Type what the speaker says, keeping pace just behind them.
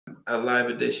a live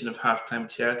edition of Halftime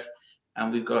Chat,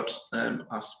 and we've got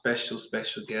our special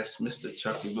guest, Mr.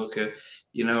 Chuckii Booker.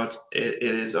 You know, it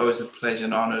is always a pleasure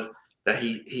and honor that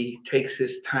he takes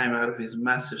his time out of his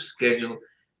massive schedule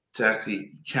to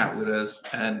actually chat with us.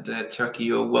 And Chuckii,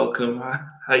 you're welcome.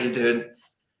 How you doing?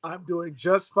 I'm doing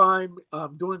just fine.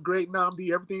 I'm doing great,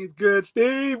 Nnamdi. Everything is good.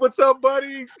 Steve, what's up,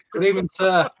 buddy? Good evening,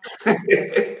 sir.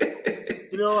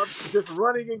 You know, I'm just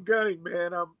running and gunning,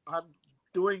 man. I'm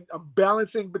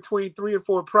balancing between 3 or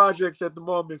 4 projects at the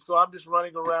moment, so I'm just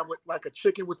running around with like a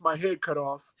chicken with my head cut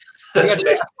off. You got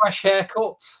a fresh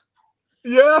haircut.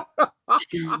 Yeah.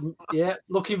 Yeah,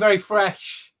 looking very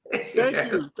fresh.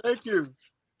 Thank you.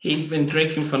 He's been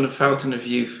drinking from the fountain of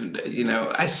youth. You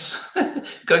know, I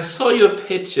saw your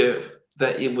picture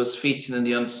that it was featured in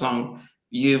the unsung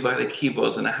You by the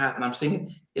keyboards and a hat, and I'm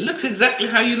thinking, it looks exactly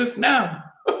how you look now.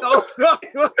 No.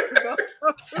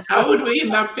 How old were you in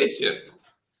that picture?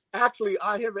 Actually,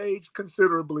 I have aged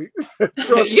considerably.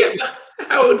 Yeah,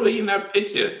 how old were you in that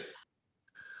picture?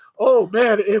 Oh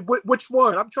man, which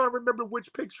one? I'm trying to remember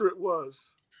which picture it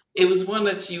was. It was one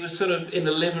that you were sort of in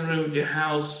the living room of your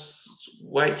house,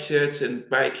 white shirt and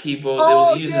by a keyboard. Oh,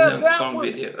 it was using a song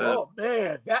video. Oh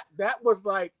man, that was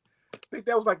like, I think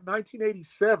that was like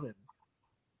 1987.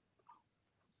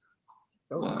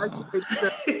 That was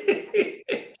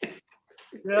 1987.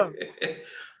 Yeah.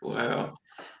 Wow.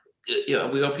 Yeah,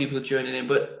 we got people joining in,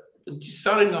 but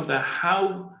starting off that,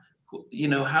 how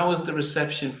was the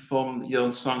reception from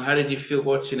your song? How did you feel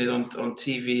watching it on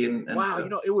TV and wow, stuff? you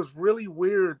know, it was really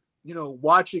weird, you know,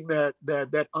 watching that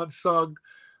unsung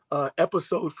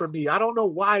episode for me. I don't know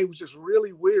why. It was just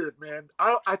really weird, man.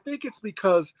 I think it's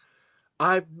because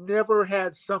I've never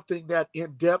had something that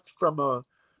in depth from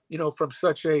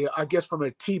such a, I guess, from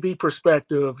a TV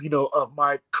perspective, you know, of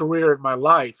my career and my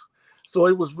life. So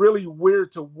it was really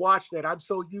weird to watch that. I'm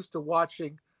so used to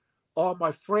watching all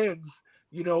my friends,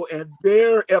 you know, and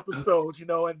their episodes, you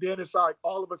know, and then it's like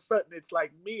all of a sudden it's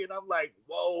like me, and I'm like,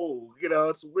 whoa, you know,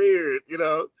 it's weird, you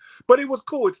know. But it was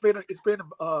cool. It's been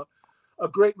a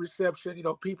great reception. You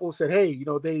know, people said, hey, you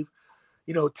know, they've,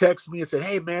 you know, text me and said,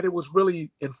 hey man, it was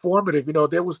really informative. You know,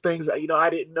 there was things that, you know,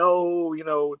 I didn't know, you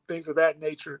know, things of that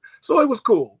nature. So it was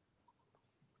cool.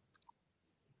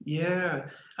 Yeah,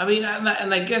 I mean, and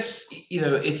I guess, you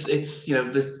know, it's you know,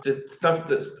 the stuff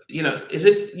that, you know, is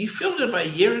it, you filmed it about a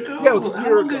year ago? Yeah, it was a How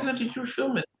year long ago. ago did you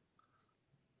film it?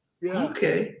 Yeah.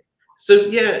 Okay, so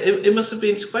yeah, it must have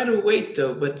been quite a wait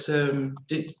though. But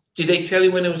did they tell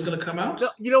you when it was going to come out? No,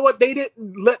 you know what? They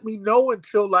didn't let me know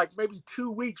until like maybe 2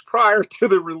 weeks prior to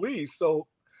the release. So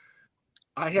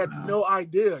I had no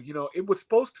idea. You know, it was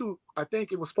supposed to, I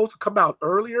think it was supposed to come out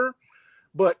earlier,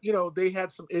 but you know, they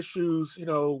had some issues, you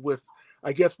know, with,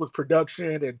 I guess, with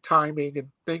production and timing and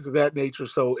things of that nature.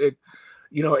 So it,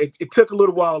 you know, it took a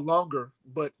little while longer,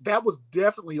 but that was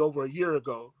definitely over a year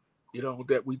ago, you know,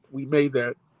 that we made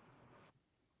that.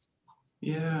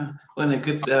 Yeah. Well, a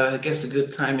good, I guess the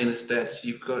good timing is that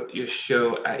you've got your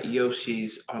show at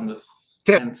Yoshi's on the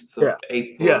 10th of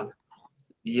April. Yeah.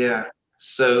 Yeah.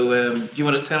 So, do you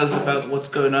want to tell us about what's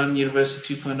going on?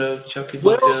 University 2.0, Chuckii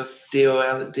Booker,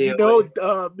 DOL. You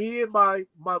know, me and my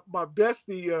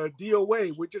bestie,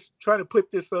 DOA, we're just trying to put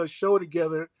this show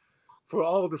together for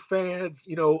all the fans,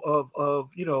 you know, of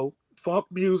you know, funk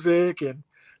music and,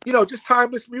 you know, just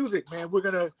timeless music, man. We're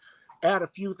gonna add a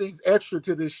few things extra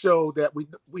to this show that we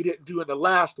didn't do in the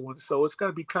last one, so it's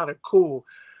gonna be kind of cool.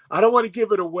 I don't want to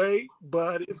give it away,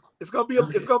 but it's gonna be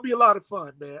a lot of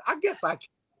fun, man. I guess I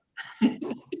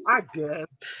guess.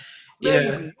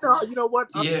 Maybe. Yeah. No, you know what?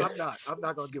 Yeah. I'm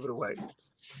not gonna give it away.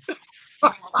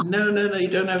 No, you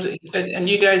don't have to. And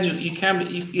you guys, you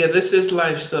can. Yeah, this is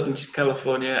live Southern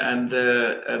California, and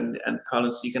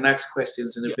Collins. You can ask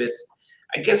questions in a bit.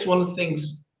 I guess one of the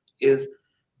things is,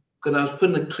 because I was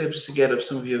putting the clips together of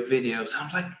some of your videos,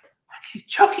 I'm like, actually,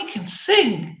 Chuckii can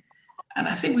sing. And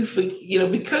I think you know,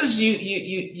 because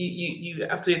you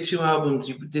after your 2 albums,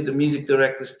 you did the music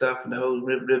director stuff and the whole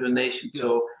River Nation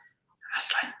tour. I was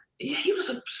like, yeah, he was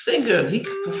a singer and he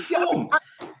could perform.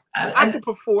 I could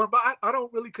perform, but I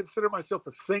don't really consider myself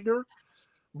a singer.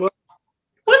 But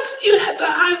what, you had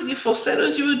the highs, your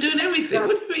falsettos, you were doing everything.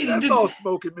 What do you mean? That's all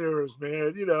smoke and mirrors,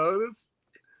 man. You know,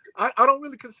 I don't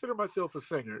really consider myself a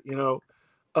singer. You know,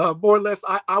 more or less,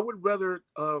 I would rather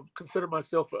consider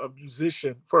myself a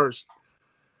musician first.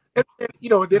 And you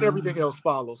know, and then everything else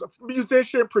follows. A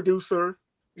musician, producer,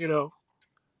 you know.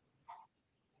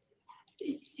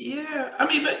 Yeah, I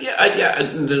mean, but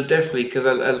yeah, no, definitely, because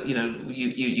I, you know,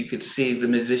 you could see the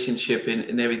musicianship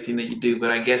in everything that you do,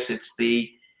 but I guess it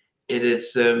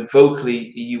is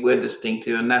vocally you were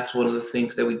distinctive, and that's one of the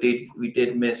things that we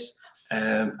did miss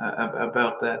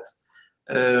about that.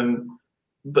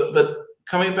 But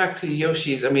coming back to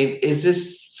Yoshi's, I mean, is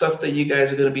this stuff that you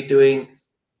guys are going to be doing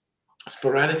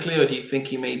sporadically, or do you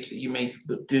think you may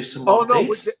do some more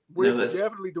dates? We're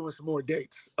definitely doing some more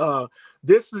dates.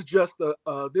 This is just the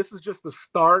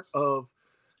start of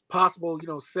possible,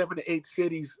 7 to 8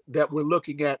 cities that we're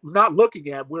looking at. Not looking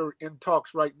at. We're in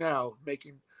talks right now,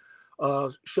 making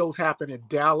shows happen in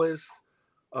Dallas,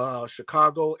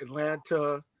 Chicago,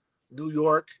 Atlanta, New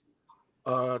York,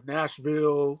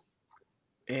 Nashville,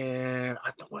 and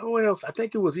what else? I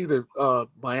think it was either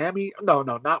Miami. No,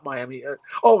 not Miami.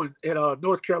 In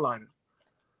North Carolina.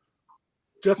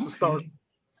 Just to start.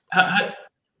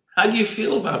 How do you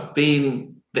feel about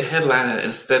being the headliner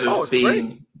instead of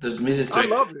being the music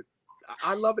director?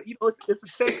 I love it. It's a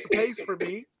change of pace for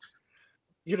me.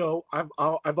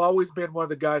 I've always been one of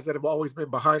the guys that have always been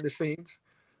behind the scenes,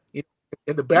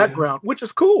 in the background, which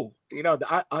is cool.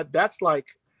 That's like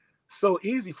so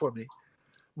easy for me.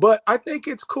 But I think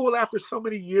it's cool after so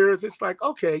many years. It's like,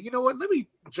 okay, you know what? Let me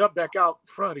jump back out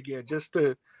front again, just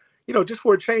to, just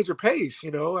for a change of pace.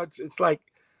 It's like,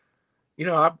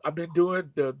 I've been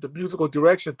doing the musical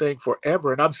direction thing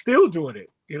forever, and I'm still doing it.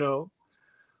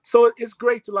 So it's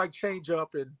great to like change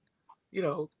up and,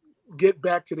 get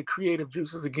back to the creative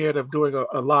juices again of doing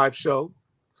a live show.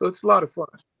 So it's a lot of fun.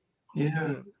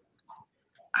 Yeah.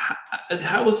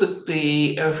 How was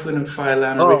the Earth, Wind and Fire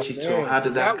Lionel Richie tour? How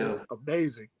did that go? Was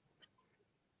amazing.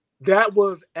 That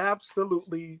was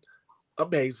absolutely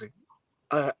amazing.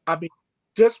 I mean,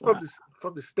 just from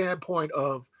the standpoint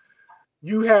of,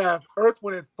 you have Earth,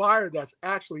 Wind and Fire that's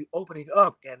actually opening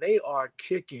up, and they are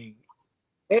kicking.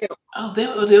 Oh, they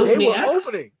were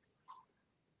opening.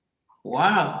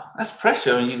 Wow, that's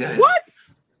pressure on you guys. What?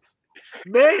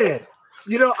 Man,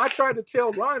 I tried to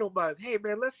tell Lionel, hey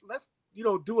man, let's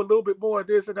do a little bit more of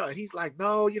this and that. And he's like,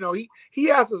 no, he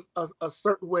has a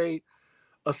certain way,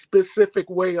 a specific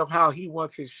way of how he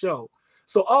wants his show.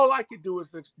 So all I could do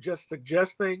is just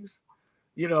suggest things,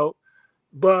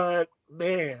 but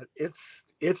man, it's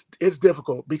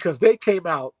difficult because they came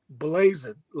out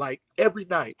blazing like every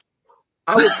night.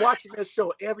 I was watching that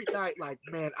show every night, like,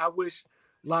 man, I wish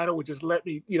Lionel would just let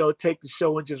me, take the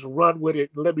show and just run with it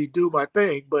and let me do my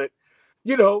thing. But,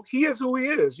 he is who he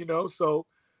is, so,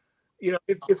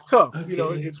 it's tough.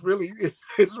 Okay.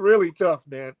 It's really tough,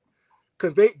 man.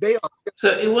 Because they are. So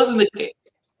it wasn't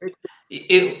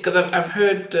because I've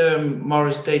heard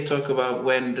Morris Day talk about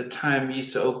when the time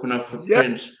used to open up for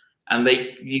Prince, and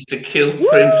they used to kill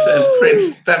Prince, and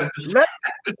Prince started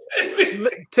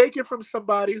to take it from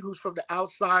somebody who's from the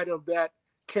outside of that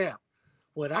camp.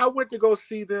 When I went to go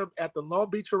see them at the Long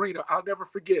Beach Arena, I'll never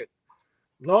forget.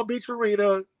 Long Beach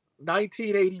Arena,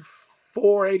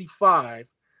 1984, 85,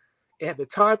 and the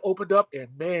time opened up, and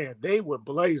man, they were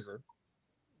blazing.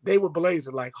 They were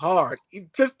blazing like hard,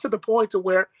 just to the point to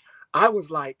where I was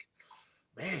like,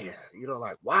 man,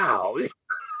 like, wow.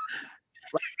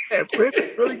 And Prince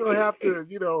is really going to have to,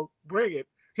 bring it.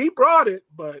 He brought it,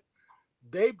 but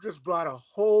they just brought a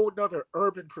whole nother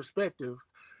urban perspective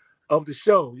of the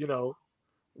show,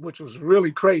 which was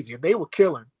really crazy. And they were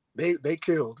killing. They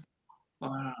killed.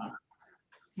 Wow.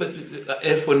 But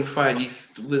Earth, Wind and Fire,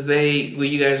 were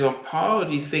you guys on par, or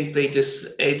do you think they just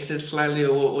edged it slightly,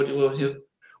 or what was your...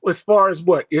 As far as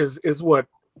what is what?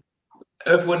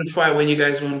 Earth, Wind and Fire, when you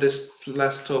guys were on this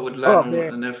last tour with Lionel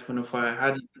and Earth, Wind and Fire,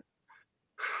 how did you...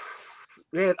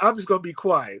 Man, I'm just gonna be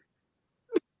quiet.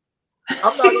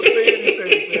 I'm not gonna say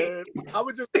anything, man. I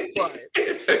would just be quiet.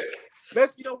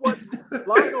 You know what?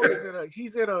 Lionel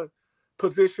is in a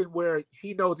position where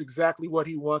he knows exactly what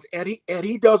he wants, and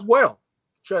he does well.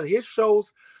 His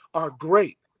shows are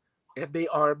great, and they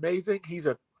are amazing. He's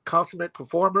a consummate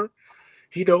performer.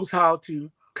 He knows how to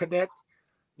connect,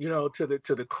 to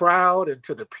the crowd and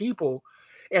to the people,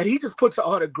 and he just puts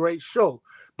on a great show.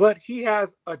 But he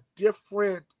has a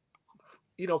different,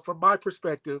 from my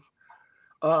perspective,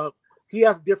 he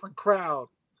has a different crowd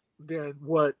than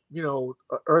what,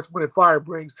 Earth, Wind and Fire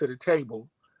brings to the table.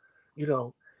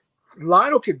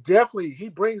 Lionel he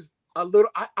brings a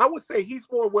little, I would say he's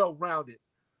more well-rounded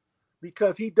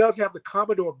because he does have the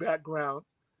Commodore background,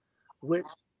 which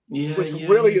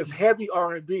really is heavy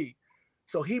R&B.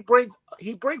 So he brings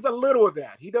a little of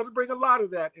that. He doesn't bring a lot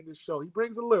of that in the show. He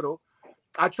brings a little.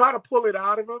 I try to pull it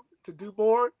out of him to do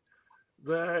more,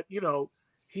 but he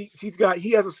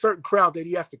has a certain crowd that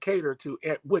he has to cater to,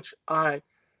 at which I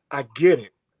get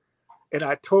it, and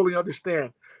I totally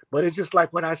understand. But it's just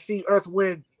like when I see Earth,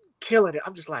 Wind killing it,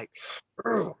 I'm just like,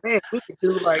 oh man, we can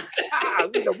do like,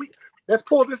 let's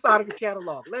pull this out of the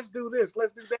catalog. Let's do this.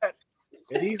 Let's do that.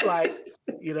 And he's like,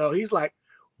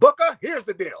 Booker, here's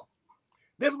the deal.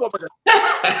 This is what we're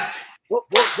gonna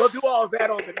we'll do all of that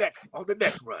on the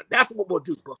next run. That's what we'll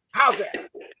do. Booker. How's that?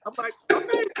 I'm like,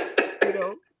 okay, you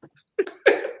know.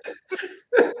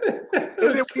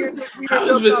 And then we end up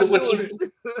not doing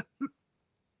it.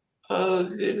 Oh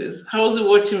goodness! How was it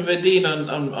watching Verdine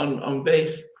on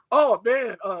bass? Oh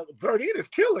man, Verdine is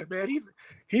killing, man.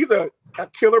 He's a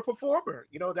killer performer.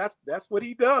 You know, that's what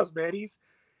he does, man.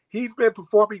 He's been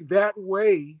performing that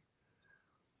way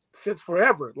since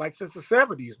forever, like since the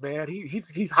 70s, man.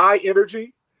 He's high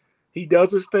energy. He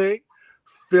does his thing.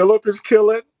 Philip is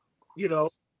killing. You know,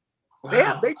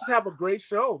 Wow. they just have a great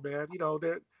show, man. You know,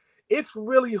 it's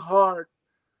really hard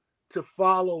to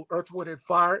follow Earth, Wind, and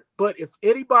Fire. But if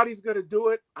anybody's going to do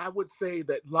it, I would say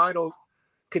that Lionel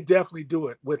could definitely do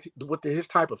it with his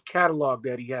type of catalog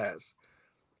that he has.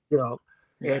 You know,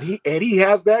 and he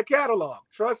has that catalog.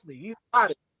 Trust me, he's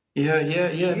got it. Yeah.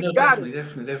 He's No, got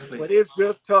definitely. But it's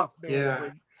just tough, man. Yeah.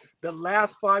 The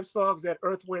last 5 songs that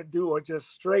Earth, Wind do are just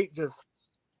straight, just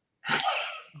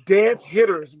dance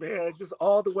hitters, man. Just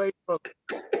all the way from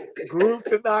Groove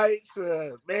Tonight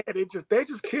to, man, they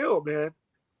just kill, man.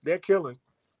 They're killing.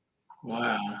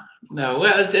 Wow. No,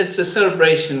 well, it's a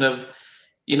celebration of,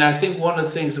 you know, I think one of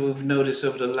the things that we've noticed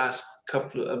over the last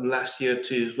year or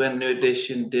two is when New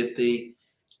Edition did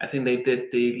I think they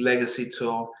did the Legacy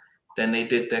tour, then they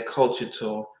did their Culture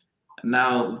tour.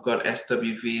 Now we've got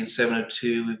SWV and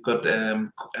 702. We've got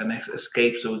an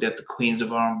Escape, so we got the Queens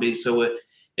of R&B. So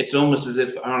it's almost as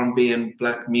if R&B and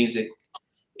Black music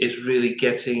is really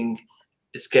getting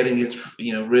its,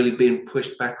 you know, really being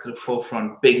pushed back to the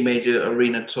forefront. Big major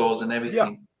arena tours and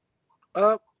everything.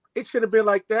 Yeah. It should have been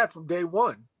like that from day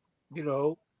one. You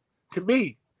know, to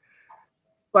me,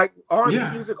 like R&B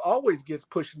music always gets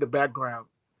pushed in the background,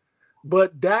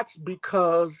 but that's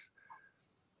because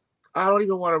I don't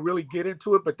even want to really get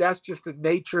into it, but that's just the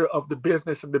nature of the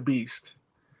business and the beast.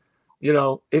 You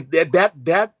know,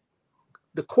 the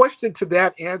question to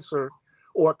that answer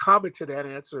or comment to that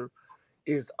answer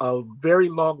is a very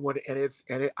long one,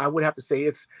 and I would have to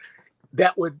say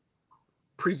that would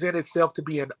present itself to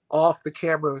be an off the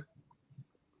camera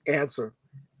answer,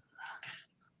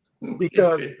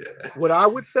 because what I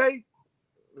would say,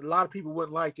 a lot of people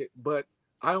wouldn't like it, but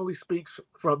I only speak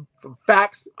from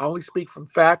facts. I only speak from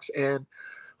facts and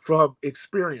from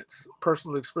experience,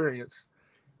 personal experience.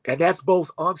 And that's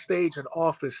both on stage and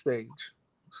off the stage.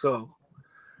 So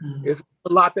it's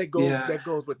a lot that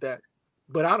goes with that.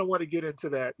 But I don't want to get into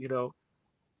that, you know.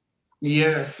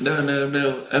 Yeah, no.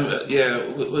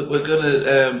 We're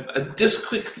gonna just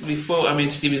quickly before. I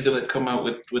mean, Stevie's gonna come out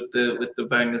with the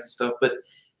bangers and stuff. But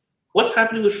what's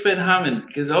happening with Fred Hammond?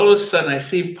 Because all of a sudden I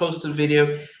see him post a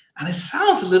video, and it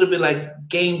sounds a little bit like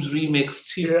Games Remix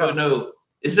 2.0. Yeah.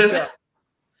 Is that? Yeah.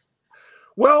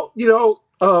 Well, you know,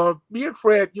 me and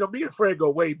Fred go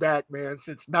way back, man,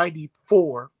 since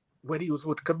 '94 when he was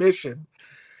with Commission.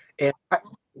 And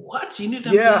what, you knew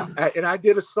that? Yeah, and I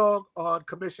did a song on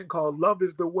Commission called "Love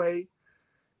Is the Way,"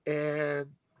 and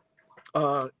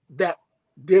that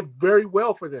did very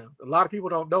well for them. A lot of people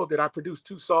don't know that I produced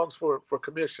 2 songs for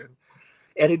Commission,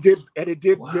 and it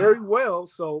did wow. very well.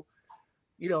 So,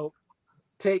 you know,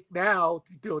 take now,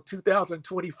 you know,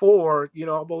 2024, you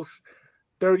know, almost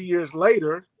 30 years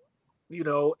later, you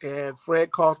know, and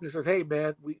Fred calls me and says, "Hey,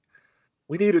 man, we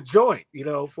need a joint, you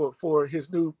know, for his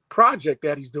new project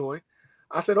that he's doing."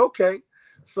 I said, "Okay."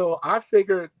 So I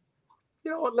figured,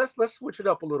 you know what, let's switch it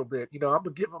up a little bit. You know, I'm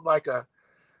gonna give him like a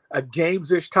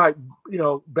Games-ish type, you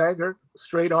know, banger,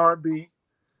 straight R&B,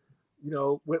 you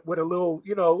know, with a little,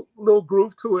 you know, little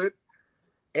groove to it.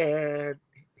 And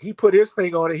he put his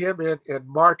thing on it, him and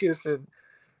Marcus and,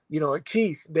 you know, and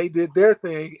Keith, they did their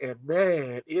thing. And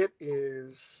man,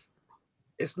 it's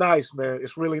nice, man.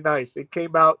 It's really nice. It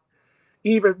came out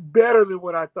even better than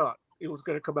what I thought it was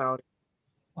going to come out.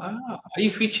 Wow. Are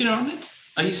you featured on it?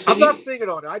 Are you singing? I'm not singing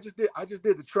on it. I just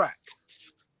did the track.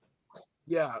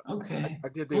 Yeah. Okay. I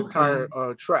did the entire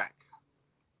track.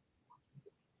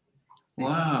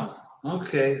 Wow.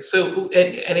 Okay. So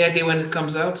any idea when it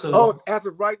comes out? So... Oh, as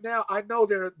of right now, I know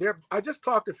they're I just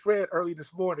talked to Fred early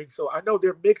this morning, so I know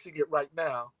they're mixing it right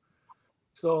now.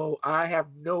 So I have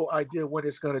no idea when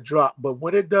it's going to drop, but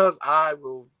when it does, I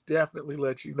will definitely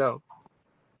let you know.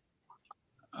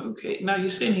 Okay. Now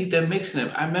you're saying they're mixing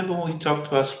it. I remember when we talked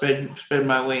about spread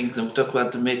my wings and we talked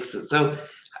about the mixes. So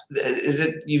is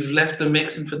it you've left the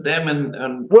mixing for them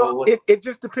and well, it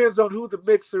just depends on who the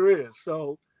mixer is.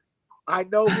 So I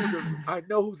know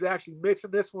who's actually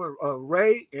mixing this one,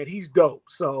 Ray, and he's dope.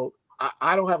 So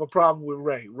I don't have a problem with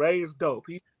Ray. Ray is dope.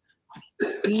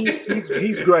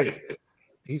 He's great.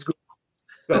 He's good.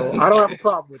 So I don't have a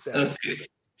problem with that. Okay.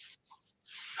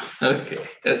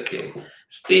 Okay.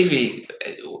 Stevie,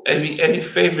 any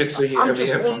favorites that you I'm ever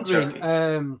just heard from wondering,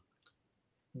 Chuckii?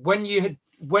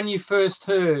 when you first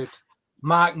heard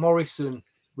Mark Morrison,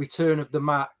 Return of the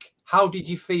Mac, how did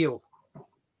you feel?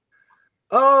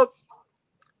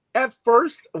 At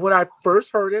first, when I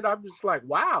first heard it, I'm just like,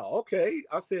 wow, okay.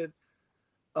 I said,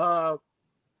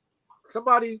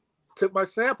 somebody took my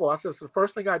sample. I said, so the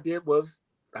first thing I did was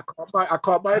I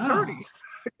called my attorney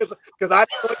because I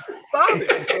didn't know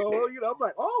anything about it. So, I'm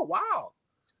like, oh wow.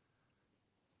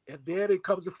 And then it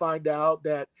comes to find out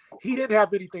that he didn't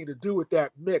have anything to do with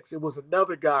that mix. It was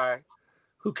another guy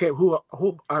who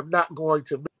whom I'm not going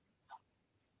to.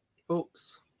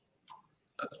 Oops.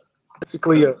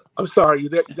 Basically, I'm sorry. You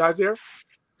guys there?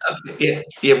 Yeah,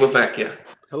 we're back. Yeah.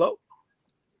 Hello.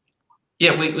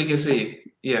 Yeah, we can see you.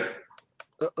 Yeah.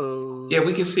 Uh-oh. Yeah,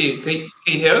 we can see you. Can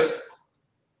you hear us?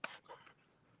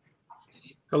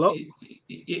 Hello. Can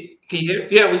you hear?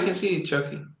 Yeah, we can see you,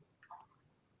 Chuckii.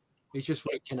 He's just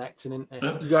reconnecting, isn't he?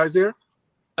 You guys there?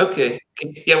 Okay.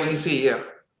 Yeah, we can see you. Yeah.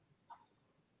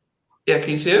 Yeah,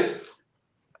 can you see us?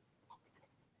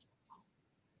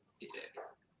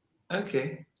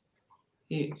 Okay.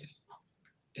 It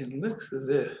looks as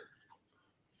if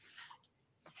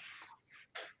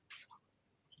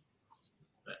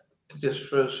it just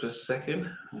froze for a second.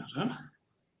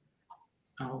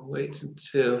 I'll wait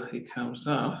until he comes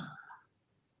off.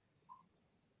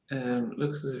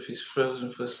 Looks as if he's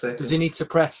frozen for a second. Does he need to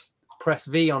press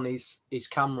V on his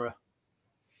camera?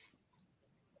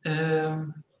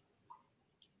 No,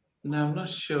 I'm not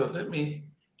sure.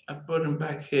 I brought him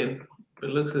back in, but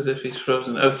it looks as if he's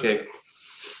frozen. Okay.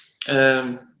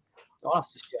 Oh,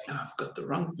 that's a shame. I've got the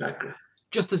wrong background.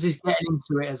 Just as he's getting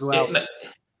into it as well.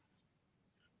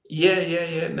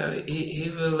 Yeah. No,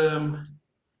 he will.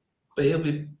 But he'll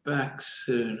be back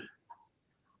soon.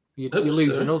 You're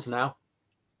losing us now.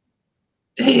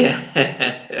 Yeah.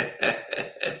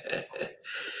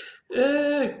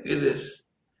 Goodness.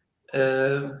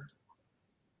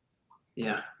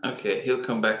 Yeah. Okay. He'll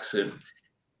come back soon.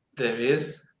 There he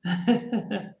is.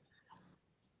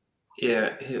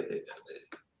 Yeah.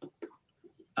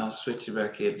 I'll switch you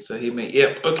back in. So he may.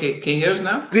 Yeah. Okay. Can you hear us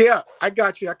now? Yeah, I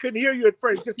got you. I couldn't hear you at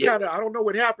first. Just kind of. I don't know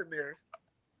what happened there.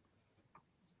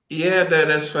 Yeah,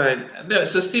 that's fine. No,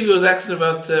 so Stevie was asking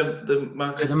about the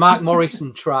Mark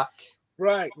Morrison track.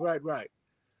 Right.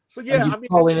 So yeah, I mean,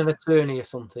 calling an attorney or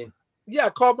something. Yeah, I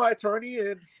called my attorney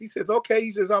and he says, okay.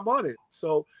 He says, I'm on it.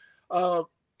 So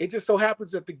it just so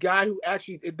happens that the guy who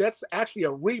that's actually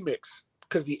a remix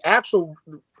because the actual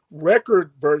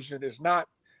record version is not.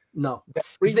 No,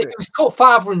 it was called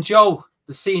Father and Joe,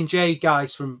 the C&J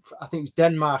guys from I think it was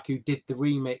Denmark who did the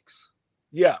remix.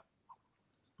 Yeah.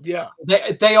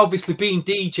 They obviously being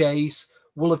DJs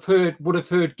would have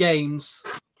heard Games.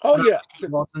 Oh yeah,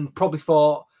 and probably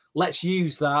thought let's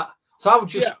use that. So I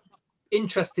was just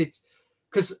interested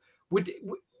because with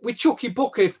Chuckii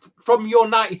Booker from your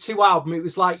 '92 album, it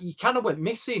was like you kind of went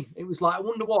missing. It was like I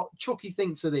wonder what Chuckii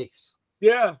thinks of this.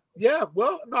 Yeah.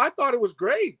 Well, no, I thought it was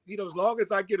great. As long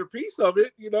as I get a piece of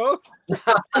it,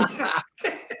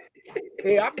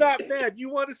 Hey, I'm not mad.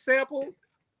 You want a sample?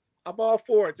 I'm all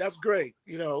for it. That's great.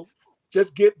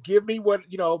 Just give me what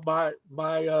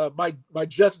my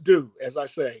just due, as I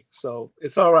say. So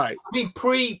it's all right. I mean,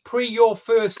 pre your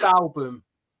first album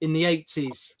in the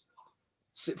 '80s,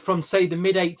 from say the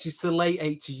mid '80s to the late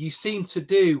 '80s, you seem to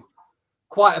do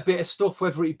quite a bit of stuff,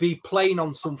 whether it be playing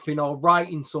on something or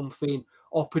writing something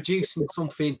or producing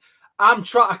something. I'm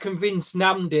trying to convince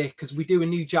Nnamdi, because we do a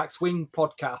New Jack Swing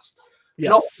podcast,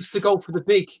 not just to go for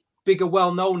the bigger,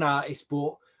 well-known artists,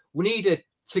 but we needed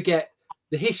to get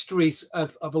the histories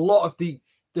of a lot of the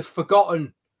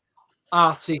forgotten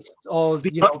artists or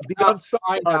the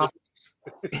unsung artists.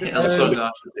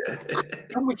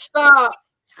 Can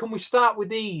we start with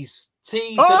these?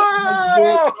 Tease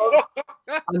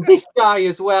and this guy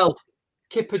as well,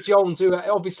 Kipper Jones, who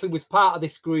obviously was part of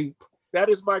this group. That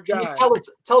is my guy. Can you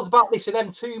tell us about this in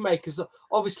M2 May, because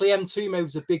obviously M2 May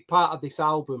was a big part of this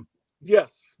album.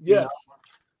 Yes. Yeah,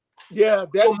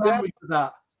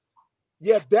 that.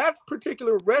 Yeah, that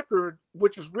particular record,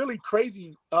 which is really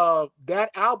crazy, that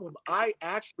album, I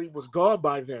actually was gone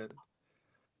by then.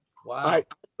 Wow.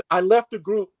 I left the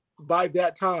group by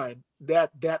that time,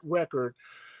 that record,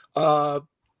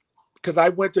 because I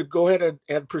went to go ahead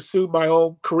and pursue my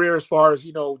own career as far as,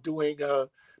 doing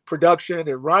production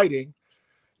and writing.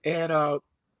 And, and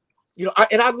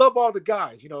I love all the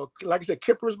guys, like I said,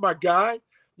 Kipper's my guy.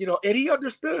 And he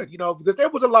understood, because there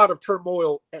was a lot of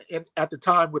turmoil at the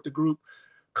time with the group.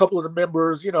 A couple of the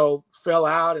members, fell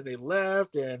out and they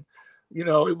left. And,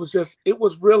 it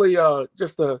was really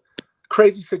just a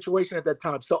crazy situation at that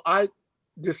time. So I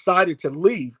decided to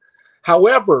leave.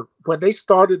 However, when they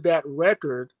started that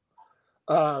record,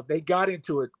 they got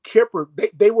into it. Kipper,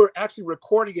 they were actually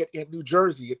recording it in New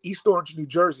Jersey, in East Orange, New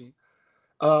Jersey,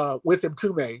 with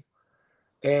Mtume.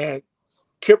 And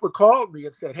Kipper called me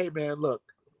and said, "Hey man, look,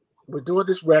 we're doing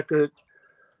this record.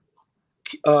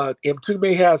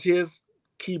 Mtume has his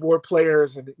keyboard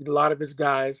players and a lot of his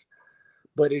guys,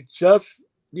 but it just,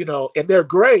 and they're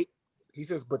great." He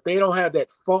says, "But they don't have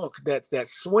that funk, that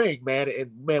swing, man.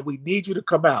 And man, we need you to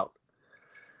come out."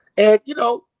 And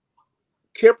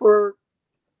Kipper,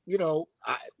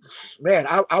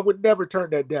 I would never turn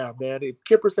that down, man. If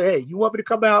Kipper say, "Hey, you want me to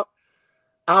come out?"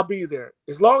 I'll be there.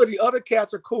 As long as the other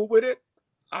cats are cool with it,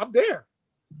 I'm there.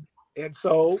 And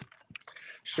so,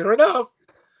 sure enough,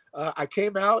 I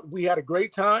came out. We had a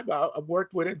great time. I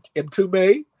worked with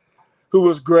Mtume, who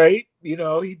was great. He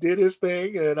did his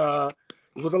thing, and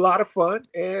it was a lot of fun.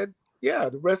 And yeah,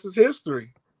 the rest is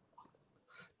history.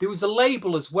 There was a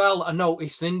label as well. I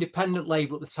noticed, an independent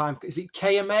label at the time. Is it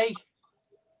KMA?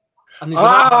 And there's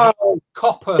an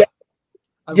Copper.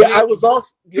 I was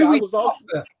also.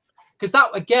 Because that,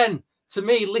 again, to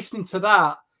me, listening to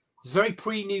that, it's very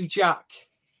pre-New Jack.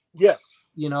 Yes.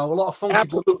 A lot of funky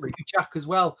absolutely New Jack as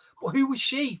well. But who was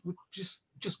she?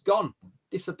 Just gone,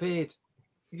 disappeared.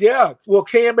 Yeah. Well,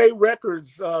 KMA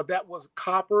Records, that was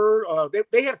Copper.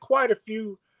 They had quite a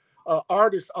few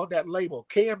artists on that label.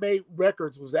 KMA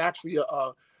Records was actually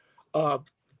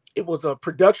it was a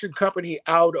production company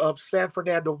out of San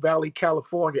Fernando Valley,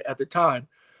 California at the time.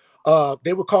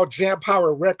 They were called Jam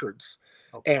Power Records.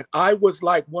 Okay. And I was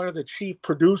like one of the chief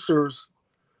producers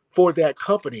for that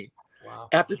company. Wow.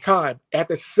 At the time. At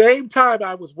the same time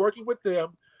I was working with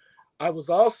them, I was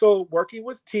also working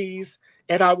with Tease,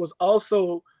 and I was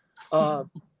also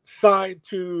signed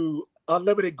to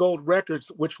Unlimited Gold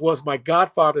Records, which was my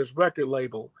godfather's record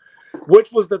label,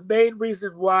 which was the main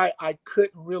reason why I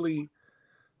couldn't really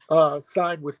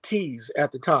sign with Tease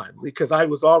at the time, because I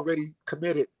was already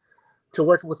committed to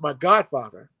working with my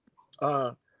godfather.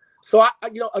 So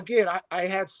I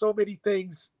had so many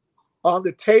things on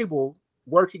the table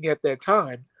working at that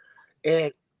time,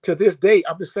 and to this day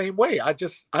I'm the same way. I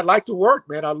like to work,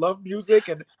 man. I love music,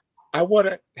 and I want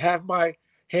to have my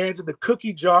hands in the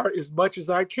cookie jar as much as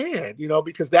I can,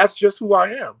 because that's just who I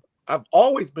am. I've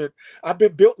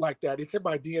been built like that. It's in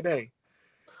my DNA.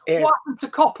 And what happened to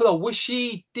Copper though?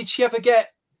 Did she ever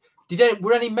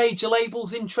were any major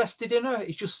labels interested in her?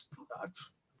 It's just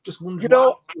wondering.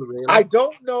 Really. I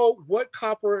don't know what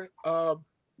Copper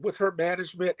with her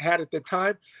management had at the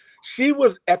time. She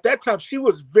was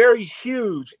very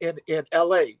huge in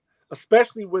LA,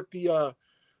 especially with the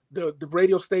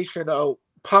radio station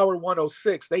Power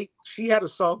 106. She had a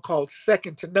song called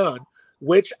Second to None,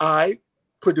 which I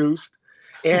produced,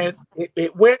 and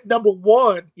it went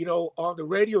 #1, on the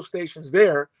radio stations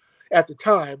there at the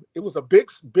time. It was a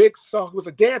big song. It was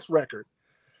a dance record.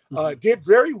 It did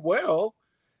very well.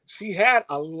 She had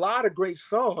a lot of great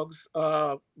songs,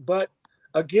 but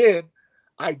again,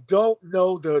 I don't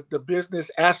know the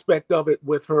business aspect of it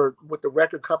with the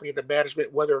record company and the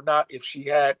management, whether or not if she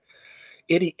had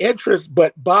any interest.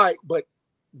 But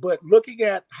looking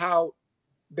at how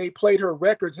they played her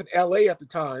records in LA at the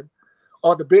time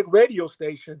on the big radio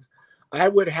stations, I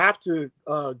would have to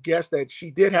guess that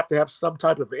she did have to have some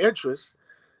type of interest,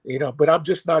 but I'm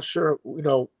just not sure,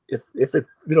 if it,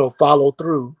 followed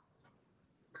through.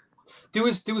 There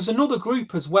was another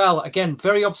group as well, again,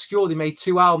 very obscure. They made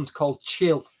 2 albums called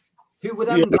Chill. Who were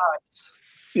them guys?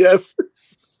 Yes.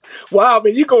 Wow,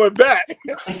 man, you going back.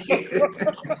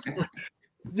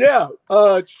 Yeah.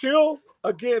 Chill,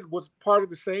 again, was part of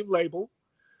the same label.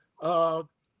 I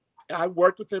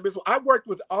worked with them as well. I worked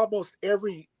with almost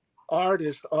every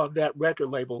artist on that record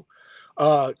label.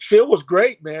 Chill was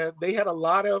great, man. They had a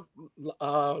lot of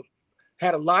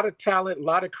talent, a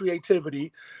lot of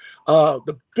creativity.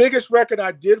 The biggest record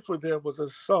I did for them was a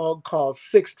song called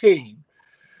 16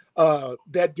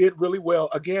 that did really well.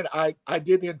 Again, I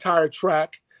did the entire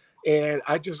track, and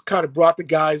I just kind of brought the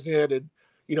guys in and,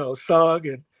 sung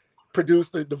and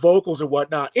produced the vocals and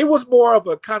whatnot. It was more of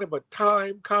a kind of a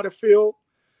time kind of feel,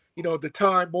 the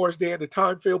time, Morris Day and the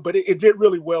time feel, but it did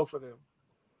really well for them.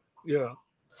 Yeah.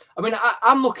 I mean,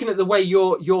 I'm looking at the way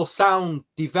your sound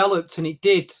developed, and it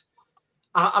did.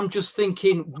 I'm just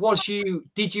thinking,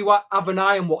 did you have an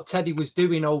eye on what Teddy was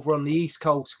doing over on the East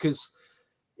Coast? Because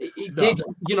it did,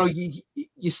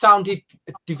 you sounded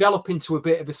develop into a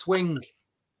bit of a swing,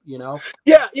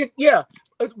 Yeah. Yeah.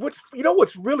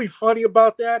 What's really funny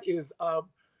about that is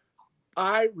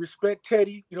I respect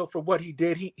Teddy, for what he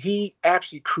did. He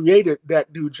actually created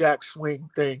that New Jack swing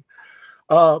thing.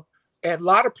 And a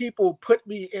lot of people put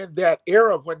me in that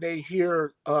era when they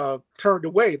hear Turned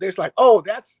Away. They're like, oh,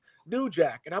 that's New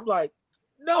Jack. And I'm like,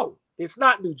 no, it's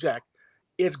not New Jack.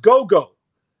 It's go-go.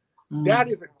 That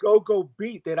is a go-go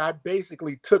beat that I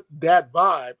basically took that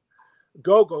vibe,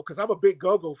 go-go, because I'm a big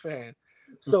go-go fan.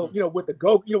 So, with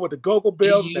the with the go-go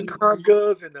bells and the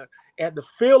congas and the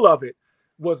feel of it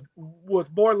was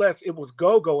more or less, it was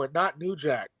go-go and not New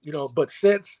Jack, but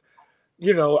since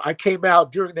I came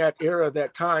out during that era,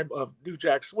 that time of New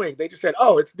Jack Swing. They just said,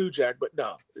 "Oh, it's New Jack," but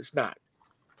no, it's not.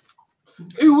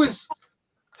 Who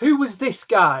was this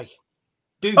guy?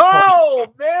 DuPont.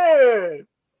 Oh man,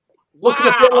 looking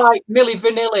a bit like Milli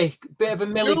Vanilli, bit of a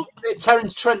Milli,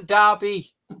 Terence Trent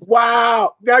D'Arby.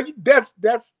 Wow, now that's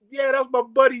my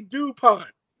buddy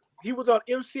DuPont. He was on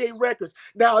MCA Records.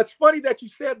 Now it's funny that you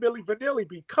said Milli Vanilli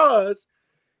because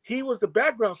he was the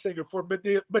background singer for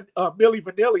Milli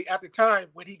Vanilli at the time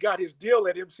when he got his deal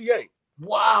at MCA.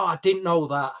 Wow, I didn't know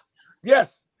that.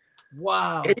 Yes.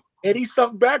 Wow. And he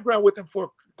sung background with him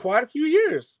for quite a few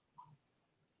years.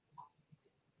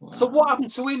 So what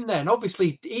happened to him then?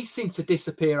 Obviously, he seemed to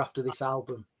disappear after this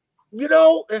album.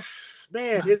 Man,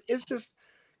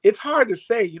 it's hard to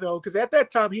say, because at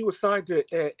that time he was signed to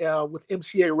with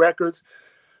MCA Records.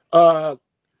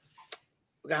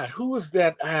 God, who was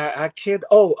that? I can't.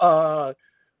 Oh,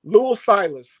 Lil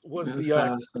Silas was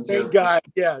the main guy.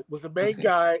 Yeah, was the main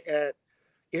guy at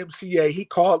MCA. He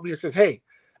called me and says, "Hey,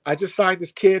 I just signed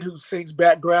this kid who sings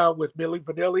background with Milli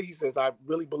Vanilli." He says, "I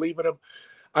really believe in him.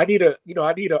 I need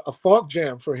a funk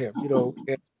jam for him."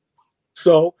 And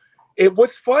so,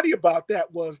 what's funny about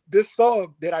that was this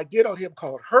song that I did on him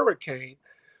called "Hurricane"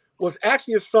 was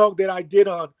actually a song that I did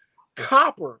on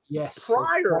Copper. Yes.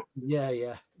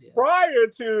 Prior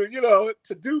to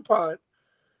to DuPont,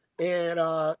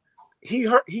 and he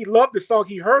loved the song.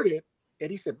 He heard it,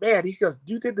 and he said, "Man," he goes,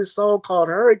 "You did this song called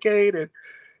Hurricane," and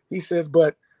he says,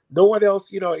 "But no one else,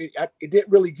 it didn't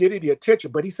really get any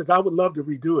attention." But he says, "I would love to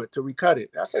redo it, to recut it."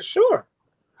 I said, "Sure."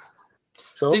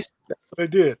 So that's what I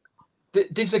did.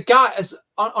 There's a guy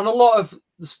on a lot of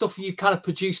the stuff you kind of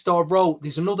produced or wrote.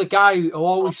 There's another guy who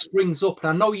always springs up, and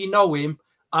I know you know him.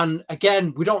 And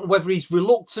again, we don't know whether he's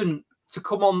reluctant to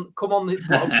come on. We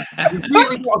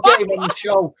really want to get him on the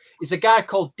show. Is a guy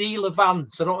called D.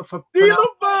 Levance. I don't know if I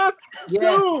Levance.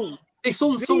 Yeah, dude. This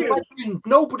unsung legend.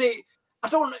 Nobody.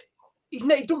 He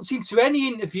doesn't seem to any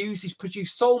interviews. He's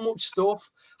produced so much stuff.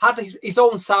 Had his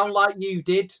own sound like you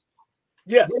did.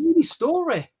 Yes. We need his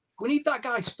story. We need that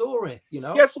guy's story.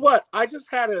 Guess what? I just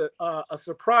had a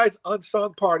surprise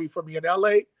unsung party for me in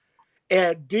LA.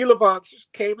 And D. Levance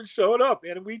just came and showed up,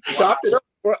 and we chopped it up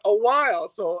for a while.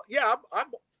 So yeah, I'm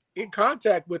in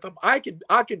contact with him. I can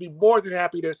be more than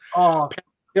happy to pass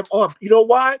him on. You know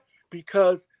why?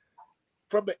 Because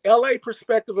from an LA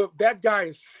perspective, that guy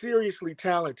is seriously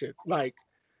talented. Like,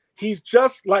 he's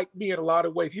just like me in a lot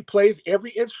of ways. He plays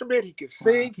every instrument. He can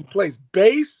sing. He plays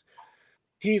bass.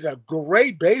 He's a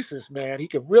great bassist, man. He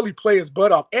can really play his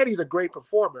butt off, and he's a great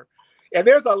performer. And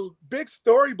there's a big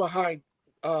story behind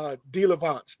D.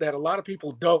 Levance that a lot of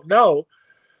people don't know,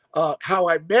 how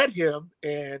I met him.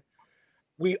 And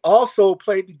we also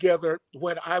played together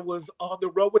when I was on the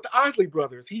road with the Isley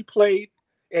Brothers. He played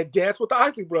and danced with the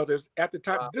Isley Brothers at the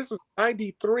time. Wow. This was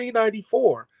 93,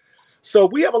 94. So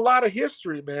we have a lot of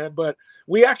history, man. But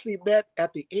we actually met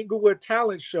at the Inglewood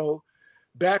Talent Show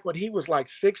back when he was like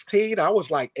 16. I was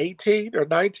like 18 or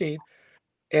 19.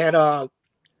 And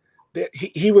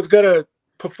he was going to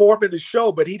perform in the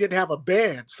show, but he didn't have a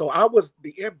band. So I was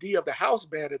the MD of the house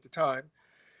band at the time.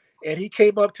 And he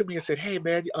came up to me and said, "Hey,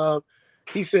 man,"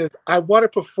 he says, "I want to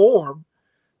perform,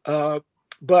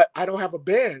 but I don't have a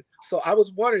band. So I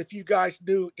was wondering if you guys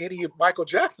knew any of Michael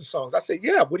Jackson's songs." I said,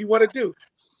 "Yeah, what do you want to do?"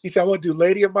 He said, "I want to do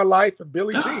Lady of My Life and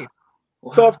Billie Jean."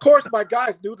 Wow. So, of course, my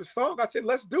guys knew the song. I said,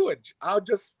 "Let's do it. I'll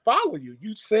just follow you.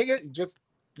 You sing it and just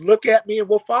look at me and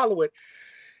we'll follow it."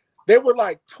 There were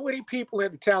like 20 people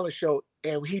in the talent show,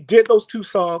 and he did those two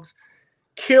songs,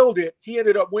 killed it. He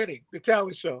ended up winning the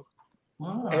talent show.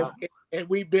 Wow. And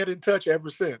we've been in touch ever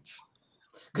since.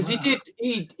 Because he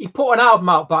put an album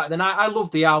out back then. I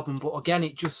love the album, but again,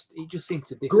 it just seemed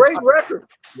to disappear. Great record.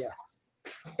 Yeah.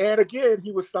 And again,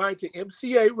 he was signed to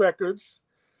MCA Records.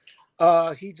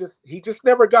 He just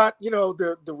never got,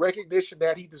 the recognition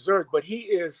that he deserved. But he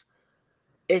is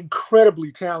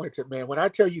incredibly talented, man. When I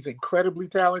tell you he's incredibly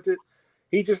talented,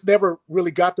 he just never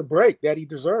really got the break that he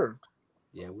deserved.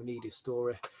 Yeah, we need his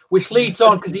story, which leads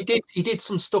on because he did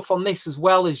some stuff on this as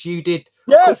well as you did.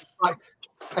 Yes.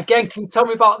 Again, can you tell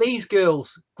me about these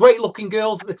girls? Great looking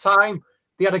girls at the time.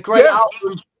 They had a great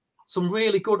album, some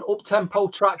really good up-tempo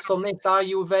tracks on this. Are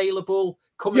You Available?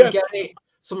 Come and Get It.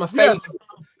 Some of my favorites.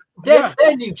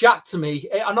 They're New Jack to me.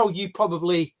 I know you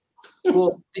probably,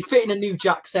 but they fit in a New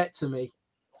Jack set to me.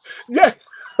 Yeah.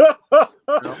 You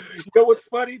know what's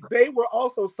funny? They were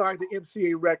also signed to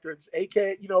MCA Records,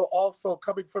 aka, also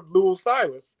coming from Lil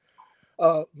Silas.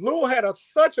 Lil had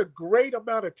such a great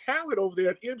amount of talent over there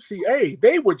at MCA.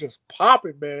 They were just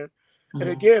popping, man. And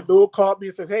again, Lil called me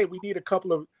and says, "Hey, we need a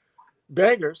couple of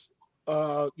bangers,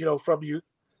 from you."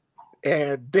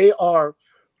 And they were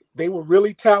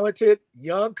really talented,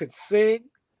 young, could sing,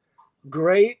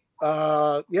 great.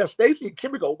 Stacey and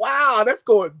Kimmy go, "Wow, that's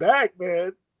going back,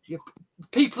 man."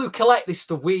 People who collect this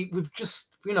stuff, we've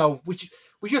just, we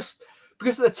just,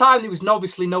 because at the time there was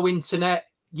obviously no internet.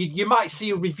 You might see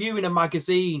a review in a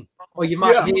magazine, or you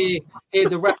might hear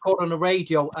the record on the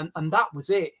radio, and that was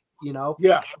it,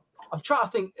 Yeah. I'm trying to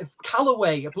think of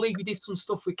Calloway. I believe you did some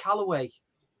stuff with Calloway.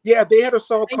 Yeah, they had a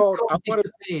song called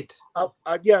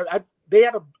they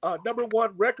had a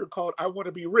 #1 record called "I Want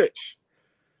to Be Rich."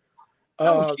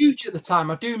 That was huge at the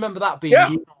time. I do remember that being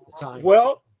huge at the time.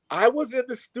 Well, I was in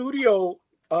the studio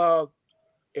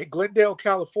in Glendale,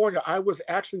 California. I was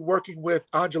actually working with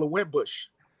Angela Winbush.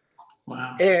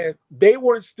 Wow. And they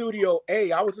were in Studio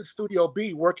A. I was in Studio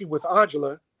B working with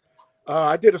Angela.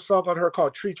 I did a song on her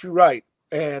called "Treat You Right."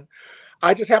 And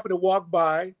I just happened to walk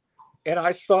by and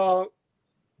I saw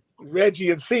Reggie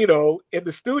and Sino in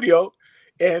the studio,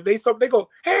 and they go,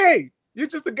 "Hey, you're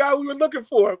just the guy we were looking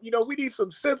for. We need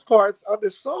some synth parts on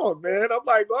this song, man." I'm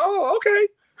like, "Oh, okay."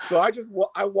 So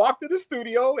I walked to the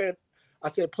studio and I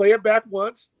said, "Play it back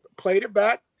once," played it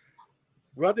back,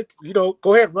 go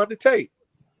ahead, run the tape.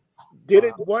 Did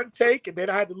it one take, and then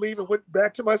I had to leave and went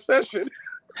back to my session.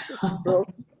 So,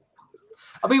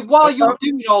 I mean, while you were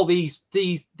doing all these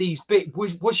bits,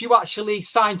 was you actually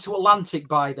signed to Atlantic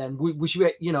by then? Was you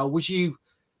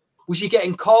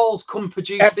getting calls, come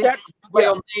produce this, play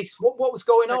on this? What was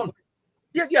going on?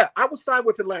 Yeah, I was signed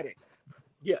with Atlantic.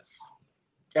 Yes,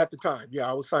 at the time,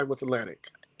 I was signed with Atlantic.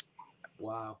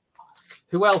 Wow.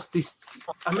 Who else?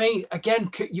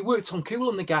 Again, you worked on Kool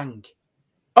and the Gang.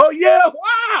 Oh yeah!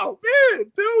 Wow, man,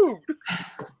 dude,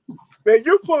 man,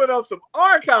 you're pulling up some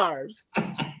archives.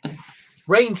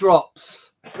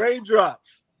 Raindrops.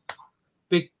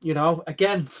 Big,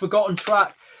 again, forgotten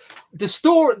track. This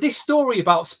story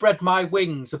about "Spread My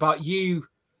Wings," about you,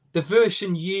 the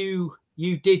version you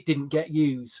did didn't get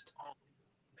used.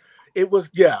 It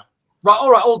was, Right, all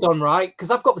right, hold on, right?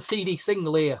 Because I've got the CD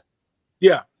single here.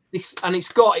 Yeah. It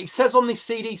says on this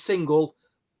CD single,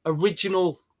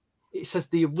 original. It says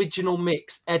the original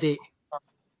mix edit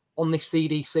on this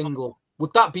CD single.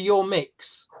 Would that be your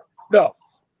mix? No.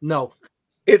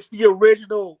 It's the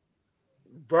original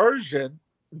version,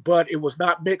 but it was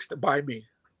not mixed by me.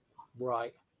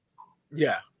 Right.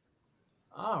 Yeah.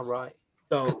 Ah, right.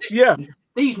 So,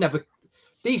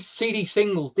 these CD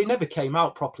singles, they never came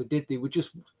out properly, did they? Were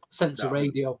just sent to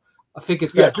radio. I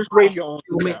figured just radio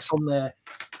mix on there.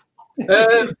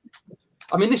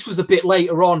 I mean, this was a bit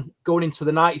later on, going into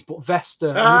the 90s, but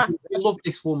Vesta, I love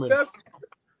this woman.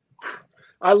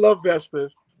 I love Vesta.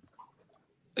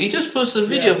 You just posted a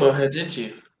video about her, didn't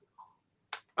you?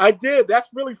 I did. That's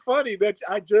really funny that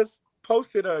I just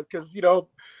posted her because,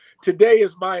 today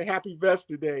is my Happy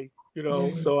Vesta Day,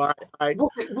 so I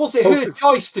Was it her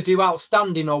choice to do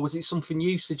Outstanding, or was it something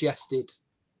you suggested?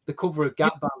 The cover of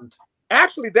Gap Band?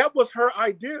 Actually, that was her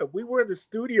idea. We were in the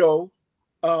studio.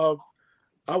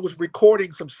 I was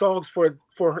recording some songs for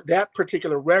that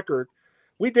particular record.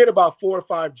 We did about 4 or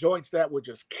 5 joints that were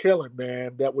just killing,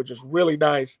 man. That were just really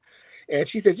nice. And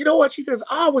she says, "You know what?" She says,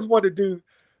 "I always wanted to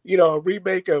do, a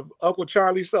remake of Uncle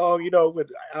Charlie's song,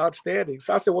 with Outstanding."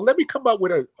 So I said, "Well, let me come up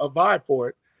with a vibe for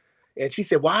it." And she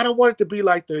said, "Well, I don't want it to be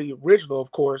like the original,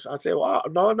 of course." I said, "Well,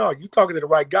 no, you're talking to the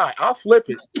right guy. I'll flip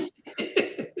it."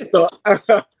 So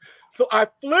I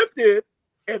flipped it,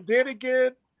 and then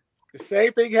again, the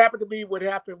same thing happened to me. What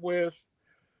happened with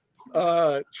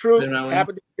True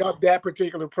happened to me on that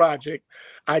particular project.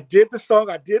 I did the song,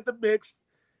 I did the mix,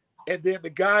 and then the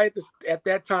guy at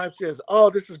that time says, "Oh,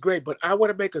 this is great, but I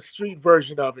want to make a street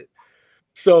version of it."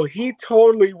 So he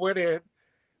totally went in,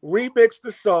 remixed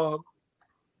the song,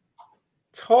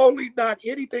 totally not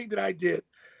anything that I did,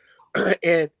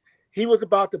 and he was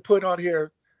about to put on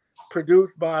here,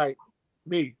 produced by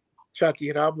me, Chuckii,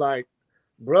 and I'm like,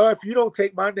 "Bro, if you don't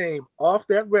take my name off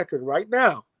that record right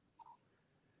now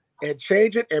and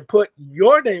change it and put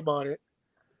your name on it,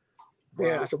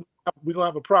 then I said, we're going to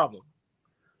have a problem."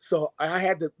 So I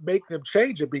had to make them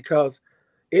change it because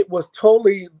it was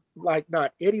totally like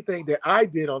not anything that I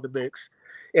did on the mix.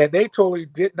 And they totally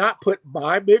did not put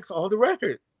my mix on the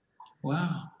record.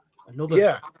 Wow.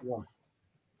 Another one.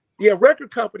 Yeah, record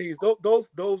companies,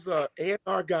 those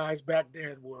A&R guys back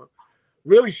then were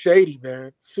really shady,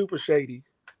 man. Super shady.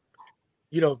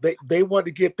 You know, they wanted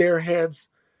to get their hands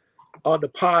on the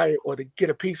pie or to get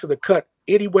a piece of the cut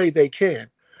any way they can.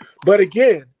 But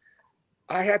again,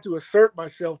 I had to assert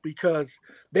myself because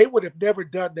they would have never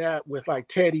done that with like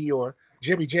Teddy or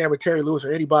Jimmy Jam or Terry Lewis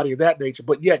or anybody of that nature.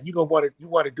 But yet you want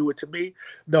to do it to me?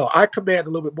 No, I command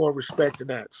a little bit more respect than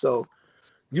that. So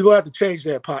you're gonna have to change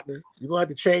that, partner. You're gonna have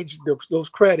to change those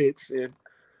credits and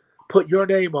put your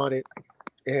name on it.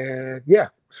 And yeah,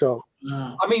 so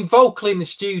I mean, vocally in the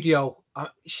studio,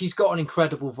 she's got an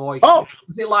incredible voice. oh,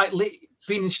 Is it like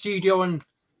being in the studio and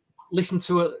listen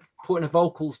to her putting her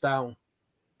vocals down?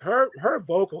 her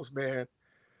vocals, man.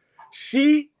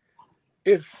 She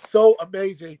is so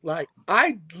amazing. Like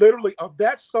I literally of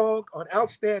that song on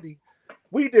Outstanding,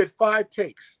 we did 5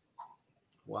 takes.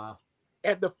 Wow.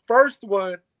 And the first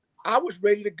one, I was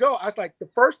ready to go. I was like, the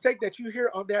first take that you hear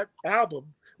on that album,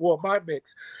 well, my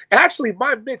mix. Actually,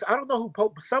 my mix, I don't know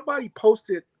who somebody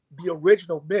posted the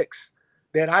original mix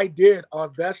that I did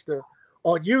on Vesta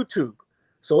on YouTube.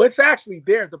 So it's actually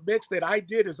there. The mix that I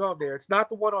did is on there. It's not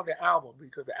the one on the album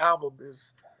because the album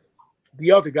is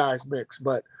the other guy's mix.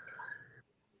 But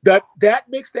that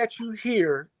mix that you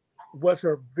hear was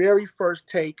her very first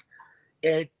take,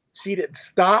 and she didn't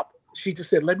stop. She just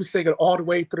said, let me sing it all the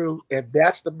way through. And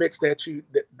that's the mix that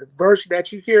the version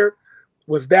that you hear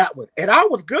was that one. And I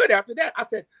was good after that. I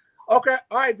said, okay,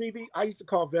 all right, Vivi. I used to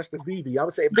call Vesta Vivi. I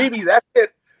would say, Vivi, that's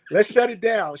it. Let's shut it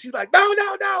down. She's like, no.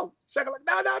 She's like,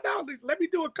 no. Let me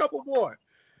do a couple more.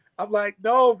 I'm like,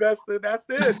 no, Vesta, that's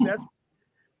it.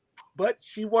 But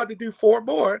she wanted to do 4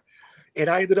 more. And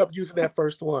I ended up using that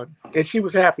first one. And she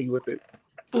was happy with it.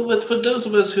 But for those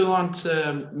of us who aren't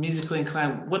musically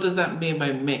inclined, what does that mean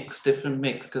by mix, different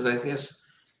mix? Because I guess...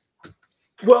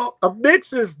 Well, a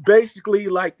mix is basically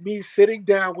like me sitting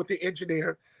down with the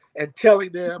engineer and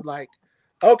telling them like,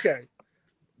 okay,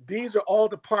 these are all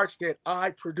the parts that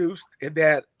I produced and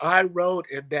that I wrote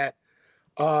and that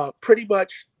pretty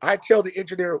much I tell the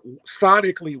engineer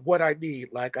sonically what I need.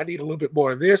 Like I need a little bit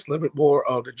more of this, a little bit more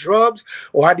of the drums,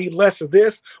 or I need less of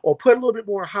this, or put a little bit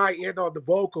more high end on the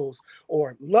vocals,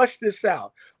 or lush this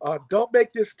out. Don't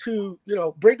make this too,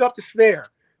 bring up the snare,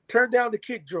 turn down the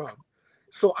kick drum.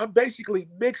 So I'm basically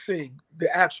mixing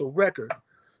the actual record.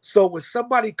 So when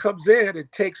somebody comes in and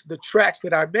takes the tracks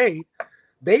that I made,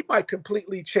 they might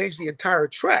completely change the entire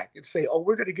track and say, oh,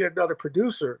 we're going to get another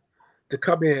producer to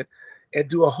come in and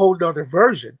do a whole nother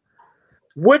version,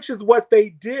 which is what they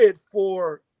did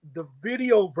for the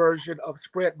video version of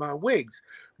Spread My Wings.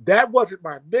 That wasn't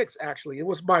my mix, actually. It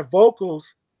was my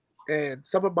vocals and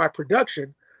some of my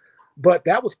production, but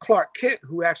that was Clark Kent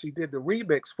who actually did the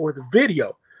remix for the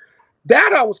video.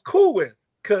 That I was cool with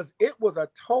because it was a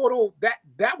total,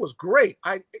 that was great.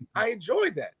 I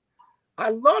enjoyed that. I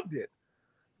loved it.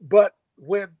 But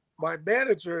when my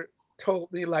manager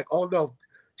told me like, oh no,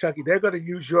 Chuckii, they're going to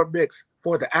use your mix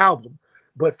for the album,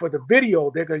 but for the video,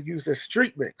 they're going to use a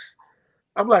street mix.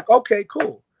 I'm like, okay,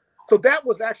 cool. So that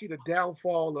was actually the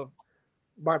downfall of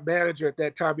my manager at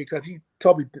that time because he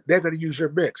told me they're going to use your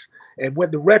mix. And when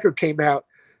the record came out,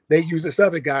 they used this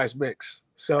other guy's mix.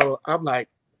 So I'm like,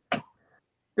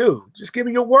 dude, just give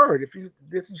me your word. If you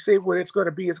say what it's going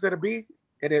to be, it's going to be.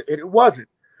 And it wasn't.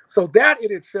 So that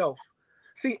in itself,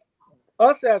 see,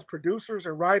 us as producers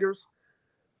and writers,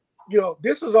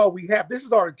 this is all we have. This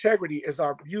is our integrity, is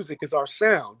our music, is our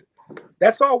sound.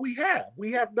 That's all we have.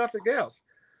 We have nothing else.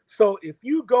 So if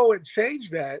you go and change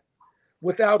that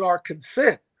without our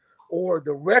consent, or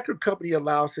the record company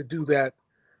allows to do that,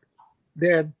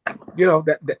 then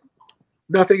that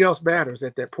nothing else matters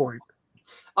at that point.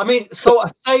 I mean, so I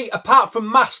say, apart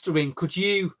from mastering, could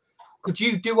you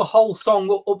do a whole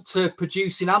song up to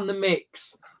producing and the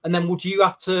mix, and then would you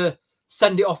have to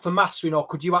send it off for mastering, or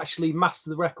could you actually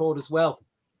master the record as well?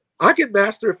 I could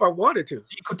master if I wanted to. So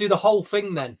you could do the whole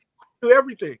thing then? Do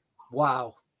everything.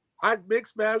 Wow. I'd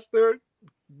mix, master,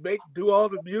 do all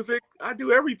the music. I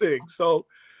do everything. So,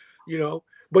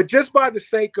 but just by the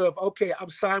sake of, okay, I'm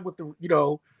signed with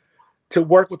to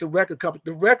work with the record company.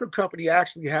 The record company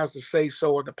actually has the say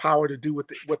so and the power to do what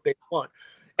they want.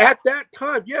 At that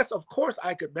time, yes, of course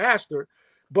I could master,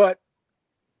 but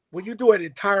when you do an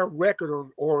entire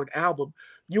record or an album,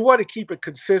 you want to keep it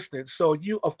consistent. So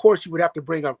of course, you would have to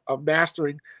bring a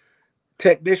mastering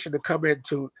technician to come in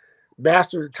to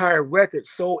master the entire record,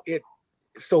 so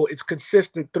it's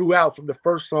consistent throughout from the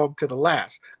first song to the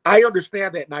last. I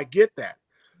understand that and I get that,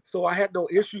 so I had no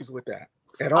issues with that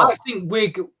at all. I think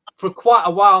for quite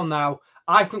a while now,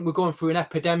 I think we're going through an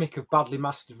epidemic of badly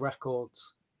mastered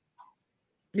records.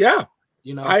 Yeah,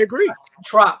 You know, I agree.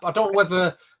 Trap. I don't know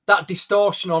whether that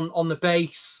distortion on the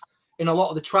bass in a lot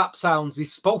of the trap sounds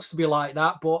is supposed to be like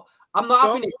that, but I'm not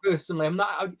having it personally. I'm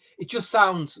not. It just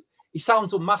sounds. It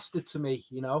sounds unmastered to me.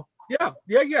 You know. Yeah.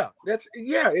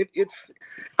 It's.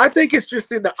 I think it's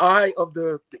just in the eye of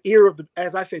the ear of the,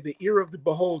 as I say, the ear of the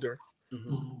beholder.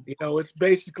 Mm-hmm. You know, it's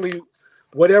basically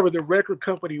whatever the record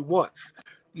company wants.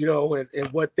 You know,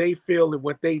 and what they feel and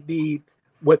what they need,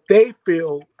 what they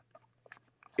feel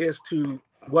is to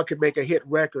what can make a hit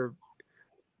record.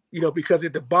 You know, because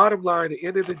at the bottom line, at the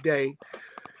end of the day,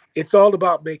 it's all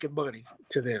about making money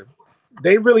to them.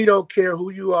 They really don't care who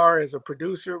you are as a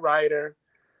producer, writer,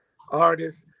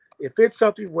 artist. If it's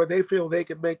something where they feel they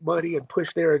can make money and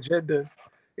push their agenda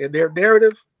and their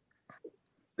narrative,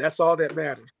 that's all that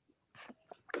matters.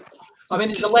 I mean,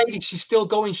 there's a lady, she's still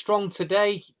going strong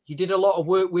today. You did a lot of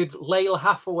work with Layla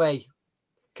Hathaway.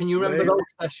 Can you remember those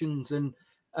sessions? And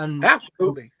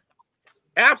Absolutely.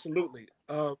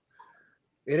 And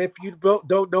if you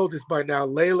don't know this by now,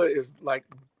 Layla is like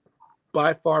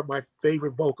by far my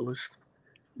favorite vocalist,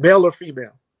 male or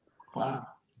female. Wow.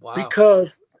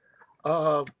 Because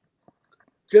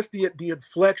just the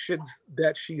inflections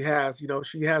that she has, you know,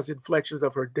 she has inflections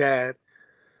of her dad,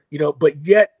 you know, but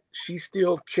yet she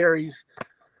still carries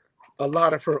a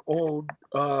lot of her own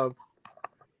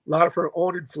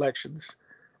inflections.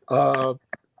 I'm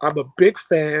a big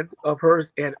fan of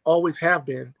hers and always have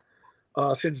been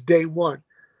since day one.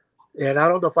 And I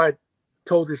don't know if I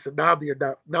told this to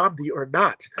Nnamdi or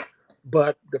not,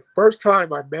 but the first time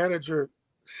my manager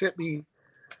sent me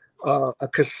a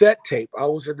cassette tape, I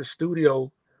was in the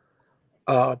studio.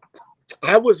 I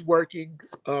was working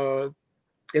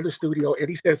in the studio, and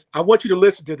he says, "I want you to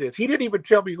listen to this." He didn't even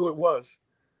tell me who it was.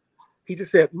 He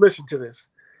just said, "Listen to this,"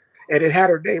 and it had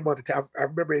her name on the top. I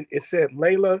remember it said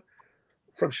Layla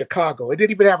from Chicago. It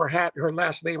didn't even have her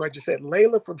last name. I just said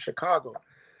Layla from Chicago.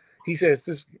 He says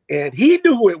this, and he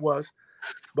knew who it was,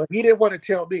 but he didn't want to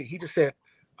tell me. He just said,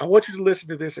 "I want you to listen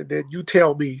to this, and then you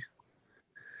tell me."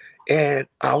 And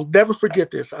I'll never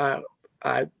forget this. I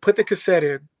put the cassette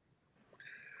in,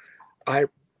 I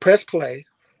pressed play,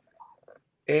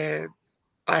 and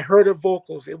I heard her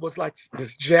vocals. It was like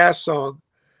this jazz song,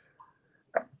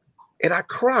 and I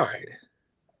cried.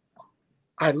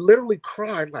 I literally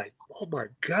cried like, oh my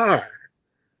God.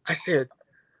 I said,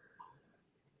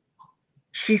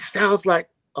 she sounds like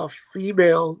a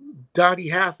female Donny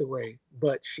Hathaway,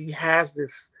 but she has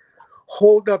this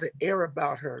whole nother air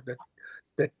about her.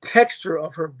 The texture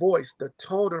of her voice, the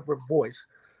tone of her voice,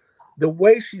 the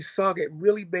way she sung it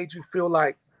really made you feel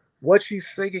like what she's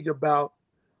singing about,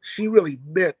 she really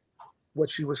meant what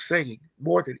she was singing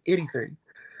more than anything.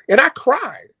 And I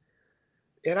cried.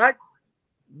 And I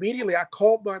immediately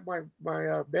called my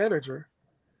manager,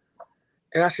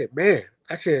 and I said, "Man,"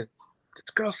 I said, "this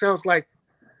girl sounds like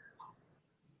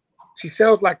she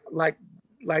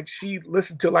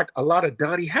listened to like a lot of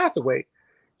Donny Hathaway."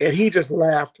 And he just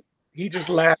laughed. He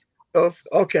goes,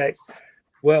 "Okay,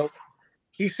 well,"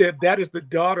 he said, "that is the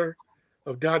daughter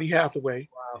of Donny Hathaway."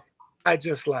 Wow. I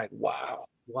just like, wow.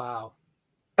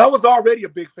 I was already a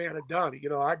big fan of Donny. You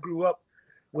know, I grew up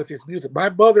with his music. My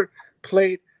mother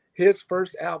played his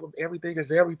first album, Everything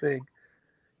Is Everything,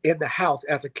 in the house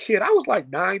as a kid. I was like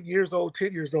 9 years old,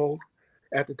 10 years old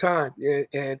at the time.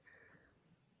 And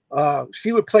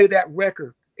she would play that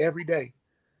record every day.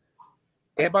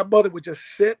 And my mother would just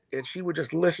sit and she would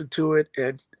just listen to it.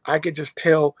 And I could just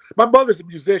tell, my mother's a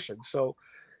musician, so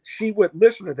she would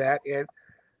listen to that. And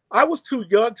I was too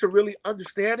young to really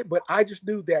understand it, but I just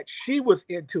knew that she was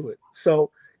into it.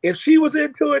 So if she was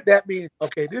into it, that means,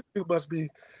 okay, this dude must be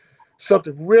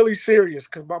something really serious,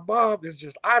 because my mom is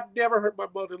just, I've never heard my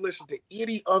mother listen to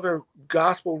any other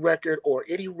gospel record or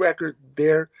any record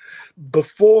there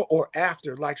before or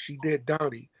after like she did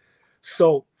Donny.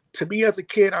 So to me as a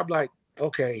kid, I'm like,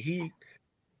 okay,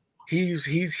 he's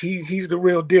the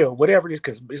real deal, whatever it is,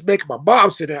 because it's making my mom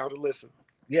sit down and listen.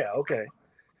 Yeah, okay.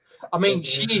 I mean,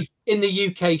 she's in the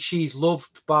UK. She's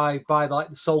loved by like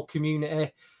the soul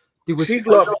community. She's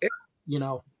loved, you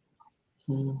know.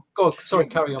 Go, sorry,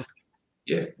 carry on.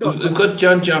 Yeah, we've got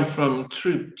John from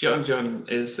Troop. John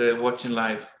is watching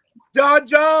live.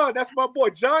 John, that's my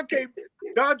boy. John came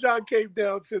down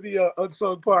to the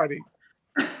unsung party.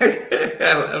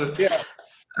 Yeah.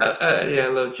 I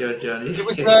love John.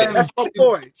 That's my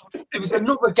boy. There was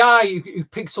another guy who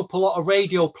picks up a lot of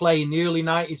radio play in the early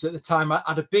 90s at the time. I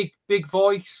had a big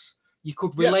voice. You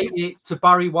could relate it to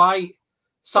Barry White.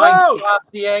 Signed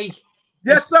RCA.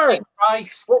 Yes, sir.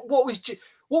 Rice. What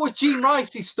was Gene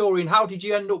Rice's story, and how did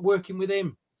you end up working with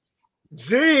him?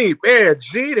 Gene, man,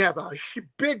 Gene has a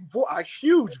a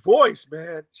huge voice,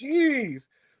 man. Jeez.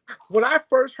 When I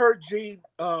first heard Gene,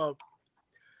 I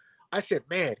said,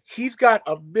 man, he's got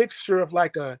a mixture of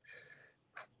like a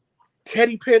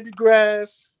Teddy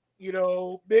Pendergrass,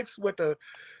 mixed with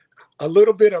a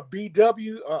little bit of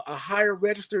BW, a higher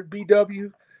registered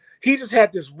BW. He just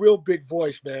had this real big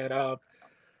voice, man.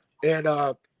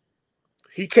 And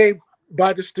he came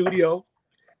by the studio.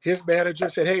 His manager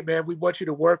said, hey, man, we want you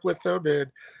to work with him,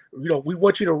 and, we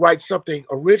want you to write something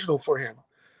original for him.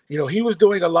 He was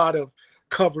doing a lot of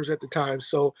covers at the time.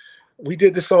 So we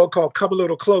did this song called Come a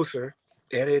Little Closer,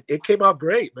 and it came out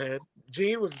great, man.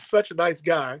 Gene was such a nice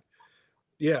guy.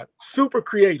 Yeah, super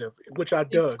creative, which I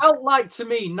dug. It felt like to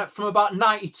me from about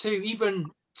 92, even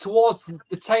towards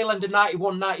the tail end of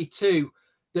 91, 92,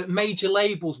 that major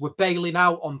labels were bailing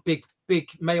out on big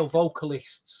male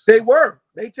vocalists. They were.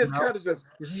 They just kind of just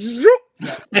zoop,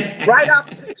 right out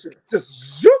the picture.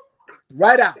 Just zoop,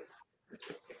 right out.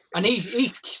 And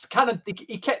he kept,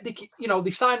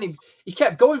 they signed him. He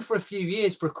kept going for a few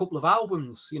years for a couple of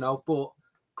albums, but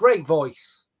great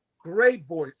voice. Great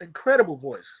voice. Incredible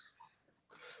voice.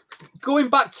 Going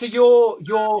back to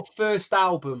your first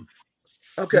album,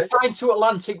 okay, signed to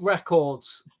Atlantic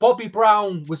Records. Bobby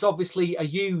Brown was obviously a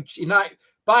huge.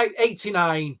 By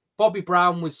 '89, Bobby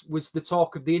Brown was the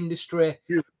talk of the industry.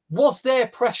 Yeah. Was there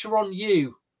pressure on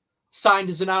you, signed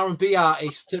as an R&B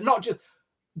artist, to not just?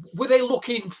 Were they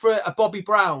looking for a Bobby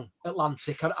Brown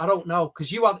Atlantic? I don't know,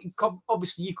 because you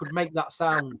obviously you could make that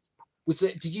sound.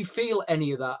 Did you feel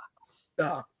any of that?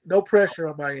 No pressure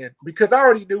on my end, because I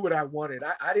already knew what I wanted.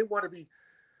 I didn't want to be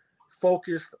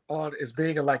focused on as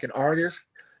being like an artist,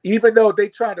 even though they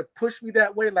tried to push me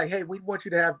that way. Like, hey, we want you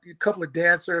to have a couple of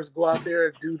dancers go out there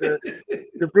and do the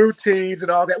routines and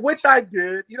all that, which I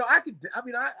did. I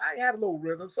had a little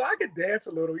rhythm, so I could dance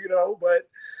a little, but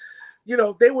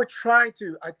they were trying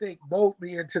to, I think, mold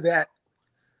me into that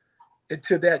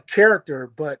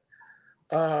character. But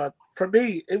for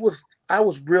me, I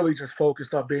was really just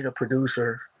focused on being a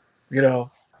producer.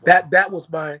 That was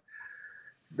my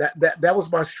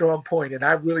strong point, and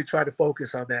I really tried to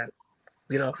focus on that.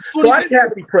 So I didn't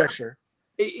have any pressure.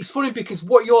 It's funny because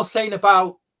what you're saying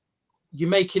about you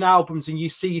making albums and you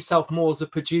see yourself more as a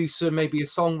producer, maybe a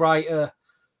songwriter.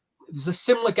 There's a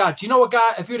similar guy. Do you know a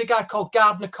guy? Have you heard a guy called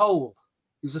Gardner Cole?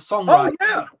 He was a songwriter.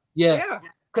 Oh yeah.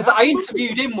 Because I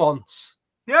interviewed him once.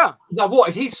 Yeah. I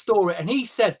wanted his story, and he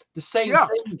said the same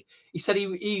thing. He said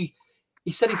he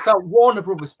felt Warner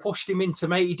Brothers pushed him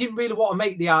into he didn't really want to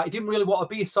make the art. He didn't really want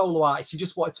to be a solo artist. He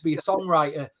just wanted to be a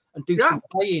songwriter and do some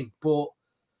playing. But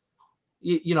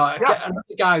another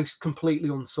guy who's completely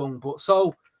unsung. But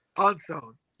so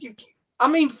unsung. I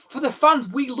mean, for the fans,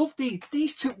 we love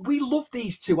these two. We love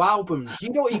these two albums.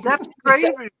 That's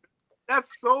crazy. That's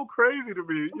so crazy to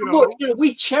me. Look,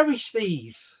 we cherish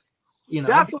these.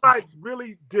 That's what I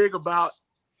really dig about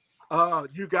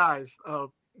you guys. The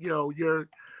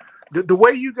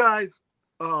way you guys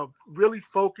really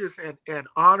focus and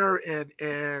honor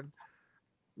and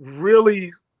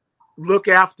really look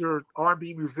after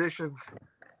R&B musicians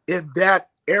in that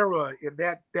era, in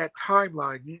that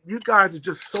timeline. You guys are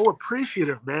just so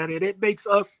appreciative, man, and it makes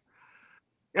us,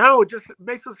 it just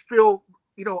makes us feel,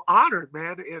 honored,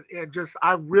 man, and just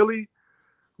I really,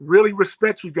 really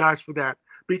respect you guys for that,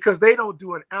 because they don't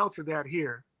do an ounce of that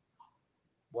here.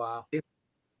 Wow.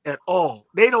 At all.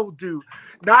 They don't do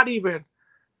not even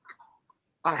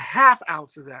a half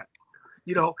ounce of that.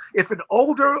 If an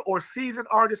older or seasoned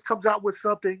artist comes out with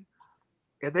something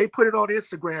and they put it on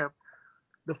Instagram,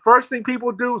 the first thing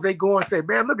people do is they go and say,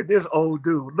 man, look at this old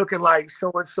dude looking like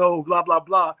so-and-so, blah, blah,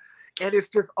 blah. And it's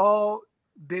just all,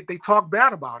 they talk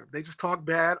bad about him. They just talk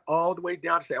bad all the way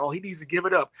down to say, oh, he needs to give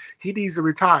it up. He needs to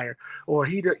retire. Or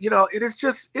it's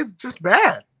just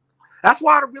bad. That's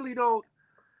why I really don't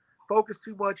focus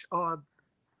too much on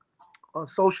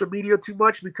social media too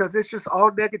much, because it's just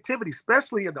all negativity,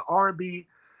 especially in the R&B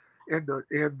and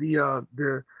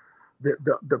the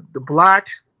Black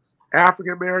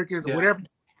African Americans, whatever you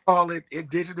call it,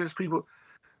 indigenous people.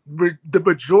 The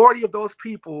majority of those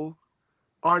people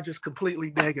are just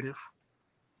completely negative.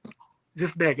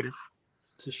 Just negative.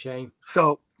 It's a shame.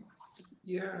 So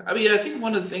yeah, I mean, I think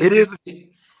one of the things it is a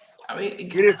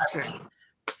shame.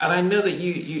 And I know that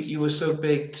you were so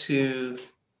big and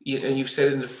you've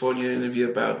said in the phone interview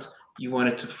about you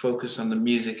wanted to focus on the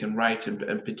music and write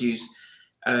and produce.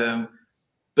 But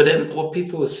then what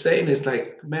people were saying is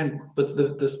like, man, but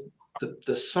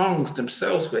the songs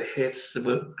themselves were hits. They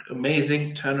were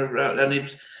amazing, turn around, and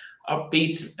it's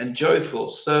upbeat and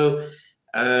joyful. So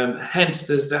hence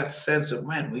there's that sense of,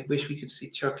 man, we wish we could see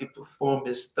Chuckii perform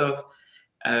his stuff.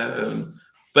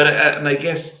 But and I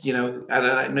guess, you know,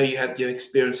 I know you had your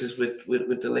experiences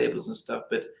with the labels and stuff,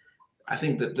 but I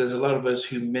think that there's a lot of us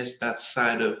who missed that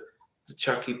side of the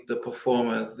Chuckii, the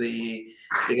performer, the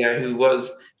guy who was,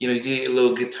 you know, did a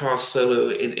little guitar solo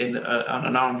on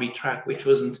an R&B track, which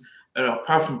wasn't, you know,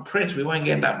 apart from Prince, we weren't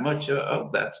getting that much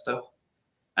of that stuff.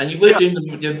 And you were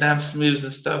doing your dance moves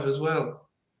and stuff as well.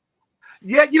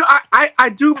 Yeah, you know, I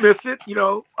do miss it, you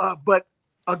know, but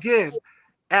again,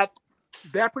 at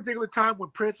that particular time when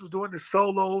Prince was doing the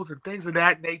solos and things of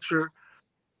that nature,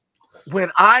 when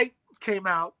I came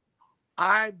out,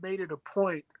 I made it a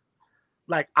point,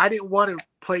 like, I didn't want to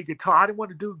play guitar. I didn't want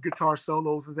to do guitar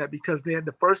solos and that, because then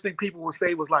the first thing people would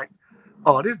say was like,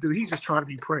 oh, this dude, he's just trying to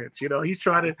be Prince, you know, he's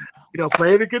trying to, you know,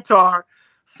 play the guitar.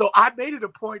 So I made it a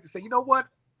point to say, you know what,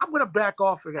 I'm going to back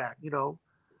off of that, you know.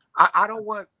 I don't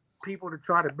want people to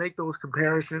try to make those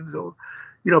comparisons, or,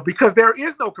 you know, because there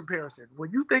is no comparison.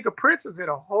 When you think of Prince, is in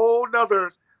a whole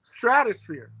nother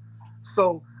stratosphere.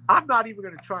 So I'm not even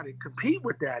going to try to compete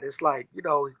with that. It's like, you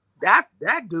know, that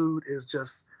dude is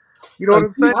just, you know what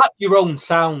I'm saying? You had your own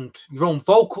sound, your own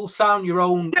vocal sound, your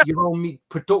own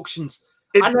productions.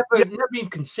 I never even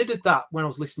considered that when I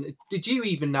was listening. Did you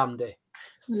even, Nnamdi?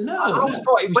 No. I always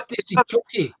thought it was, this is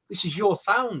Chuckii. This is your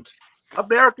sound.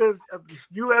 America's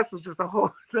U.S. is just a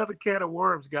whole other can of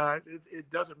worms, guys. It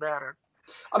doesn't matter.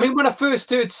 I mean, when I first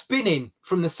heard Spinning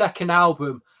from the second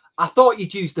album, I thought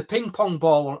you'd use the ping pong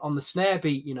ball on the snare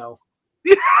beat, you know.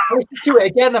 Yeah. Listen to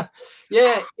it again.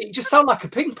 Yeah, it just sounded like a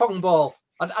ping pong ball.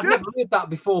 I'd never heard that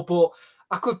before, but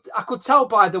I could tell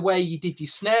by the way you did your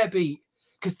snare beat,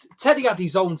 because Teddy had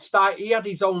his own style. He had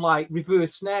his own like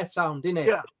reverse snare sound, didn't it?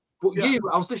 Yeah. But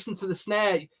I was listening to the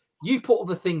snare. You put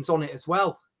other things on it as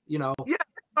well, you know. Yeah,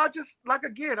 I just, like,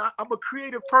 again, I'm a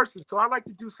creative person, so I like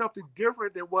to do something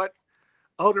different than what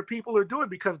other people are doing,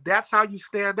 because that's how you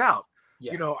stand out.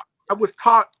 Yes. You know, I was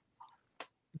taught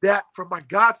that from my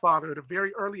godfather at a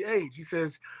very early age. He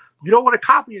says, you don't want to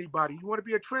copy anybody. You want to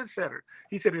be a trendsetter.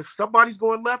 He said, if somebody's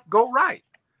going left, go right.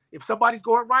 If somebody's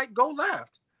going right, go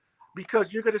left,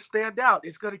 because you're going to stand out.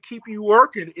 It's going to keep you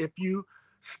working if you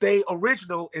stay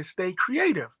original and stay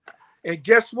creative. And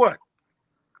guess what?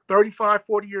 35,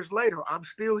 40 years later, I'm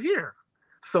still here.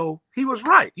 So he was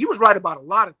right. He was right about a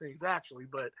lot of things, actually.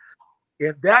 But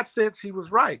in that sense, he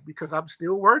was right, because I'm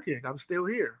still working. I'm still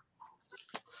here.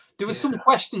 There were some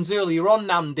questions earlier on,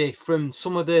 Nnamdi, from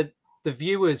some of the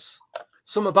viewers.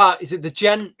 Some about, is it the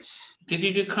Gents? Did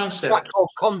you do Concept? Track called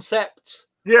Concept.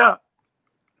 Yeah.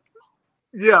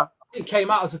 Yeah. It came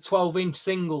out as a 12-inch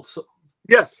single. So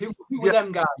yes. Who were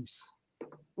them guys?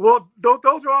 Well,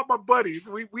 those are all my buddies.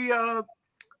 We had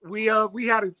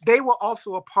they were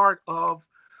also a part of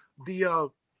the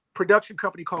production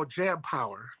company called Jam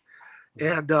Power.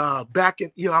 And back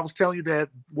in, you know, I was telling you that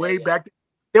way back,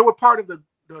 they were part of the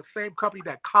same company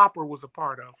that Copper was a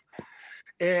part of.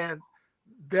 And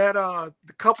that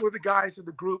the couple of the guys in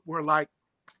the group were like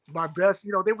my best,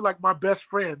 you know, they were like my best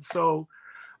friends. So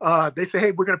they said,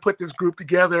 hey, we're going to put this group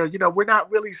together. You know, we're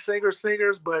not really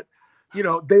singers, but, you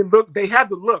know, they had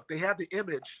the look, they had the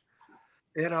image.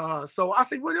 And so I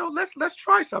said, well, you know, let's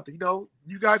try something. You know,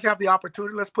 you guys have the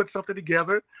opportunity. Let's put something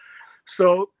together.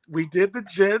 So we did the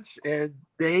Gents, and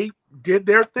they did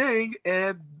their thing,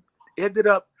 and ended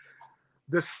up,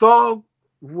 the song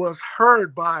was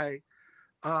heard by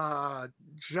John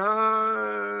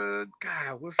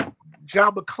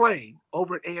McClain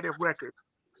over at A&M Records.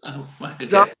 Oh my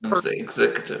God, the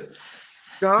executive.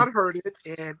 John heard it,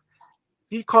 and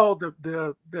he called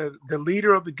the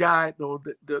leader of the guy,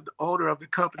 the owner of the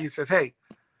company, and says, hey,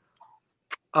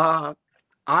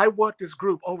 I want this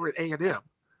group over at A&M.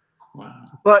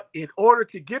 Wow. But in order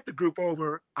to get the group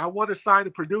over, I want to sign the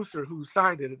producer who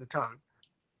signed it at the time.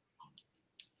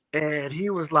 And he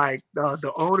was like,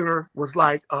 the owner was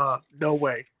like, no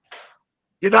way.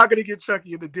 You're not going to get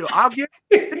Chuckii in the deal. I'll get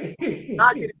it.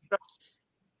 Not get it.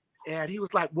 And he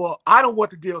was like, well, I don't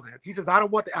want the deal then. He says, I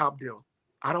don't want the album deal.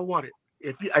 I don't want it.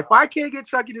 If I can't get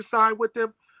Chuckii to sign with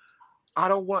them, I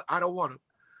don't want him.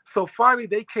 So finally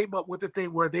they came up with a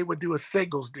thing where they would do a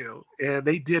singles deal, and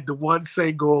they did the one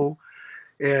single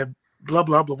and blah,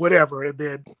 blah, blah, whatever. And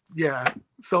then, yeah.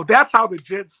 So that's how the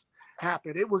Gents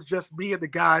happened. It was just me and the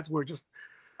guys were just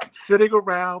sitting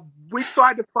around. We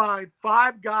tried to find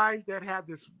 5 guys that had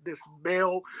this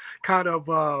male kind of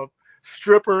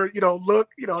stripper, you know, look,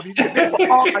 you know, they were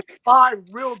all like 5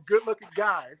 real good looking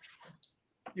guys,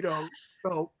 you know.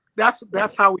 So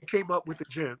that's how we came up with the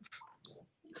Gents.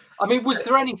 I mean, was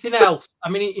there anything else? I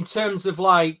mean, in terms of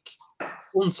like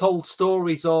untold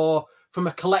stories, or from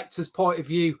a collector's point of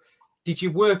view, did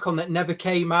you work on that never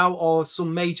came out, or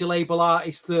some major label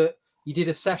artists that you did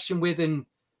a session with and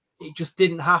it just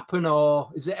didn't happen? Or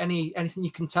is there anything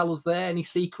you can tell us there? Any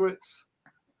secrets?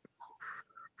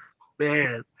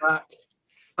 Man.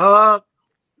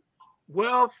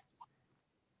 Well,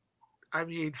 I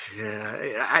mean,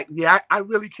 I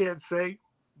really can't say.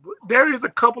 There is a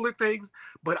couple of things,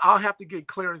 but I'll have to get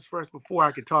clearance first before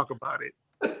I can talk about it.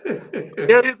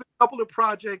 There is a couple of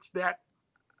projects that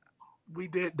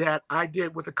I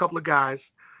did with a couple of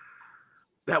guys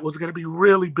that was going to be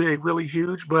really big, really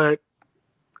huge, but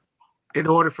in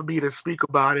order for me to speak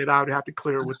about it, I would have to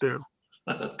clear it with them.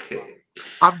 Okay.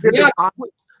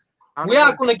 We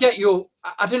are going to get your,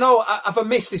 I don't know, have I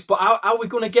missed this, but are we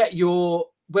going to get your,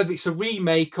 whether it's a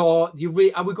remake or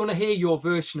are we going to hear your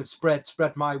version of Spread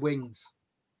My Wings?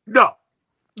 No.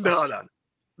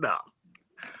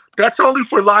 That's only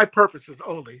for live purposes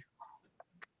only.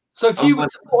 So if you were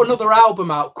to put another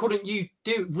album out, couldn't you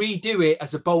redo it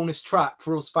as a bonus track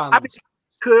for us fans? I mean,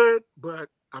 could, but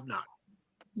I'm not.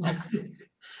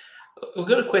 We've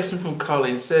got a question from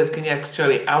Colin. It says, can you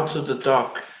actually Out of the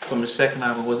Dark from the second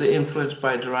album, was it influenced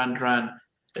by Duran Duran,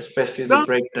 especially the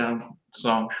breakdown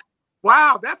song?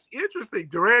 Wow, that's interesting.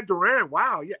 Duran Duran.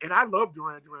 Wow. Yeah. And I love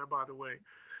Duran Duran, by the way.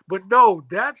 But no,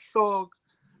 that song,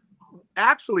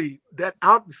 actually,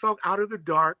 song Out of the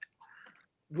Dark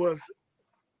was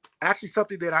actually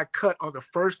something that I cut on the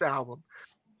first album.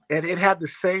 And it had the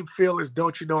same feel as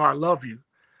Don't You Know I Love You.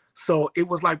 So it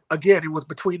was like, again, it was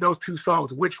between those two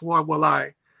songs. Which one will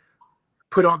I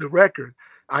put on the record?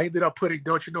 I ended up putting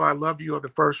Don't You Know I Love You on the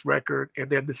first record. And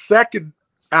then the second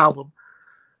album,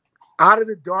 Out of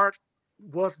the Dark,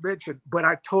 was mentioned, but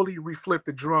I totally reflipped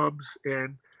the drums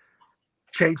and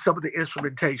changed some of the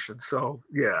instrumentation. So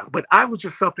yeah, but I was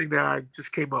just something that I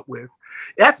just came up with.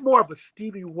 That's more of a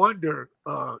Stevie Wonder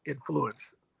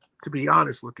influence, to be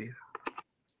honest with you.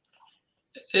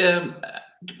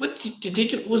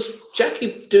 Was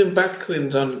Jackie doing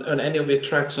backgrounds on any of your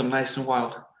tracks on Nice and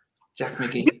Wild? Jack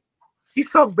McGee. He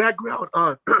sung background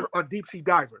on Deep Sea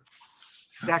Diver.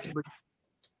 Okay.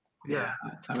 Yeah,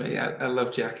 I mean, I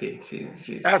love Jackie.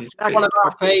 She's one of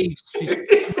our faves. She's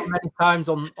many times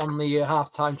on the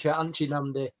halftime chat, hasn't she,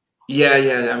 Nnamdi?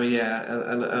 Yeah. I mean, yeah,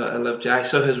 I love Jackie. I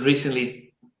saw her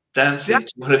recently dancing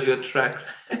to one of your tracks.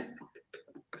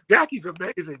 Jackie's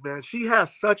amazing, man. She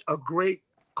has such a great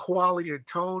quality and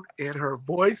tone in her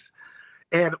voice.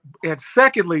 And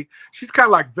secondly, she's kind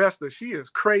of like Vesta. She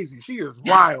is crazy. She is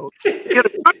wild. She's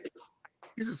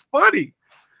just funny.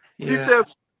 Yeah. He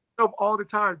says all the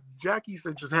time, Jackie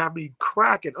said, just have me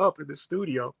cracking up in the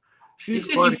studio.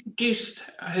 She's funny. You produced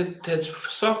his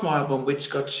sophomore album,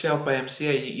 which got shelved by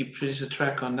MCA. You produced a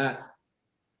track on that.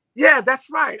 Yeah,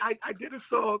 that's right. I did a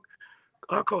song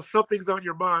called Something's on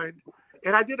Your Mind.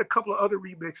 And I did a couple of other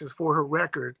remixes for her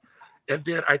record. And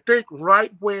then I think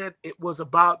right when it was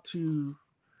about to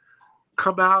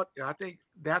come out, I think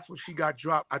that's when she got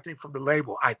dropped, I think, from the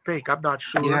label. I think. I'm not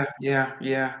sure.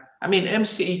 Yeah. I mean,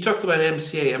 MCA, you talked about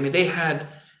MCA. I mean, they had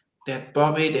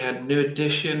Bobby, they had New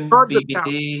Edition,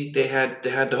 BBD, they had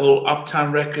the whole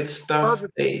Uptown Records stuff,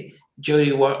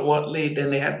 Jody Watley,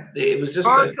 then it was just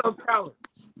tons of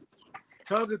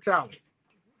talent,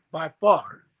 by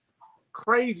far.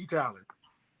 Crazy talent.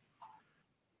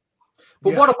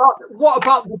 But what about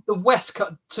the West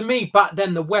Coast? To me, back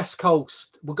then, the West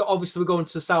Coast. We're going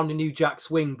to the sound of New Jack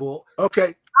Swing, but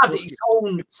it had its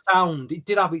own sound. It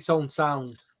did have its own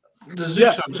sound. The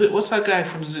Zootons. What's that guy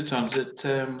from the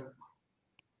Zootons?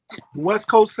 West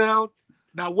Coast sound.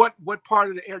 Now, what part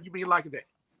of the era you mean? Like the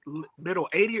middle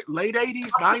 80s, late 80s,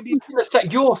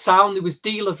 90s? Your sound. There was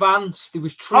Dealer Vance. There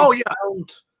was True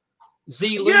Sound.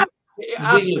 Z-Loop.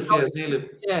 Yeah.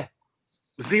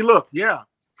 Z-Loop. Yeah.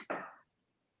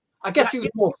 I guess it was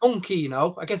more funky, you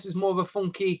know. I guess it was more of a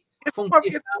funky sound.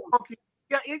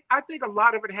 Yeah, I think a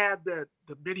lot of it had the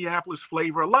Minneapolis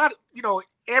flavor. A lot of,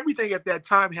 everything at that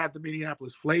time had the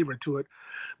Minneapolis flavor to it.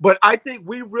 But I think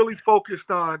we really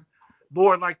focused on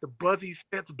more like the buzzy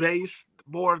synth bass,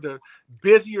 more of the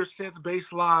busier synth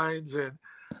bass lines and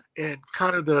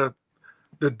kind of the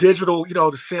digital, the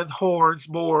synth horns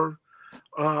more.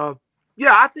 I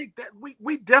think that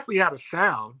we definitely had a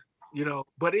sound,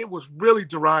 but it was really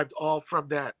derived all from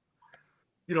that,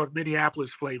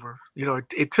 Minneapolis flavor.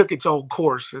 It took its own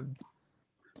course, and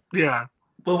yeah.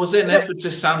 But was there an effort to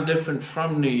sound different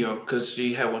from New York? Because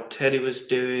you had what Teddy was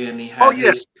doing, and he had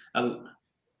his.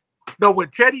 No, when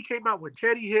Teddy came out, when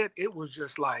Teddy hit, it was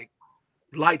just like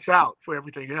lights out for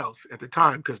everything else at the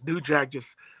time. Because New Jack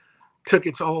just took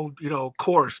its own,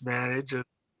 course, man. It just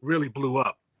really blew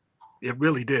up. It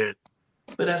really did.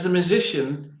 But as a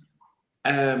musician,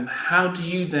 how do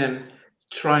you then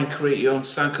try and create your own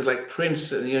sound? Because like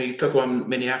Prince, you know, you talk about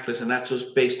Minneapolis, and that was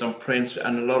based on Prince,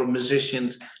 and a lot of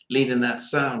musicians leading that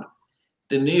sound.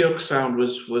 The New York sound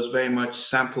was very much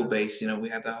sample based. You know, we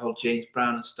had that whole James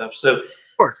Brown and stuff. So, Of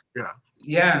course, yeah.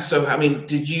 yeah. So, I mean,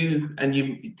 did you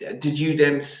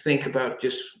then think about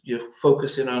just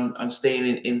focusing on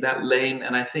staying in that lane?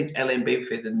 And I think LA and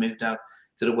Babyface had moved out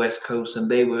to the West Coast,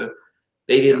 and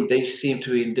they seemed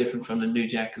to be indifferent from the New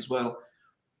Jack as well.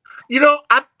 You know,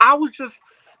 I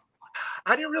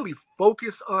didn't really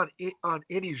focus on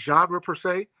any genre per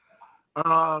se.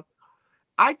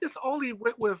 I just only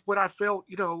went with what I felt,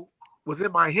 you know, was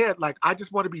in my head. Like, I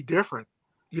just want to be different,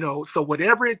 you know. So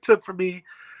whatever it took for me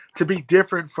to be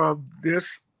different from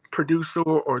this producer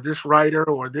or this writer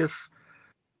or this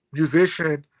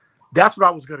musician, that's what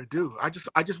I was going to do. I just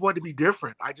wanted to be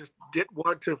different. I just didn't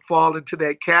want to fall into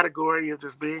that category of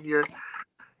just being your,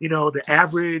 you know, the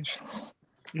average,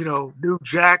 you know, New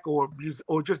Jack or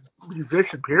just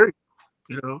musician, period.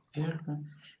 You know. Yeah.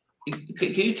 Can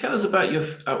you tell us about your?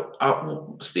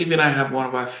 Stevie and I have one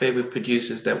of our favorite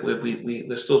producers that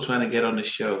we're still trying to get on the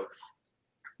show.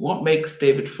 What makes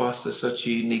David Foster such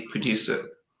a unique producer?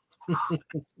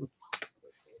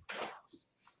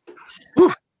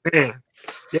 Man,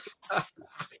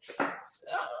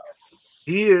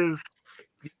 he is.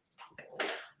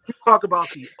 You talk about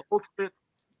the ultimate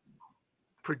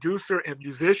producer and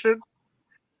musician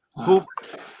who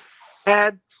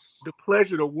had the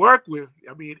pleasure to work with.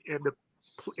 I mean,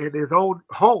 in his own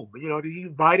home. You know, he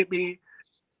invited me,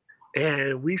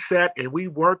 and we sat and we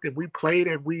worked and we played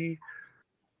and we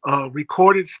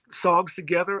recorded songs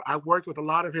together. I worked with a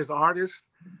lot of his artists.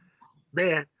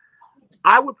 Man,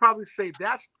 I would probably say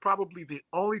that's probably the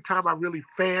only time I really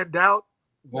fanned out.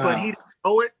 Wow. But he didn't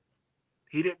know it.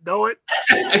 He didn't know it.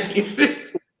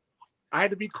 I had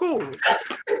to be cool.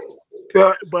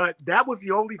 But that was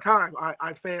the only time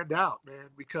I fanned out, man,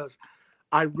 because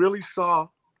I really saw,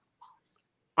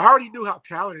 I already knew how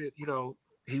talented, you know,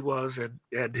 he was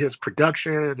and his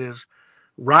production and his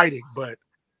writing, but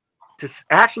to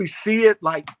actually see it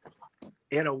like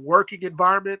in a working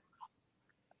environment,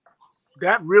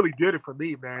 that really did it for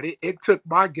me, man. It took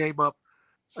my game up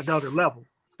another level,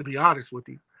 to be honest with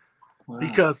you. Wow.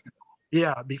 Because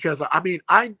I mean,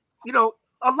 you know,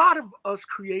 a lot of us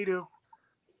creative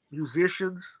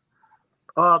musicians,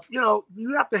 you know,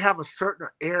 you have to have a certain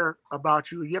air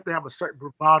about you. You have to have a certain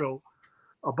bravado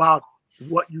about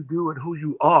what you do and who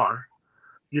you are,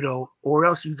 you know, or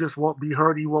else you just won't be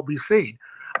heard. You won't be seen.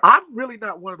 I'm really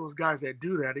not one of those guys that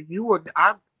do that.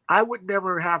 I would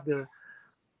never have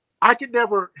I could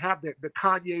never have the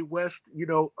Kanye West, you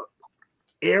know,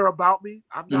 air about me.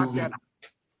 I'm not that. I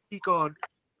speak on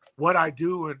what I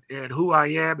do and who I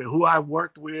am and who I've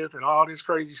worked with and all this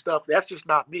crazy stuff. That's just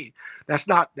not me. That's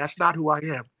not who I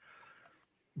am.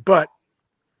 But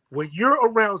when you're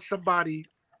around somebody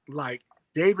like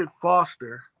David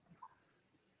Foster,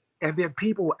 and then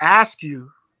people ask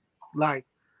you, like,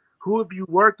 who have you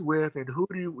worked with and who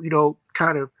do you know,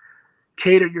 kind of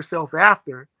cater yourself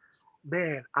after?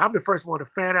 Man, I'm the first one to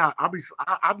fan out.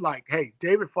 I'm like, hey,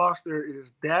 David Foster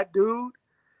is that dude.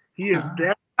 He is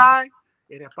that guy.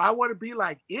 And if I want to be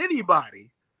like anybody,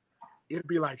 it'd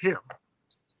be like him.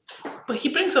 But he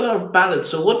brings a lot of ballads.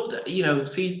 So what, you know,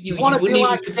 see, you want to be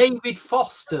like David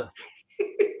Foster.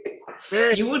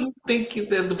 You wouldn't think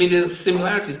there'd be the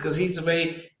similarities because he's a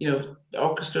very, you know,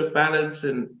 orchestra ballads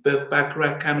and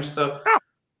Baccarat kind of stuff. Yeah.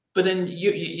 But then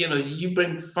you know, you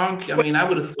bring funk. I mean, I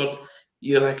would have thought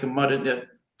you're like a modern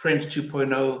Prince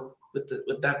 2.0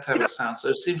 with that type of sound. So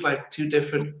it seems like two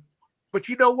different. But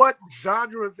you know what?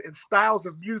 Genres and styles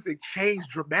of music change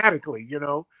dramatically, you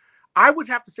know. I would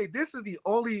have to say this is the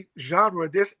only genre,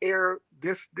 this era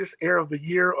of the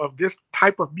year of this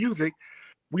type of music,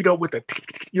 we know with the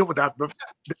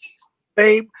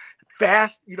same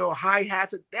fast, you know,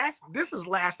 hi-hats. This has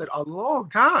lasted a long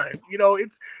time. You know,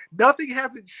 nothing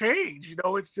hasn't changed. You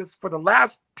know, it's just for the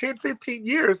last 10, 15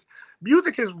 years,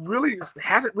 music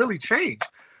hasn't really changed.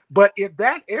 But in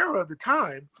that era of the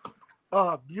time,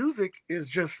 music is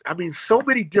just, I mean, so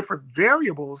many different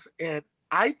variables. And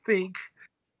I think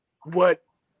what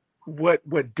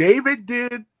David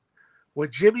did,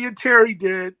 what Jimmy and Terry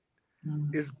did,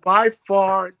 is by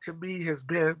far, to me, has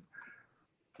been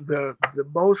the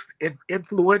most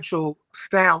influential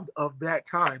sound of that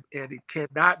time, and it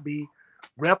cannot be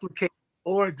replicated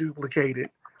or duplicated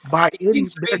by any.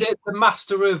 The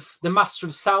master of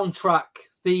soundtrack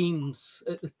themes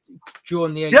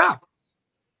during the 80s. Yeah.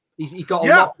 He got a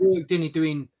lot of work, didn't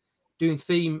he, doing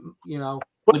theme, you know.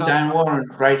 With Dan Warren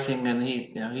writing, and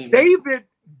he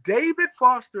David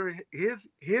Foster,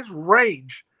 his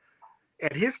range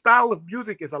And his style of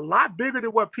music is a lot bigger than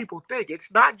what people think.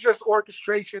 It's not just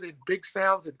orchestration and big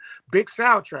sounds and big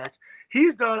soundtracks.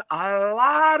 He's done a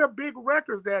lot of big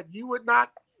records that you would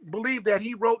not believe that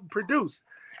he wrote and produced.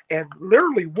 And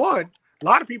literally one, a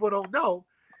lot of people don't know,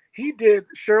 he did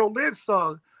Cheryl Lynn's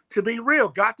song, To Be Real,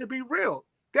 Got to Be Real.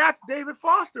 That's David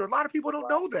Foster. A lot of people don't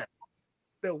know that.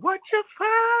 The what you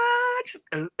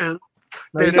find.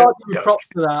 No, you gotta give him props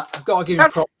for that. I've got to give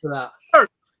him props for that.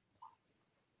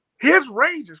 His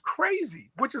range is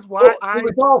crazy, which is why there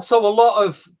was also a lot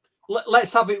of,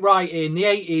 let's have it right, in the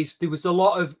 80s, there was a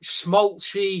lot of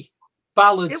schmaltzy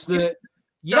ballads that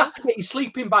you'd have to get your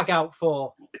sleeping bag out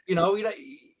for. You know, you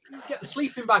get the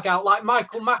sleeping bag out, like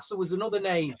Michael Massa was another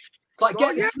name. It's like,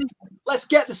 let's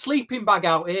get the sleeping bag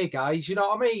out here, guys. You know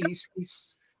what I mean?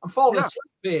 I'm falling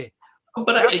asleep here.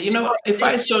 But if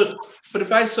I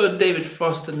saw David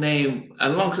Foster name,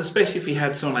 especially if he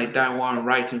had someone like Dan Warren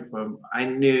writing for him, I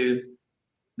knew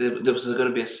there was going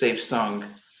to be a safe song.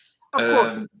 Of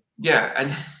course. Yeah,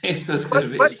 and it was going to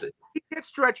be. But he did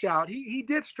stretch out. He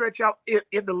did stretch out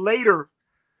in the later,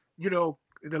 in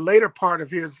the later part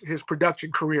of his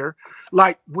production career.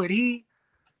 Like when he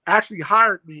actually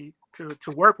hired me to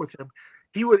work with him,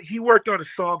 he worked on a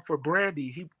song for Brandy.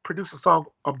 He produced a song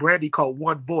of Brandy called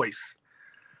One Voice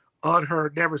on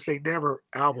her Never Say Never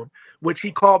album, which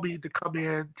he called me to come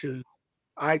in to.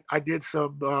 I did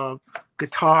some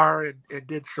guitar and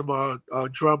did some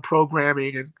drum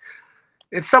programming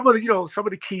and some of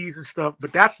the keys and stuff.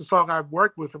 But that's the song I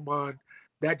worked with him on.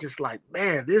 That just like,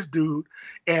 man, this dude,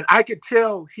 and I could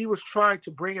tell he was trying to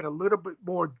bring in a little bit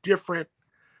more different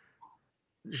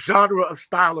genre of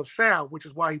style of sound, which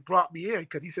is why he brought me in,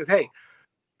 because he says, hey,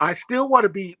 I still want to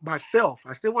be myself.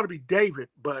 I still want to be David,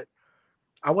 but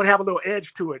I want to have a little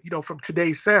edge to it, from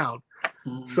today's sound.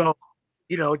 Mm-hmm. So,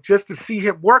 just to see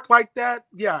him work like that,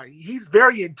 yeah, he's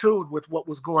very in tune with what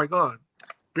was going on,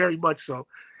 very much so.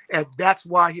 And that's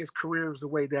why his career is the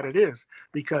way that it is,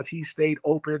 because he stayed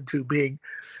open to being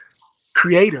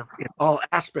creative in all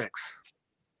aspects.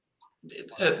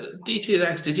 DJ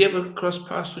Dax, did you ever cross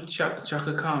paths with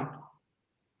Chaka Khan?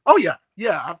 Oh, yeah.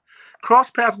 Yeah. I've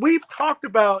crossed paths. We've talked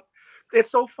about,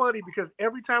 it's so funny because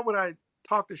every time when I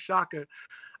talk to Chaka,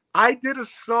 I did a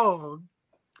song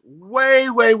way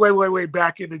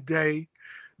back in the day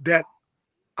that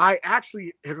I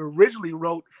actually had originally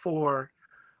wrote for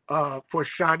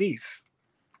Shanice.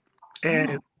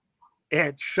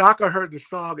 And Chaka heard the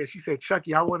song and she said,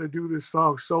 Chuckii, I want to do this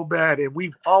song so bad. And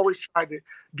we've always tried to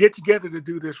get together to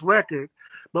do this record,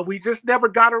 but we just never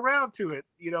got around to it.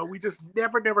 We just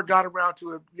never got around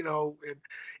to it, and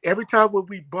every time when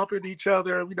we bump into each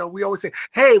other, we always say,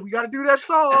 hey, we got to do that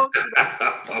song.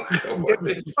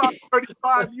 It's about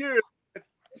 35 years.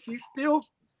 She still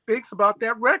thinks about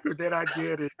that record that I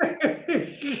did.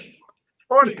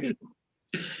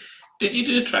 Did you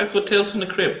do a track for Tales from the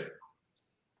Crypt?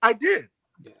 I did.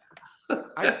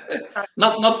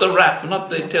 Not the rap, not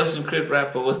the Tales from the Crypt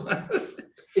rap.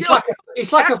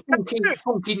 It's like a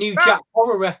funky new Jack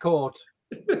horror record,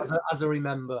 as I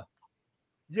remember.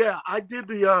 Yeah, I did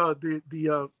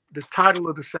the title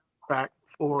of the soundtrack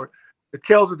for the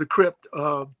Tales of the Crypt.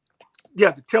 The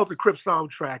Tales of the Crypt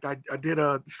soundtrack. I did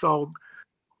a song.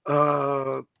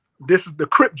 This is the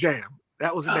Crypt Jam.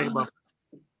 That was the name of it.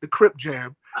 The Crypt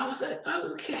Jam. I was like,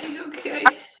 okay.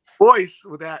 Voice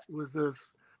with that was this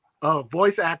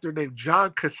voice actor named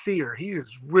John Kassir. He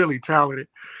is really talented.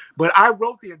 But I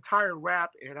wrote the entire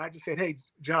rap and I just said, hey,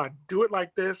 John, do it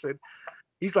like this. And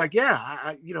he's like,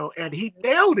 yeah, and he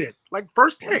nailed it, like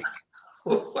first take.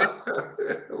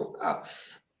 Wow.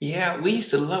 Yeah, we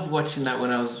used to love watching that when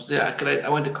I was, I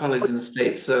went to college in the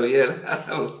States. So yeah, that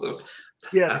was so.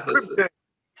 Yeah,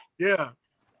 yeah.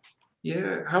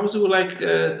 Yeah, how was it like,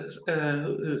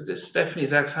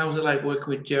 Stephanie's asked, how was it like working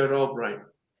with Gerald Albright?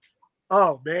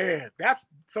 Oh, man, that's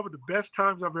some of the best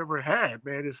times I've ever had,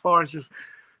 man, as far as just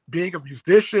being a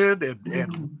musician.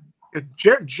 And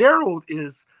Gerald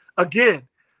is, again,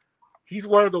 he's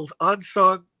one of those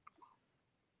unsung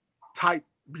type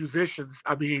musicians.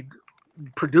 I mean,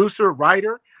 producer,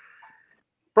 writer.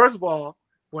 First of all,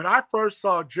 when I first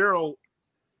saw Gerald,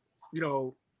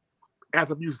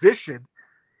 as a musician,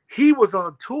 he was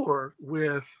on tour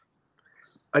with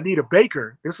Anita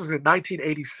Baker. This was in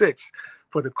 1986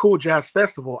 for the Cool Jazz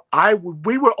Festival.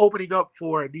 We were opening up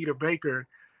for Anita Baker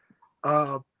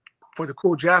for the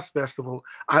Cool Jazz Festival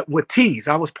with Tease.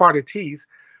 I was part of Tease.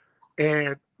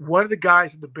 And one of the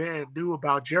guys in the band knew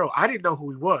about Gerald. I didn't know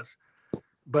who he was,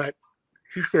 but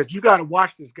he says, you got to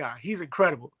watch this guy. He's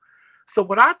incredible. So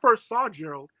when I first saw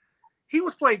Gerald, he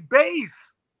was playing bass.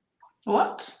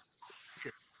 What?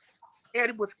 And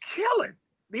it was killing.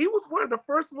 he was one of the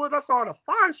first ones I saw on a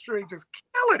 5-string just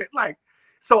killing it. Like,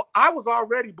 so I was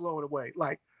already blown away.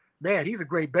 Like, man, he's a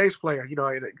great bass player, you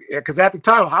know, because at the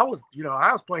time I was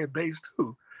playing bass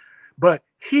too. But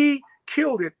he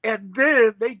killed it. And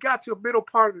then they got to a middle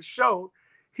part of the show.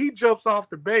 He jumps off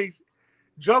the bass,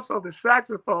 jumps on the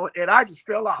saxophone, and I just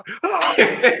fell out. I'm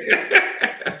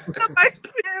like,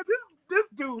 man, this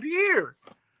dude here,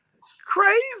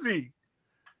 crazy.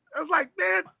 I was like,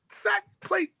 man,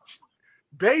 play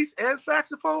bass and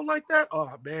saxophone like that?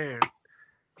 Oh, man,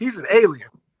 he's an alien.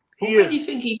 Why do you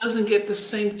think he doesn't get the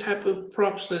same type of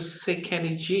props as, say,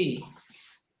 Kenny G?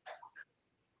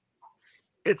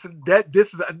 This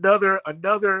is another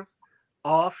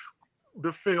off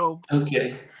the film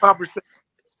conversation.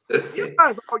 You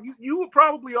guys, you will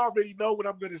probably already know what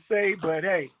I'm going to say, but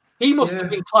hey, he must have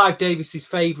been Clive Davis's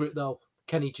favorite, though.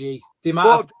 Kenny G. The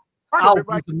amount of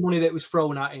albums and money that was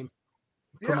thrown at him,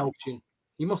 promotion.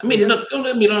 He must. I mean, don't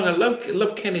let me wrong. I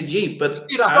love Kenny G, but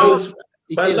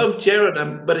I love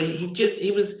Jared. But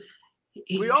he was.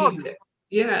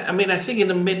 Yeah, I mean, I think in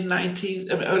the mid-90s,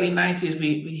 early 90s,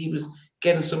 he was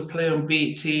getting some play on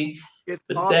BET.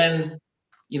 But then,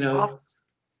 you know,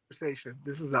 conversation.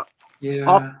 This is up.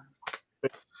 Yeah.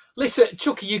 Listen,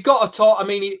 Chuckii, you got to talk. I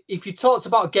mean, if you talked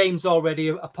about games already,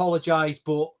 apologize,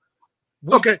 but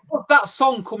was that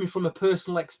song coming from a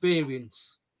personal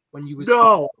experience when you was?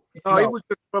 No, it was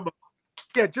just from a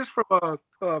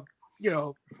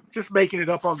just making it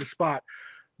up on the spot.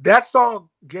 That song,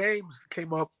 Games,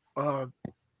 came up.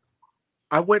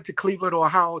 I went to Cleveland,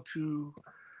 Ohio to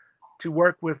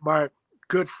work with my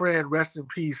good friend, rest in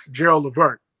peace, Gerald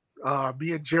Levert.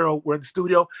 Me and Gerald were in the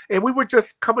studio, and we were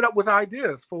just coming up with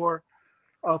ideas for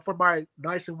my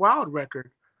Nice and Wild record.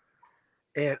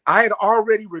 And I had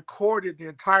already recorded the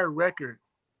entire record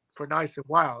for Nice and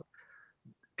Wild.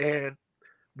 And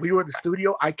we were in the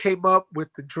studio. I came up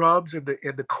with the drums and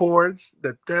the chords,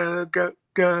 the da, ga,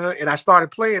 ga, and I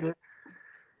started playing it.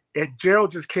 And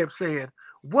Gerald just kept saying,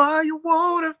 "Why you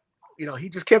wanna?" You know, he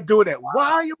just kept doing that.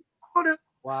 Why you wanna?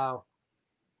 Wow.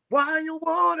 Why you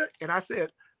wanna? And I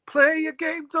said, "Play your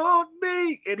games on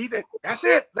me." And he said, "That's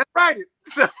it. Let's write it."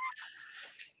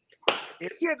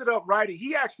 And he ended up writing.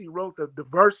 He actually wrote the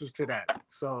verses to that.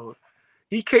 So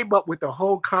he came up with the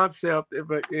whole concept.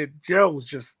 And Gerald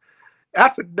was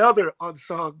that's another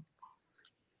unsung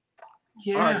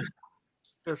artist.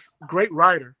 Just great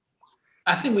writer.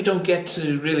 I think we don't get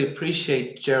to really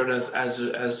appreciate Jared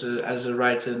as a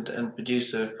writer and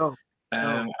producer. No.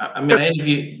 I mean, I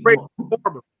interview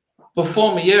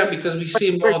performer, because we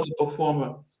see more of the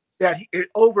performer. That it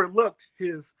overlooked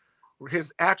his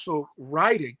actual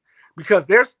writing, because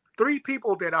there's 3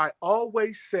 people that I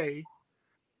always say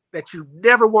that you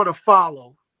never want to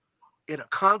follow in a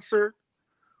concert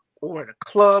or in a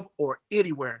club or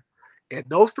anywhere. And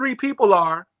those 3 people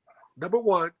are, number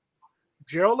 1,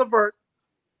 Gerald Levert,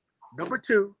 number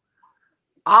 2,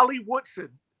 Ollie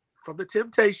Woodson from the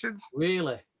Temptations.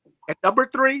 Really? And number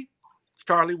 3,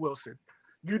 Charlie Wilson.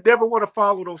 You never want to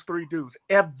follow those 3 dudes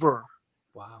ever.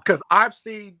 Wow. Because I've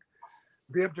seen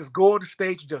them just go on the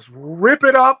stage and just rip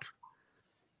it up.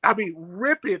 I mean,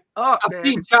 rip it up.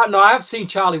 I have seen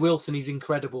Charlie Wilson. He's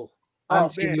incredible. I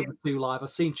haven't seen the other 2 live. I've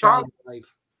seen Charlie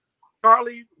live.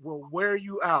 Charlie will wear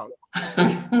you out.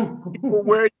 He will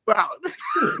wear you out.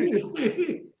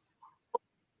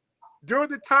 During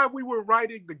the time we were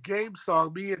writing the game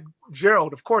song, me and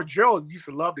Gerald, of course, Gerald used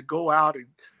to love to go out and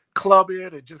club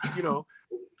in and just, and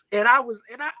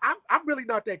I'm really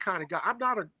not that kind of guy. I'm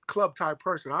not a club type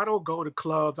person. I don't go to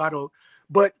clubs.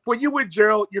 But when you with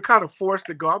Gerald, you're kind of forced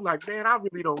to go. I'm like, man, I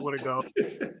really don't want to go.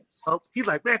 He's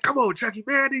like, man, come on, Chuckii,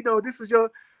 man. This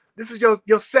is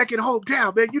your second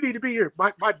hometown, man. You need to be here.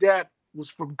 My dad was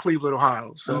from Cleveland,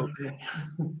 Ohio. So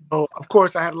of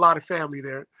course I had a lot of family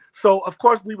there. So of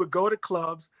course we would go to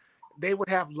clubs. They would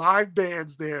have live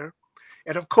bands there.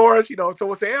 And of course,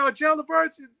 someone say, "Oh, Gerald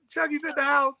Levert, Chucky's in the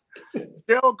house."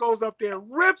 Gerald goes up there,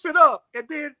 rips it up. And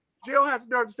then Gerald has the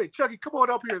nerve to say, "Chuckii, come on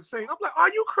up here and sing." I'm like, "Are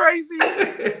you crazy?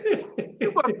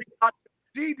 You must be out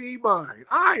of GD mind.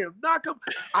 I am not coming.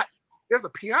 There's a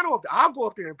piano up there. I'll go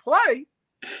up there and play.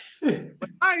 But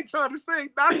I ain't trying to sing.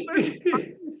 Not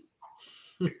sing."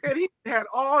 And he had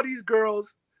all these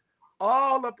girls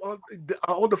all up on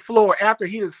the floor after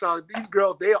he had sung. These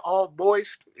girls, they're all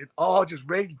moist and all just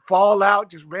ready to fall out,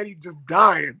 just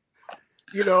dying.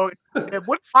 And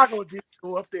what am I gonna do?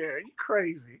 Go up there? You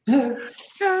crazy? Turn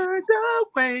the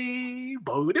way,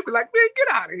 boy. They'd be like, "Man, get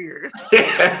out of here."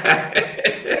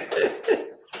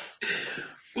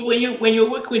 When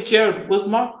you work with Jared, was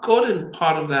Mark Gordon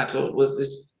part of that, or was this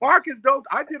Mark is dope.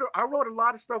 I wrote a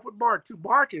lot of stuff with Mark too.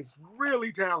 Mark is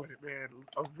really talented, man.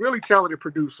 A really talented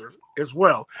producer as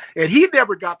well. And he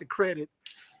never got the credit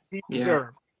he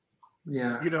deserved.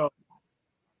 Yeah. You know.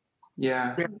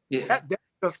 Yeah. Man, Yeah. that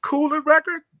Just Coolin'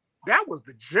 record, that was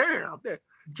the jam. That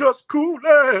Just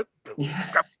Coolin'.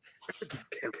 Yeah.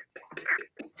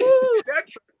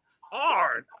 That's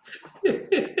hard.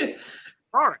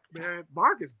 Mark, man.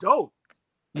 Mark is dope.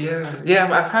 Yeah,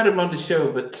 I've had him on the show,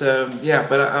 but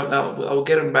I'll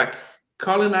get him back.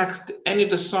 Colin asked, any of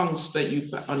the songs that you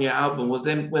put on your album were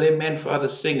they meant for other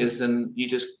singers, and you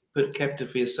just kept it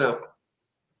for yourself?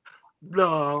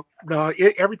 No,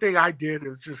 everything I did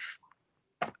is just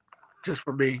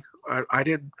for me. I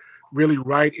didn't really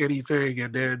write anything,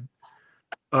 and then,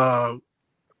 oh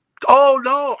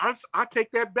no, I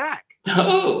take that back.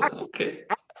 Oh, okay.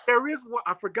 There is one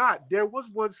I forgot. There was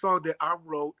one song that I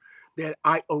wrote that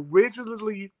I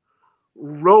originally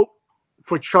wrote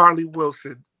for Charlie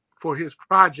Wilson for his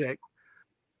project,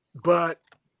 but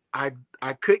I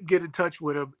couldn't get in touch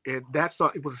with him, and that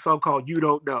song, it was a song called "You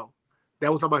Don't Know."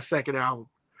 That was on my second album.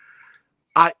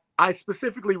 I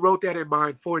specifically wrote that in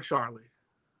mind for Charlie.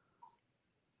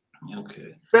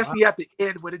 Okay. Especially at the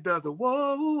end when it does the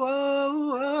whoa,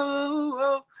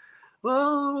 whoa, whoa,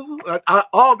 whoa.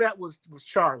 All that was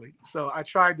Charlie. So I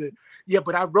tried to,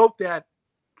 but I wrote that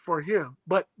for him,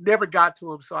 but never got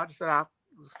to him. So I just said,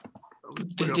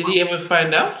 Did he ever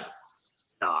find out?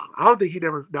 No, I don't think he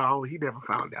never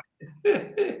found out.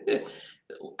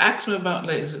 Ask him about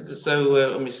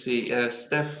let me see.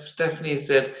 Stephanie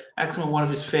said, ask him one of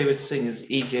his favorite singers,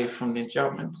 EJ from the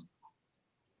Enchantments.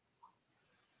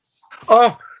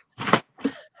 Oh,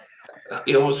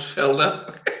 he almost fell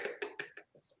up.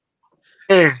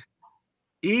 Man,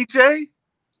 EJ,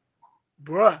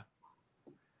 bruh,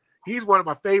 he's one of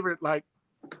my favorite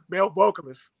male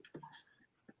vocalists.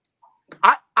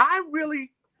 I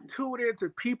really tune into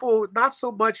people, not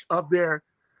so much of their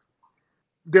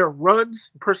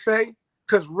runs per se,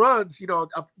 because runs,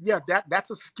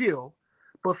 that's a skill,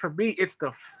 but for me, it's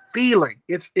the feeling.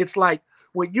 It's like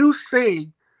when you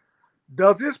sing,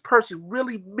 does this person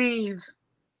really means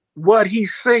what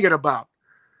he's singing about?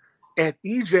 And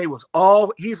EJ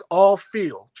he's all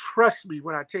feel. Trust me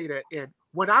when I tell you that. And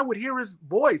when I would hear his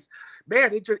voice,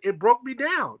 man, it broke me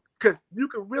down, because you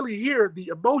can really hear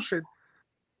the emotion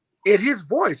in his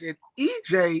voice. And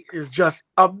EJ is just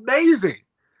amazing.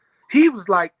 He's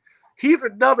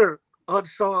another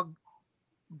unsung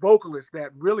vocalist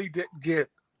that really didn't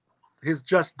get his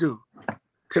just due.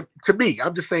 To me,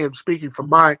 I'm just saying, speaking from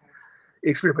my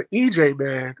experience. But EJ,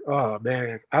 man, oh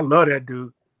man, I love that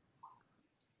dude.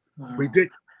 Wow.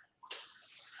 Ridiculous.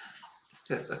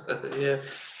 Yeah.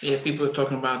 People are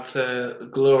talking about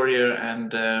Gloria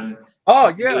and oh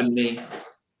yeah, You and Me.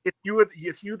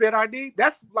 It's you that I need.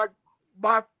 That's like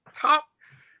my top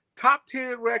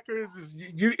 10 records.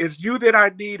 Is you that I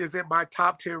need is in my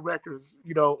top 10 records.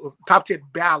 Top 10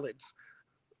 ballads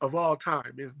of all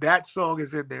time. That song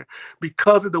is in there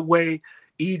because of the way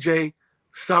EJ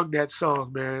sung that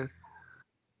song, man.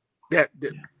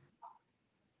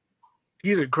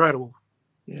 He's incredible.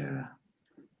 Yeah.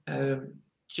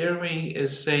 Jeremy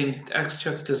is saying, ask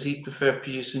Chuck, does he prefer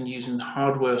producing using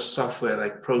hardware or software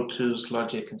like Pro Tools,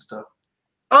 Logic, and stuff?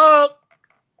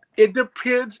 It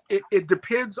depends. It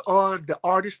depends on the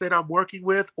artist that I'm working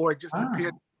with, or it just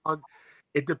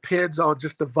depends on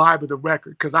just the vibe of the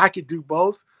record. Because I can do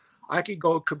both. I can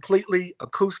go completely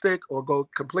acoustic or go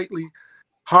completely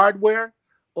hardware,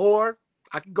 or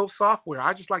I can go software.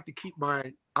 I just like to keep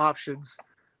my options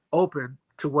open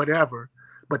to whatever.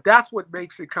 But that's what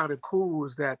makes it kind of cool,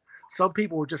 is that some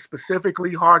people are just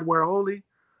specifically hardware only,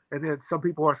 and then some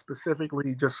people are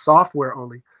specifically just software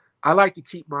only. I like to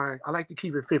keep it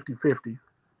 50-50.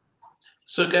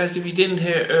 So guys, if you didn't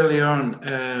hear earlier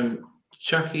on,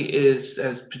 Chuckii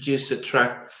has produced a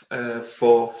track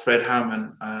for Fred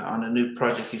Hammond on a new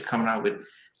project he's coming out with,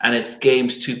 and it's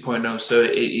Games 2.0. So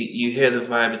you hear the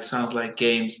vibe, it sounds like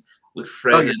Games with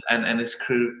Fred and his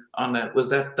crew on that. Was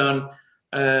that done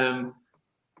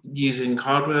using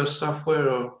hardware or software?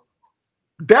 Or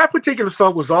that particular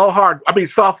song was all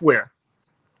software.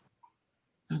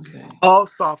 Okay. All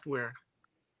software.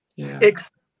 Yeah.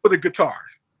 Except for the guitar.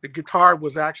 The guitar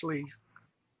was actually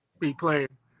me playing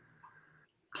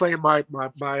my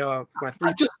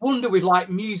I just wonder with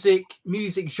music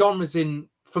genres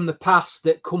from the past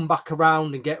that come back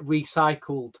around and get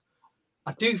recycled.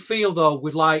 I do feel though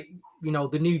with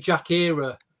the new Jack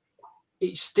era,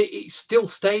 it still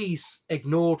stays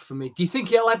ignored for me. Do you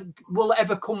think will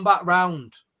ever come back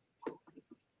round?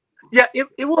 Yeah, it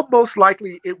will most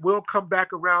likely come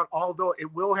back around, although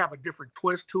it will have a different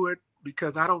twist to it.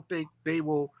 because I don't think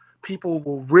people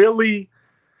will really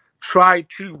try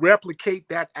to replicate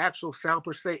that actual sound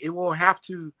per se. It will have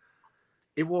to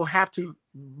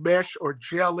mesh or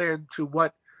gel into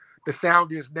what the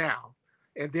sound is now.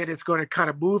 And then it's going to kind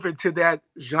of move into that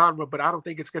genre, but I don't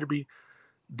think it's going to be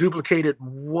duplicated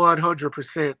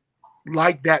 100%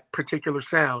 like that particular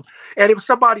sound. And if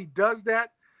somebody does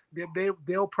that, then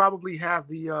they'll probably have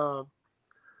it'll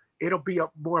be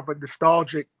more of a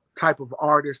nostalgic type of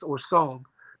artist or song.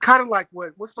 Kind of like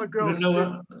what's my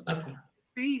girl? Okay.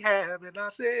 Be have, and I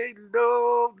say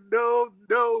no, no,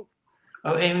 no.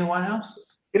 Oh, Amy Winehouse?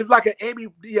 It's like an Amy,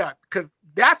 yeah, because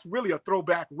that's really a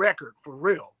throwback record for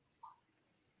real.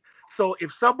 So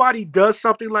if somebody does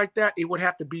something like that, it would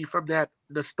have to be from that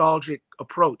nostalgic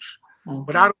approach. Mm-hmm.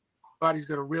 But I don't think anybody's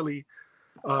going to really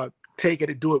take it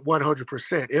and do it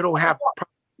 100%. It'll have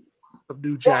some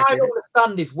new jack. What I don't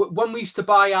understand is when we used to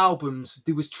buy albums,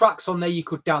 there was tracks on there you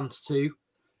could dance to.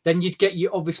 Then you'd get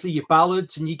obviously your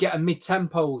ballads and you get a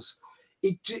mid-tempos.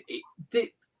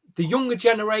 The younger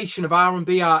generation of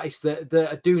R&B artists that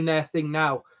are doing their thing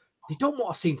now, they don't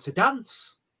want to seem to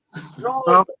dance.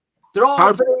 They're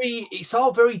all very, it's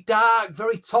all very dark,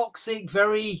 very toxic,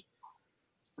 very...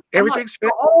 Everything's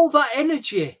got all that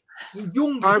energy. You're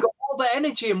young, you've got all that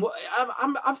energy. And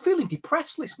I'm feeling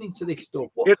depressed listening to this stuff.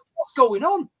 What's going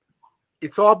on?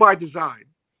 It's all by design.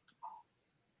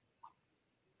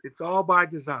 It's all by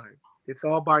design. It's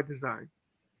all by design.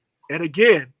 And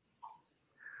again,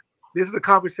 this is a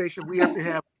conversation we have to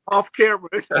have off camera.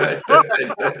 It's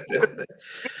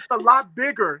a lot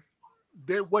bigger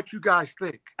than what you guys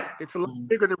think. It's a lot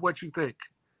bigger than what you think.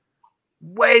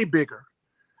 Way bigger.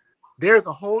 There's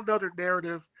a whole nother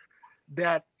narrative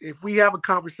that if we have a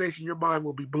conversation, your mind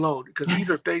will be blown, because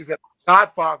these are things that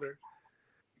Godfather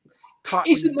taught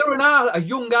me. Isn't there a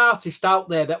young artist out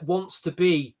there that wants to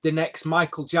be the next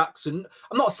Michael Jackson?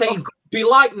 I'm not saying be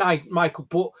like Michael,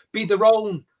 but be their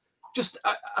own, just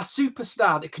a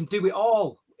superstar that can do it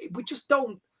all. We just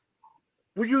don't.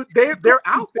 Well, they're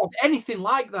out there. Anything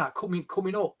like that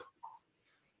coming up?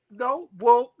 No.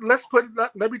 Well, let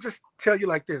me just tell you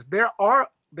like this. There are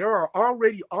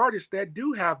already artists that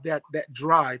do have that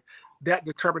drive, that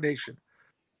determination.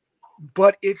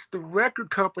 But it's the record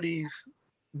companies,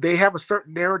 they have a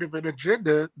certain narrative and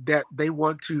agenda that they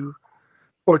want to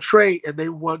portray and they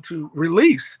want to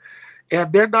release.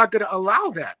 And they're not going to allow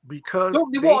that, because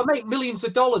don't they want to make millions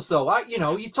of dollars though?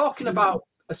 You're talking about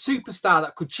a superstar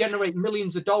that could generate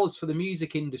millions of dollars for the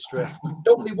music industry.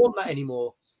 Don't they want that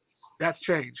anymore? That's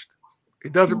changed.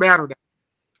 It doesn't matter now.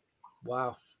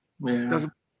 Wow. Yeah.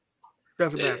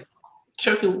 Doesn't matter.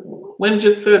 Chuckii, when's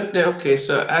your third? Okay,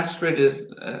 so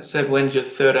Astrid said, when's your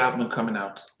third album coming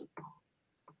out?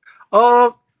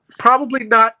 Probably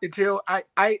not until I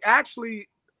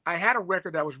had a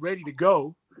record that was ready to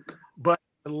go, but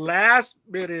the last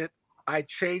minute I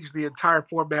changed the entire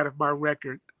format of my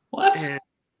record. What? And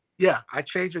yeah, I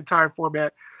changed the entire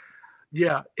format.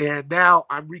 Yeah, and now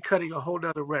I'm recutting a whole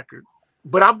nother record.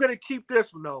 But I'm gonna keep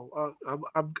this one though.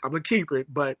 I'm gonna keep it,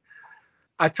 but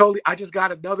I just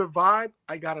got another vibe.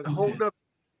 I got a whole nother,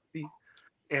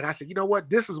 and I said, you know what?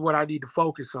 This is what I need to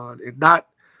focus on, and not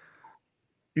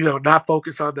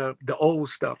focus on the old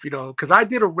stuff, because I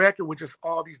did a record with just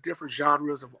all these different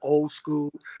genres of old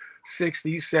school,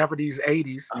 60s, 70s,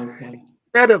 80s. Okay.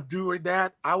 Instead of doing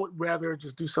that, I would rather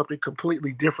just do something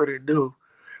completely different and new.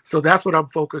 So that's what I'm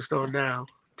focused on now,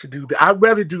 to do that. I'd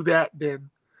rather do that than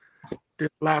the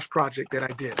last project that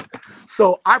I did.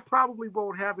 So I probably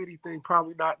won't have anything,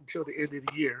 probably not until the end of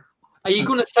the year. Are you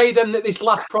going to say then that this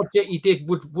last project you did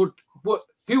who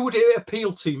would it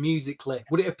appeal to musically?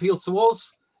 Would it appeal to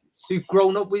us who've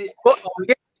grown up with it? Well,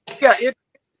 yeah, it's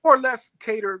more or less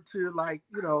catered to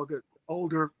the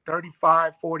older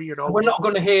 35, 40 and older. We're not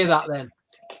going to hear that then.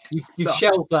 You've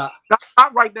shelved that.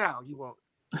 Not right now. You won't.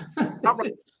 Not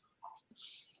right.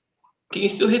 Can you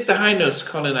still hit the high notes,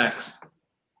 Colin Axe?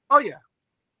 Oh yeah.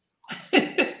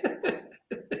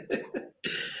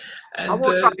 I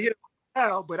won't try to hit it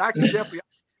now, but I can definitely.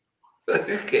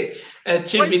 Okay.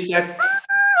 Chimpy Jack.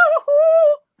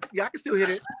 Yeah, I can still hit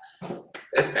it.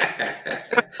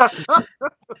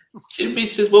 Chimpy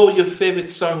says, what was your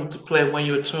favorite song to play when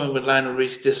you were touring with Lionel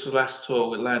Richie? This was last tour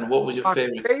with Lionel. What was your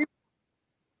favorite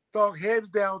song, hands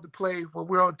down, to play when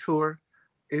we're on tour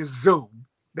is Zoom.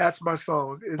 That's my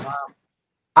song. Wow.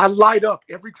 I light up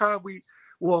every time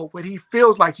when he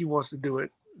feels like he wants to do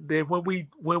it. Then when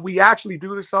we actually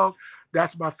do the song,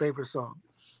 that's my favorite song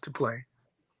to play.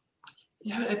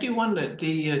 Yeah, I do wonder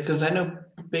because I know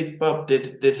Big Bob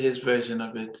did his version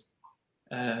of it.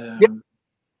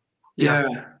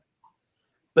 Yeah.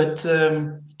 But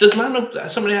does Lionel?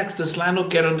 Somebody asked, does Lionel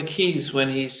get on the keys when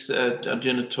he's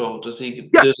doing a tour? Does he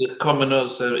do the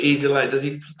commoners, easy light? Does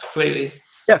he play?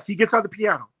 Yes, he gets on the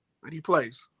piano and he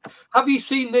plays. Have you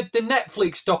seen the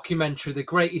Netflix documentary, The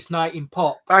Greatest Night in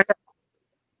Pop? I have.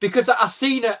 Because I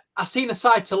seen a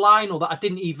side to Lionel that I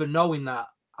didn't even know in that.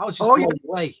 I was just blown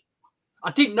away. I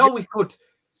didn't know we could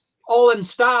all them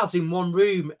stars in one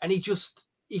room, and he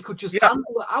could just handle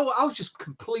it. I was just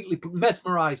completely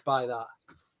mesmerized by that.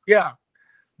 Yeah,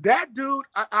 that dude.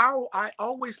 I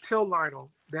always tell Lionel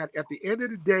that at the end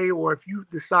of the day, or if you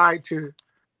decide to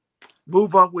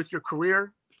move on with your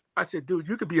career, I said, dude,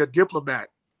 you could be a diplomat,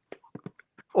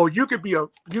 or you could be a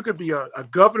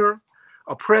governor,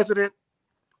 a president.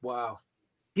 Wow,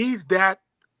 He is that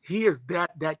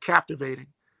captivating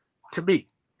to me.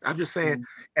 I'm just saying,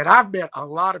 and I've met a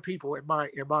lot of people in my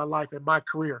life, in my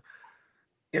career,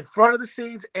 in front of the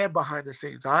scenes and behind the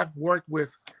scenes. I've worked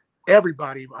with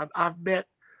everybody. I've met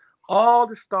all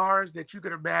the stars that you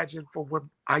can imagine from when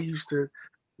I used to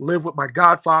live with my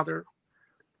godfather,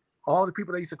 all the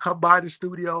people that used to come by the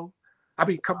studio. I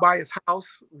mean, come by his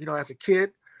house, as a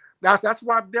kid. That's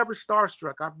why I'm never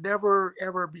starstruck. I've never,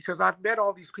 ever, because I've met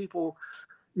all these people,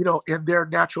 in their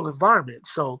natural environment.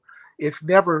 So it's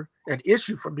never an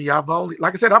issue for me. I've only,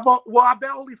 like I said, I've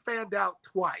only fanned out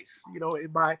twice,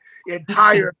 in my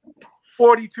entire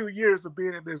 42 years of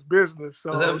being in this business.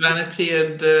 So was that Vanity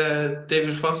and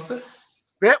David Foster?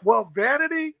 Well,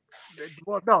 Vanity,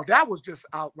 no, that was just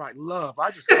outright love.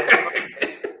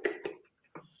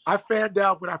 I fanned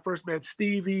out when I first met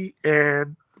Stevie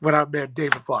and when I met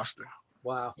David Foster.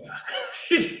 Wow.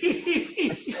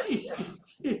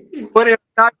 But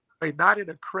not in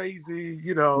a crazy,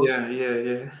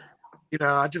 Yeah.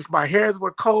 My hands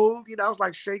were cold. I was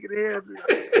like shaking hands.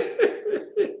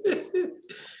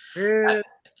 And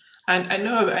I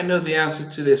know the answer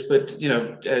to this, but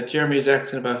Jeremy is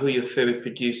asking about who your favorite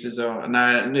producers are, and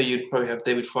I know you'd probably have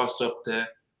David Foster up there.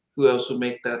 Who else would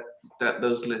make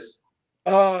those lists?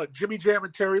 Jimmy Jam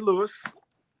and Terry Lewis.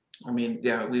 I mean,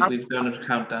 yeah, we've done a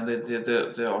countdown.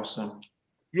 They're awesome.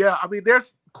 Yeah, I mean,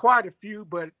 there's quite a few,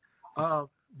 but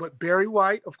Barry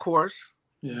White, of course.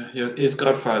 Yeah, his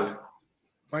godfather.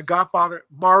 My godfather,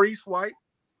 Maurice White.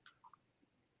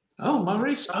 Oh,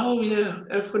 Maurice. Oh, yeah,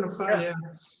 F1 and Fire.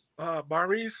 Yeah.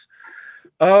 Maurice.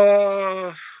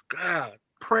 God,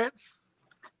 Prince.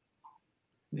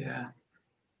 Yeah.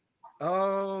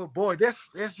 Oh boy, there's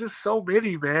just so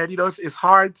many, man. It's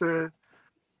hard to,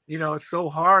 it's so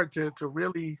hard to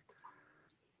really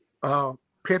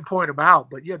pinpoint them out.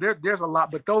 But yeah, there's a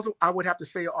lot. But those I would have to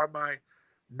say are my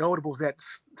notables that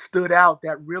stood out,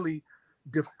 that really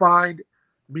defined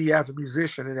me as a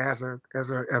musician and as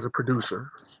a producer.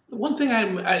 One thing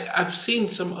I've seen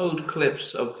some old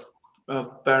clips of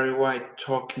Barry White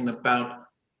talking about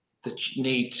the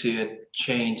need to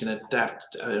change and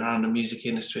adapt around the music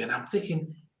industry, and I'm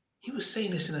thinking he was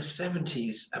saying this in the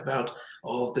 70s about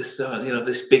this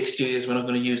this big studios, we're not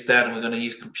going to use that, and we're going to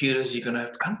use computers.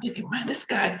 I'm thinking, man, this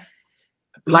guy.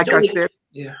 Like I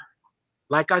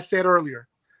said earlier,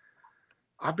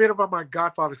 I've been around my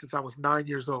godfather since I was 9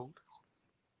 years old,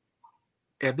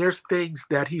 and there's things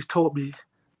that he's told me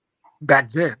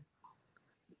back then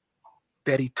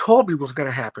that he told me was going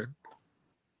to happen.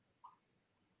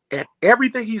 And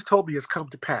everything he's told me has come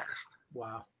to pass.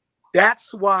 Wow.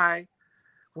 That's why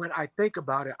when I think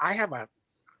about it, I have a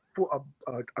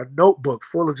notebook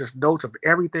full of just notes of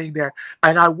everything there.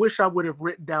 And I wish I would have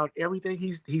written down everything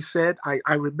he said. I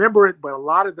remember it, but a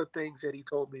lot of the things that he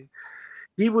told me,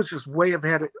 he was just way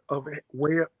ahead of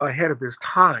his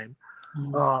time.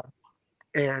 Mm-hmm.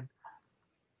 And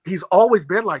he's always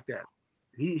been like that.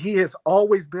 He has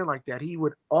always been like that. He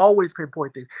would always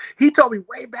pinpoint things. He told me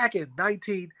way back in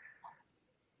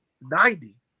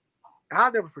 1990,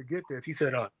 I'll never forget this. He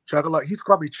said, Chuckii, he's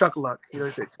called me Chuckii. He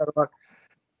said, Chuckii,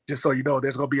 just so you know,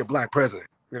 there's going to be a black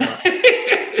president. So back,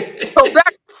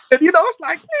 and it's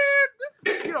like, man,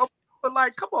 this, but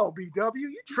like, come on, BW,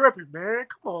 you tripping, man.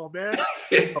 Come on, man.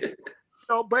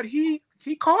 But he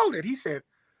called it. He said,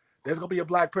 there's going to be a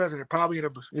black president probably in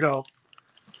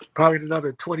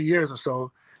another 20 years or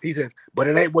so. He said, but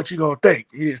it ain't what you're going to think.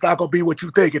 It's not going to be what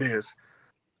you think it is.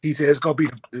 He said it's going to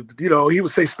be, he would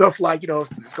say stuff like, it's going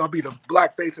to be the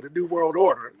black face of the New World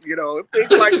Order, things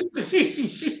like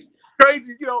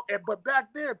crazy, but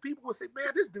back then people would say, man,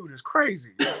 this dude is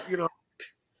crazy,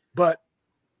 but.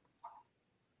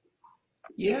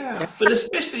 Yeah, but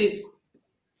especially.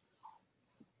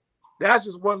 That's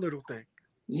just one little thing.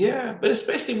 Yeah, but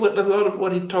especially a lot of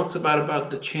what he talks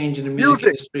about the change in the music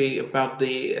industry, about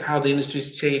how the industry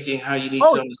is changing, how you need to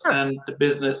understand the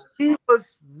business. He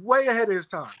was way ahead of his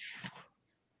time.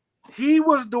 He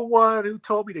was the one who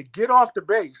told me to get off the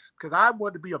bass because I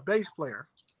wanted to be a bass player.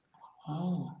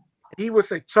 Oh. He would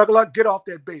say, Chuckii, get off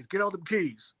that bass. Get on them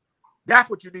keys. That's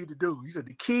what you need to do. He said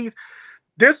the keys.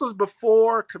 This was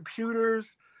before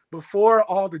computers, before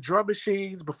all the drum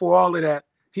machines, before all of that.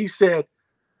 He said,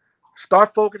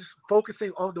 start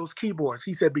focusing on those keyboards.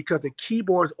 He said, because the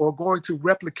keyboards are going to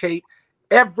replicate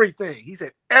everything. He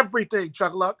said, everything,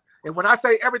 Chuckii. And when I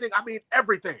say everything, I mean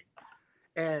everything.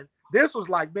 And this was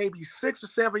like maybe 6 or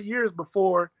 7 years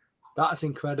before. That's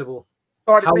incredible.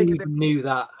 Started How making you knew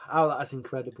that? How that's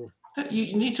incredible.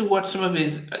 You need to watch some of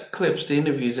his clips, the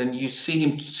interviews, and you see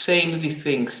him saying these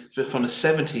things from the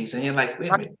 70s, and you're like,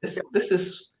 wait a minute, this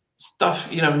is stuff,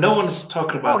 you know, no one's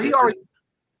talking about. Oh, he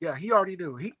already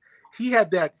knew. He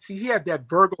had that. See, he had that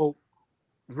Virgo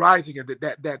rising, and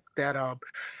that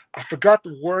I forgot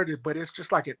the word, but it's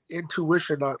just like an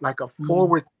intuition, like a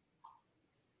forward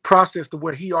process to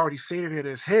where he already seen it in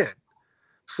his head.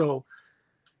 So,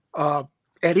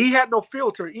 and he had no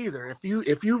filter either.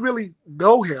 If you really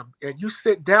know him and you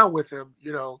sit down with him,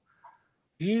 you know,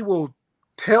 he will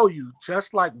tell you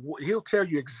he'll tell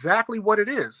you exactly what it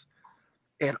is,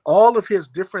 and all of his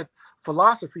different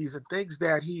philosophies and things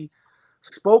that he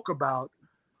spoke about.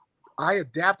 I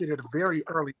adapted at a very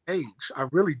early age. I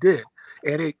really did,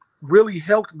 and it really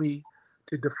helped me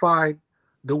to define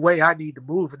the way I need to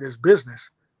move in this business.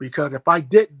 Because if I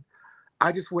didn't,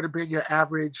 I just would have been your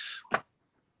average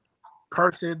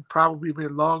person, probably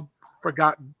been long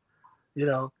forgotten, you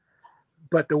know.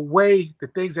 But the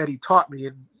things that he taught me,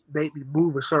 it made me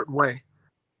move a certain way,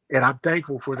 and I'm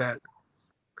thankful for that.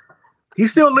 He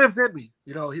still lives in me,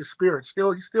 you know. His spirit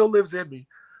he still lives in me.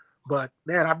 But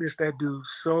man, I miss that dude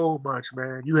so much,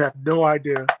 man. You have no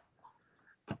idea.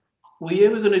 Were you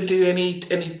ever going to do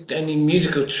any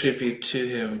musical tribute to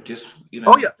him? Just, you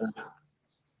know. Oh yeah,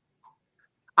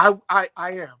 I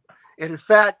am. And in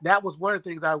fact, that was one of the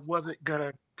things I wasn't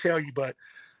gonna tell you, but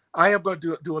I am gonna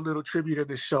do a little tribute in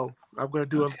this show. I'm gonna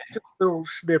do just a little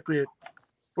snippet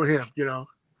for him, you know.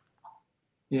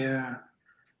 Yeah.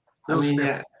 Little snippet.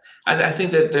 Yeah. I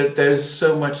think that there's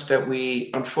so much that we,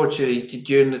 unfortunately,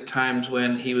 during the times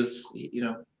when he was, you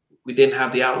know, we didn't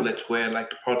have the outlets where,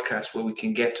 like the podcast, where we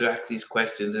can get to ask these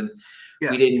questions, and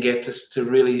we didn't get to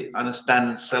really understand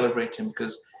and celebrate him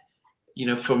because, you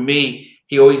know, for me,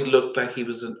 he always looked like he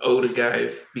was an older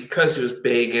guy because he was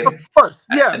big, and of course,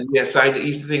 yeah. And yeah, so I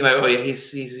used to think like, oh yeah,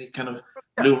 he's kind of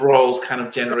Lou Rawls kind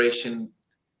of generation.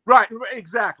 Right,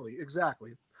 exactly.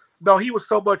 No, he was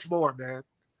so much more, man.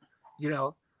 You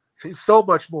know, he's so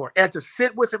much more. And to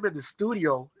sit with him in the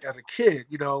studio as a kid,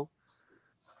 you know,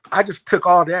 I just took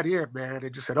all that in, man,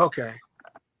 and just said, okay,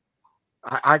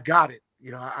 I got it.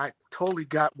 You know, I totally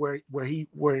got where he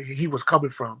was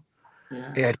coming from.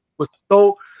 Yeah. And was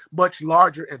so much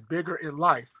larger and bigger in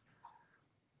life.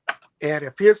 And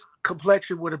if his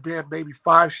complexion would have been maybe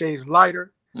 5 shades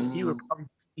lighter, he would probably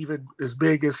be even as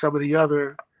big as some of the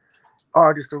other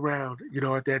artists around, you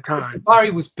know, at that time.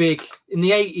 Barry was big in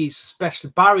the 80s,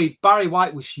 especially. Barry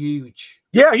White was huge.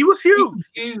 Yeah, he was huge.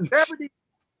 He was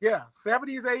huge.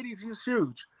 70s, 80s, he was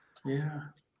huge. Yeah.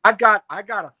 I got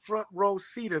a front row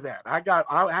seat of that. I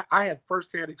had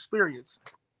firsthand experience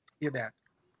in that.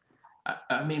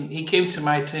 I mean, he came to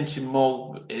my attention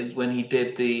more when he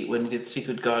did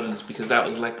Secret Gardens, because that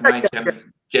was like my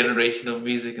generation of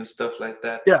music and stuff like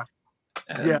that. Yeah.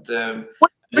 And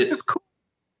it's cool.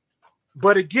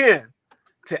 But again,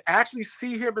 to actually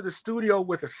see him in the studio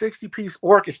with a 60-piece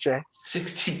orchestra.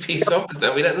 60-piece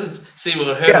orchestra. I mean, that doesn't seem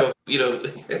unheard of, you know.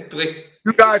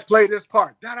 You guys play this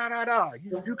part. Da da da da.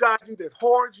 You guys do this.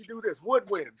 Horns, you do this.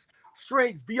 Woodwinds,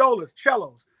 strings, violas,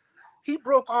 cellos. He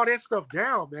broke all that stuff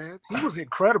down, man. He was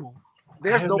incredible.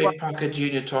 There's nobody. Parker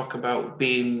Jr. talk about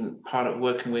being part of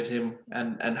working with him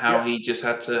and how he just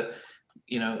had to,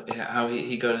 you know, how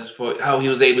he got his voice, how he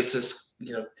was able to,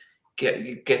 you know,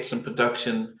 get some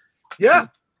production. Yeah.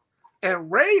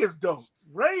 And Ray is dope.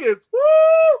 Ray is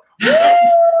woo! Ray!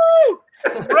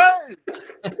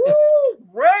 Woo!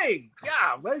 Ray!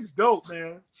 Yeah, Ray's dope,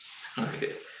 man.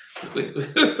 Okay.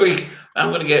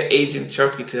 I'm gonna get Agent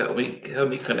Chuckii to help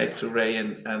me connect to Ray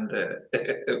and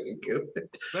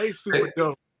Ray's super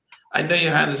dope. I know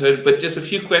your hand is heard, but just a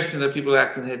few questions that people are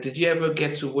asking here. Did you ever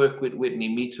get to work with Whitney?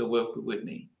 Meet or work with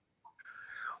Whitney?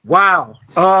 Wow.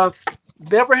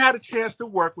 Never had a chance to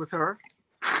work with her,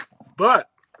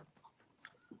 but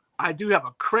I do have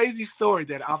a crazy story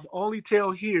that I'm only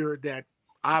tell here that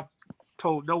I've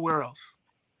told nowhere else.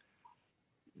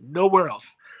 Nowhere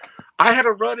else. I had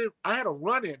a run-in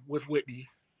with Whitney.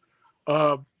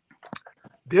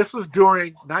 This was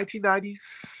during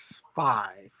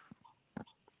 1995.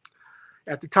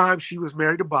 At the time, she was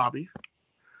married to Bobby.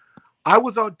 I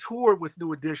was on tour with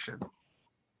New Edition.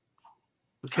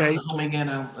 Okay. Home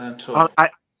Again tour.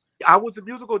 I was the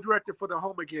musical director for the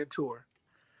Home Again tour.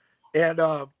 And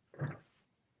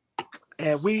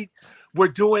we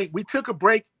took a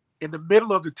break in the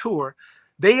middle of the tour.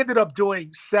 They ended up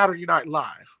doing Saturday Night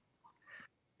Live.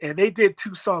 And they did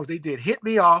 2 songs. They did Hit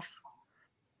Me Off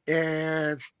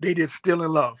and they did Still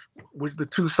in Love, which the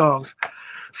 2 songs.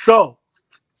 So,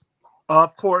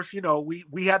 of course,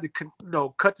 we had to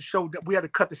cut the show. We had to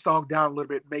cut the song down a little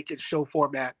bit, make it show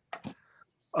format.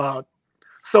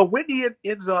 So Whitney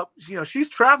ends up, she's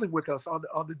traveling with us on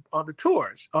the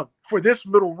tours for this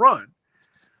little run.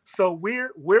 So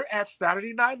we're at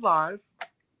Saturday Night Live.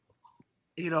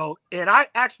 And I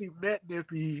actually met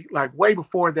Nnamdi like way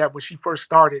before that when she first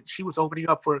started. She was opening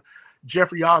up for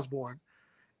Jeffrey Osborne,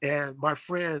 and my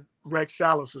friend Rex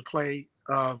Salas was playing.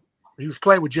 He was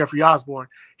playing with Jeffrey Osborne.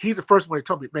 He's the first one that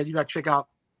told me, "Man, you got to check out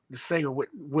the singer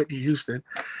Whitney Houston."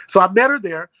 So I met her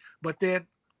there. But then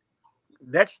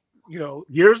next,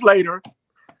 years later,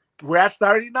 we're at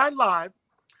Saturday Night Live.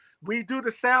 We do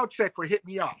the sound check for "Hit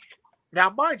Me Off."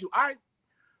 Now, mind you,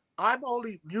 I'm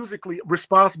only musically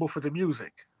responsible for the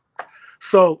music.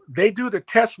 So they do the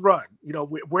test run.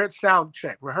 We're at sound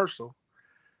check, rehearsal.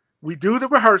 We do the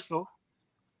rehearsal.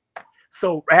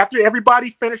 So after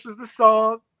everybody finishes the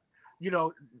song,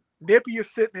 Nippy is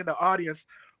sitting in the audience.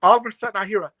 All of a sudden I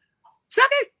hear a,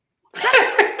 Chuckii!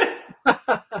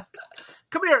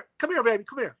 Come here, baby,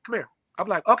 come here. I'm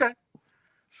like, okay.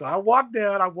 So I walk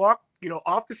down,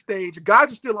 off the stage. The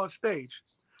guys are still on stage.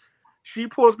 She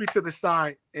pulls me to the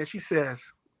side and she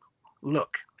says,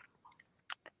 "Look,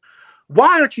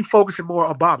 why aren't you focusing more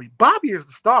on Bobby? Bobby is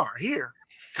the star here.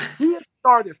 He is the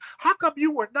star of this. How come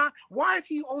you were not? Why is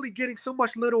he only getting so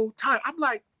much little time?" I'm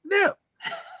like, "Nip,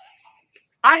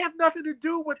 I have nothing to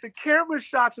do with the camera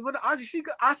shots." And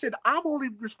I said, "I'm only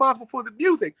responsible for the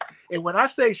music." And when I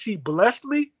say she blessed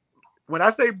me, when I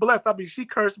say blessed, I mean she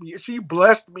cursed me. She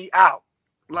blessed me out.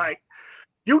 Like,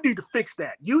 you need to fix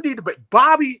that. But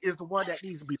Bobby is the one that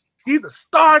needs to be. He's a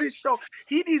star of this show.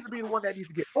 He needs to be the one that needs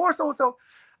to get more so.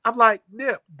 I'm like,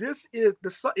 Nip, this is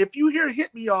the. If you hear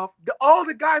 "Hit Me Off," all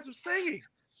the guys are singing.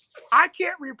 I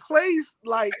can't replace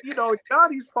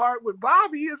Johnny's part with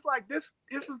Bobby. It's like this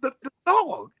is the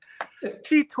song.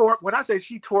 When I say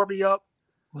she tore me up,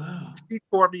 wow. She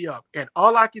tore me up. And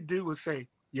all I could do was say,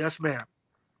 "Yes, ma'am.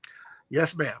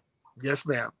 Yes, ma'am. Yes,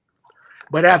 ma'am."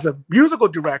 But as a musical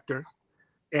director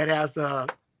and as a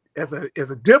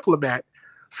diplomat,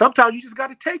 sometimes you just got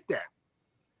to take that.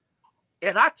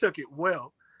 And I took it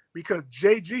well. Because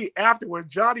JG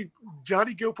afterwards, Johnny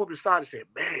Gill put me aside and said,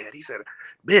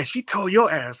 "Man, she tore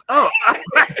your ass up." I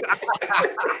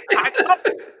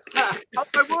was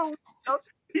like, "Well,"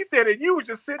 he said, "and you were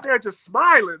just sitting there just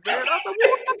smiling, man." I was like,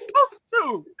 "What was I supposed to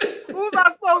do? What was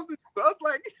I supposed to do?" I was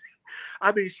like,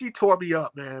 I mean, she tore me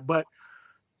up, man. But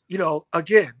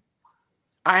again,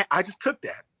 I just took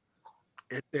that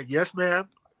and said, "Yes, ma'am.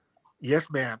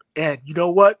 Yes, ma'am." And you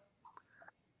know what?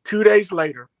 2 days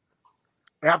later,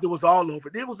 after it was all over,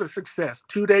 it was a success.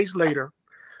 2 days later,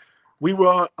 we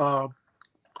were,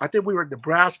 I think we were in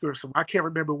Nebraska or something. I can't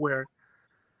remember where.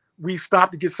 We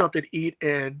stopped to get something to eat,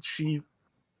 and she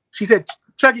said,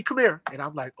 "Chuckii, come here." And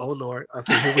I'm like, "Oh, Lord." I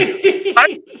said, "Here we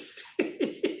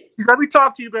She said, "Let me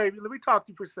talk to you, baby. Let me talk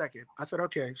to you for a second." I said,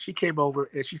 "Okay." She came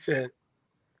over, and she said,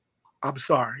 "I'm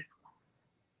sorry.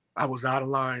 I was out of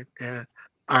line, and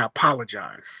I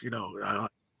apologize."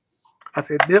 I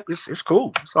said, "Nip, it's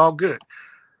cool. It's all good."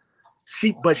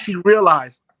 But she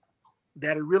realized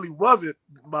that it really wasn't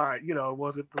my, it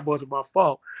wasn't my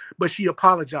fault. But she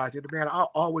apologized, and man,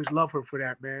 I'll always love her for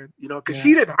that, man. Because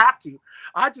she didn't have to.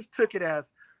 I just took it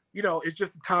as, it's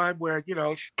just a time where,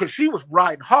 because she was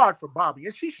riding hard for Bobby,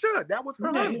 and she should. That was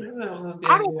her husband.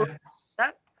 I don't believe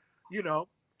that,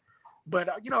 But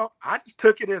I just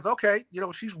took it as, okay,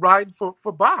 she's riding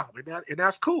for Bob, and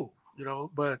that's cool,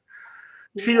 But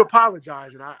she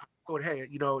apologized, and I thought, hey,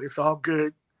 it's all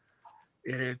good.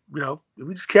 And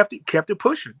we just kept it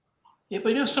pushing. Yeah,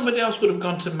 but somebody else would have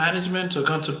gone to management or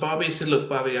gone to Bobby and said, "Look,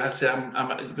 Bobby," I said,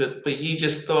 but you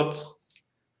just thought.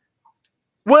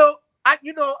 Well,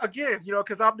 again,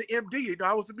 because I'm the MD,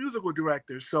 I was the musical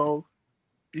director, so,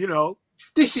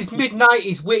 This is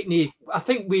mid-90s Whitney. I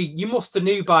think you must have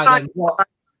knew by then.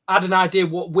 Had an idea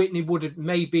what Whitney would have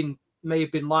may have been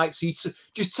like. So you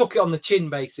just took it on the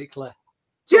chin, basically.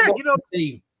 Yeah,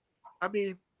 I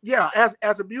mean. Yeah,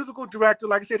 as a musical director,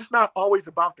 like I said, it's not always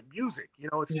about the music.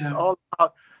 It's just all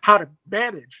about how to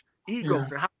manage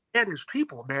egos and how to manage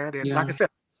people, man. And like I said,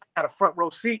 I had a front row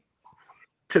seat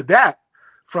to that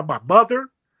from my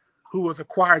mother, who was a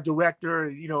choir director,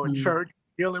 you know, in church,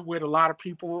 dealing with a lot of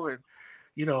people and,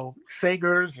 you know,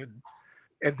 singers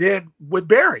and then with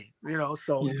Barry, you know,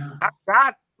 so I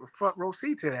got a front row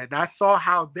seat to that. And I saw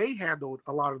how they handled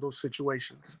a lot of those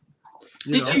situations.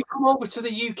 Did you come over to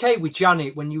the UK with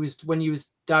Janet when you was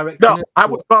directing? No, I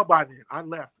was gone by then. I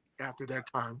left after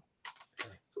that time.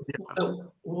 Yeah.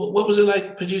 What was it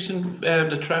like producing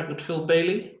the track with Phil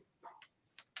Bailey?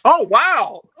 Oh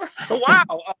wow, wow!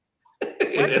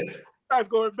 Guys,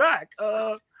 going back.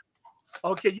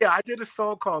 Okay, yeah, I did a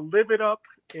song called "Live It Up"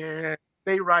 and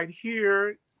 "Stay Right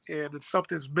Here," and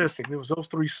 "Something's Missing." It was those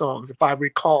 3 songs, if I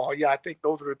recall. Yeah, I think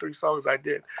those are the 3 songs I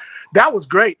did. That was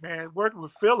great, man. Working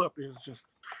with Philip is just,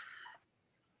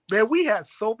 man. We had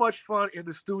so much fun in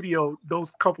the studio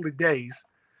those couple of days.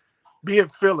 Me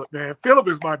and Philip, man. Philip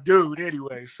is my dude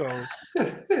anyway. So.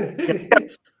 Yeah.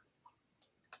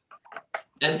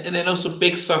 And then also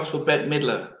big socks for Bette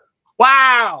Midler.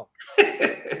 Wow.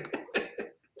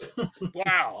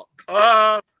 Wow.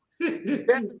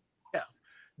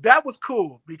 That was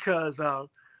cool because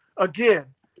again,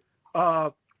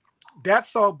 that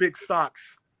song Big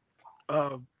Socks,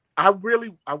 I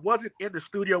wasn't in the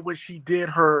studio when she did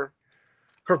her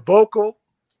vocal.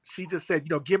 She just said, you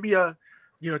know, give me a,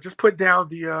 you know, just put down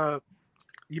the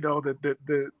you know,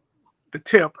 the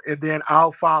temp and then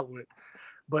I'll follow it.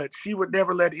 But she would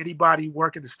never let anybody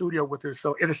work in the studio with her.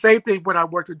 So, and the same thing when I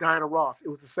worked with Diana Ross, it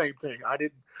was the same thing.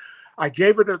 I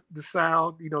gave her the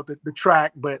sound, you know, the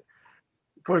track, but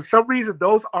for some reason,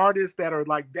 those artists that are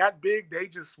like that big, they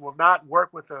just will not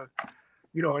work with a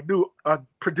new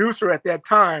producer at that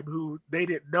time who they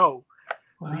didn't know.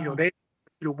 Wow. You know, they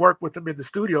work with them in the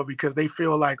studio because they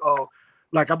feel like, oh,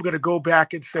 like I'm going to go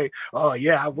back and say, oh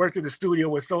yeah, I worked in the studio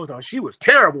with so-and-so. She was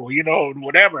terrible, you know,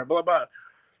 whatever, blah, blah.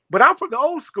 But I'm from the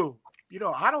old school. You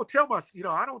know, I don't tell my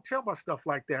stuff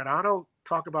like that. I don't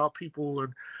talk about people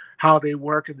and how they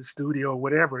work in the studio or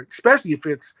whatever, especially if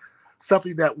it's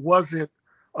something that wasn't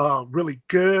really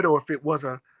good or if it was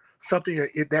something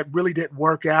that really didn't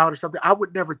work out or something. I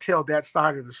would never tell that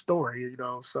side of the story, you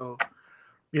know. So,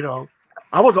 you know,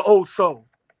 I was an old soul.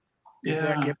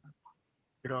 Yeah. You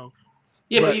know.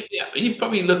 Yeah, but you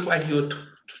probably looked like you were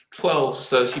 12,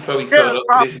 so she probably thought,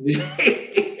 oh, this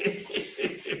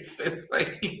it's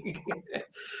like,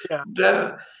 yeah.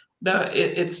 No,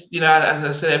 it's, you know, as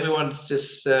I said, everyone's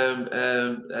just John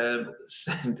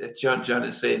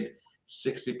is saying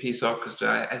 60-piece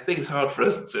orchestra. I think it's hard for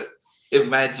us to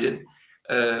imagine.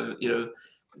 You know,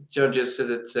 John just said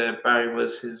that Barry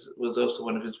was also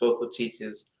one of his vocal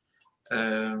teachers,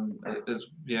 as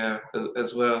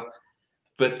well.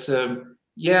 But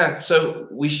yeah, so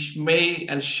we may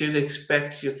and should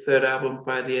expect your 3rd album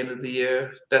by the end of the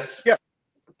year. That's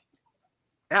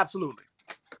absolutely.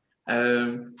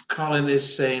 Colin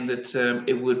is saying that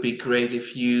it would be great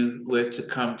if you were to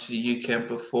come to the UK and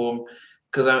perform,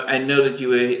 because I know that you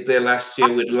were there last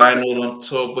year with Lionel on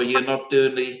tour, but you're not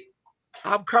doing the.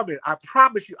 I'm coming. I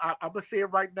promise you. I'm gonna say it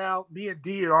right now. Me and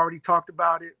D had already talked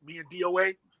about it. Me and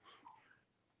DOA.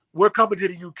 We're coming to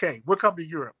the UK. We're coming to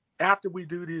Europe after we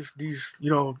do these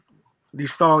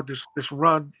songs, this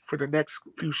run for the next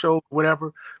few shows,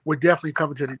 whatever. We're definitely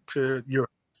coming to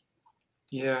Europe.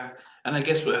 Yeah, and I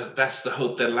guess that's the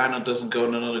hope that Lionel doesn't go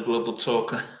on another global tour.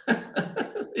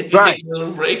 If you take a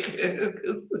little break.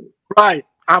 Right,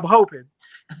 I'm hoping.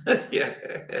 Yeah.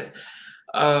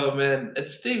 Oh man,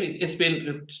 Stevie, it's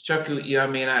been Chuckii. Yeah, I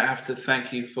mean, I have to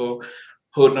thank you for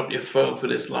holding up your phone for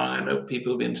this long. I know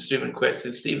people have been streaming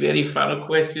questions. Stevie, any final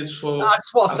questions for? I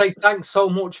just want to say thanks so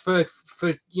much for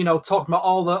you know, talking about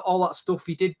all that stuff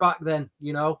you did back then.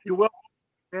 You know, you're welcome.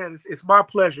 Man, it's my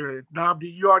pleasure.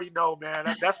 Nnamdi, you already know, man.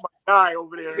 That's my guy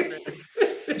over there, man.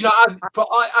 You know,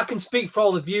 I can speak for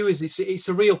all the viewers. It's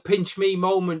a real pinch me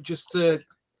moment just to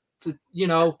you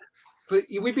know,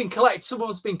 we've been collecting. Some of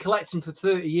us have been collecting for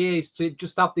 30 years to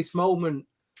just have this moment.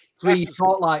 To really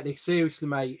thought like this, seriously,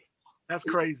 mate. That's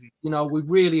crazy. You know, we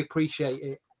really appreciate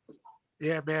it.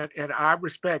 Yeah, man, and I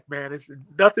respect, man. It's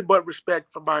nothing but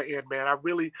respect from my end, man. I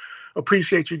really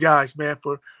appreciate you guys, man,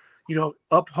 for, you know,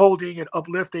 upholding and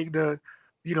uplifting the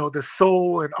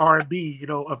soul and R&B, you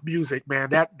know, of music, man.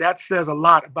 That says a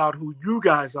lot about who you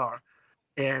guys are,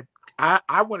 and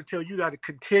I want to tell you guys a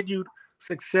continued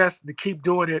success to keep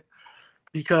doing it,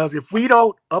 because if we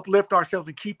don't uplift ourselves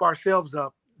and keep ourselves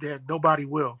up, then nobody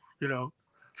will, you know.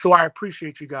 So I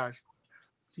appreciate you guys.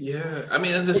 Yeah, I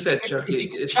mean, as I said,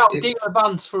 Chuckii, shout deal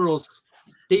advance for us.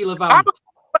 Deal advance.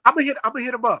 I'm gonna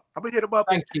hit him up.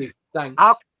 Thank you. Thanks.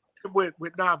 I'll with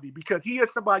Nnamdi, because he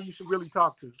is somebody you should really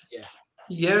talk to. Yeah.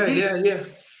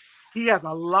 He has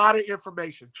a lot of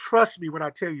information. Trust me when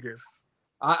I tell you this.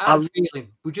 I have a feeling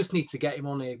we just need to get him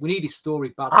on here. We need his story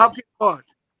badly. I'll get on.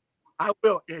 I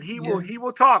will, and he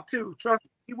will talk too. Trust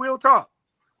me, he will talk.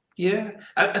 Yeah,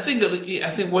 I think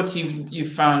what you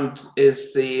found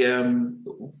is the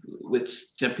which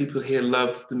people here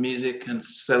love the music and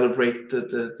celebrate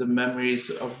the memories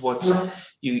of what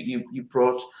you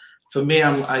brought. For me,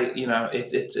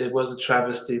 it was a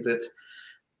travesty that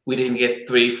we didn't get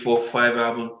 3, 4, 5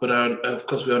 albums, but of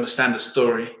course we understand the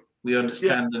story. We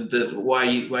understand why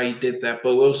you did that,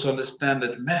 but we also understand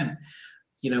that, man,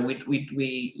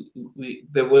 we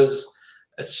there was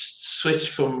a switch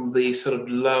from the sort of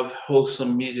love,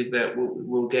 wholesome music that we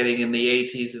were getting in the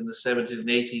 80s and the 70s and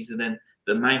 80s, and then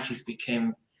the 90s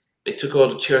became, they took all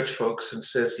the church folks and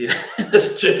says,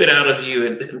 strip it out of you.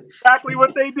 And exactly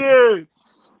what they did.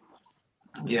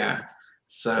 Yeah.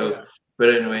 So, but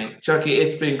anyway, Chuckii,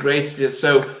 it's been great.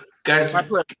 So, guys,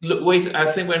 look, wait, I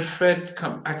think when Fred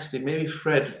maybe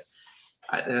Fred,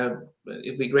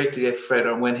 it'd be great to get Fred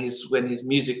on when his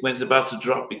music when it's about to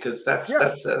drop, because that's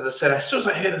as I said, as soon as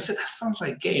I heard it, I said that sounds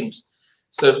like Games.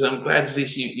 So I'm glad at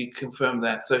least you confirmed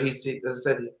that. So as I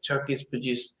said, Chuckii's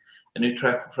produced a new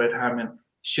track for Fred Hammond,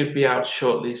 should be out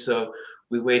shortly. So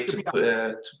we wait to put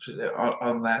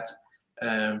on that.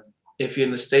 If you're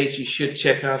in the States, you should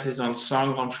check out his on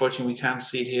song. Unfortunately, we can't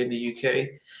see it here in the UK.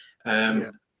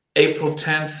 April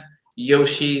 10th,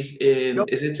 Yoshi's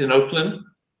is it in Oakland?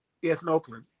 Yes, in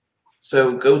Oakland.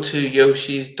 So go to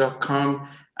yoshis.com,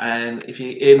 and if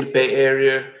you're in the Bay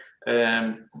Area,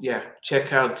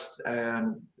 check out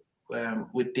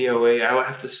with DOA. I will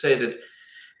have to say that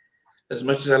as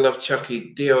much as I love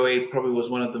Chuckii, DOA probably was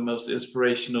one of the most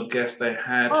inspirational guests I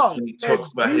had when he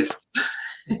talks about his.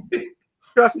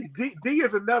 Trust me, D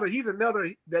is another. He's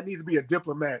another that needs to be a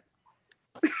diplomat.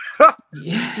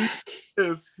 Yeah.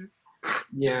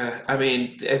 Yeah, I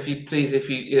mean, if you,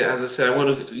 as I said,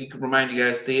 you can remind you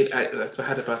guys, I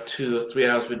had about 2 or 3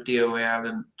 hours with DOA.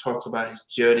 Allen talked about his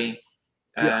journey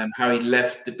and how he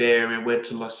left the Bay Area, went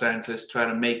to Los Angeles, trying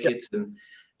to make it, and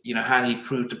how he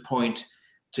proved the point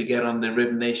to get on the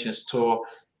Rhythm Nations tour.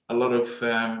 A lot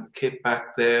of kid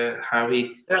back there, how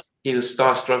he was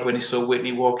starstruck when he saw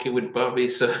Whitney walking with Bobby.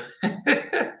 So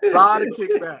a lot of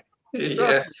kickback.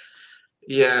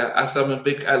 Yeah, as I'm a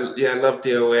big, I love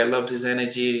DOA. I loved his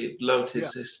energy, loved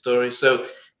his story. So,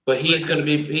 but he's going to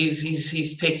be,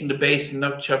 he's taking the bass and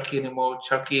not Chuckii anymore.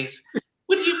 Chuckii's,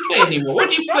 what do you play anymore?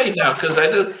 What do you play now? Because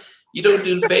you don't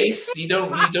do the bass. You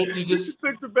just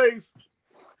took the bass.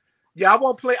 Yeah, I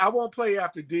won't play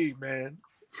after D, man.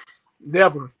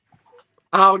 Never.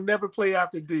 I'll never play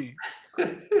after D.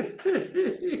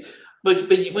 But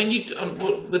when you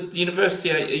with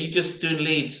university, are you just doing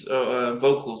leads or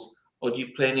vocals? Or do you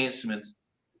play any instruments?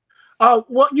 Well,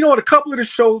 at a couple of the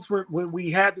shows when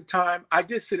we had the time, I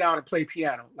did sit down and play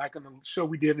piano. Like on the show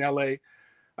we did in LA,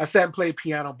 I sat and played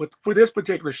piano. But for this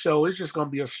particular show, it's just going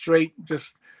to be a straight,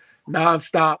 just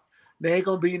nonstop. There ain't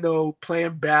going to be no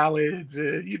playing ballads.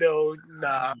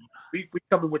 Nah. We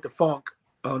coming with the funk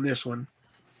on this one.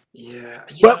 Yeah.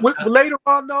 But later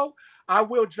on, though, I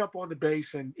will jump on the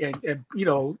bass and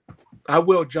I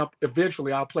will jump.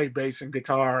 Eventually, I'll play bass and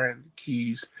guitar and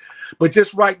keys. But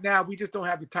just right now, we just don't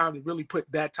have the time to really put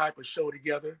that type of show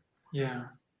together. Yeah.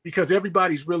 Because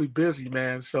everybody's really busy,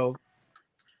 man. So.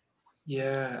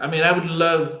 Yeah. I mean, I would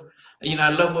love, I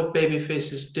love what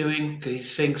Babyface is doing, because he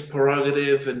sings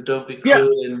Prerogative and Don't Be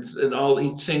Cruel and all.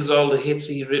 He sings all the hits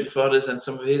he's written for others and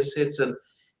some of his hits. And,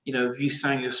 if you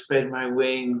sang You Spread My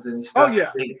Wings and you started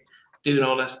doing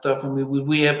all that stuff. I mean, would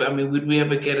we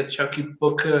ever get a Chuckii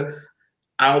Booker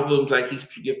album like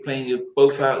you're playing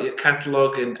both out your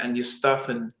catalog and your stuff?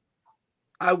 And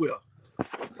I will.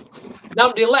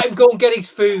 Nnamdi, let him go and get his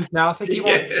food now. I think he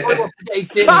wants to get his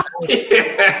dinner.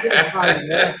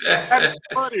 That's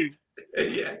funny.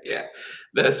 Yeah,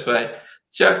 that's fine.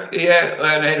 Chuck,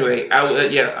 and anyway,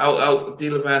 I'll D.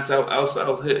 Levant,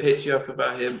 I'll hit you up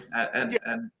about him, and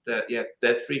there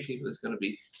are 3 people. It's going to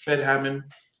be Fred Hammond,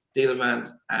 D. Levant,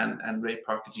 and Ray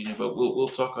Parker Jr. But we'll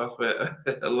talk off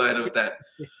a line of that.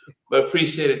 But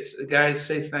appreciate it, guys.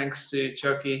 Say thanks to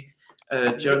Chuckii.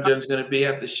 John John's going to be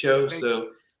at the show, so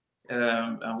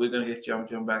and we're going to get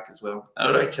John back as well.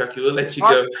 All right, Chuckii, we'll let you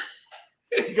go.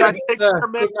 You guys take care,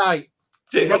 man. Good night.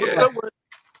 Take care. All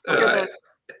right.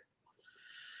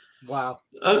 Wow.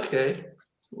 Okay.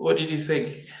 What did you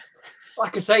think?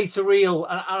 Like I say, it's a real,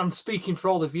 and I'm speaking for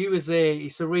all the viewers here.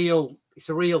 It's a real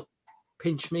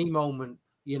pinch me moment.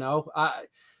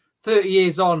 30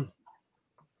 years on,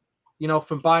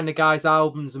 from buying the guy's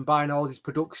albums and buying all his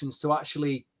productions to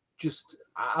actually just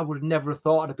I would never have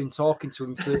thought I'd have been talking to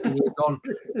him 30 years on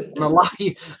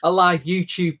a live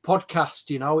YouTube podcast.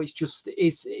 You know, it's just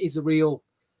is a real.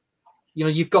 You know,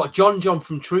 you've got John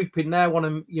from Troop in there, one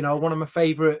of my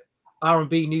favourite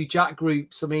R&B New Jack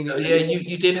groups. I mean, yeah,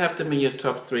 you did have them in your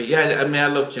top 3. Yeah, I mean, I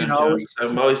love John.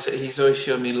 He's always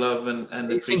shown me love and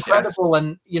it's appreciation. incredible,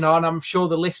 and and I'm sure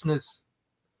the listeners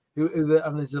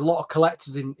and there's a lot of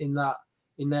collectors in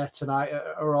there tonight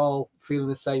are all feeling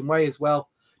the same way as well.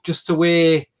 Just to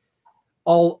hear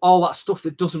all that stuff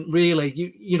that doesn't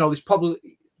really, there's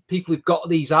probably people who've got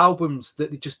these albums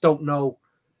that they just don't know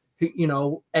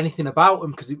anything about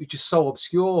them because it was just so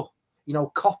obscure.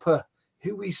 Copper,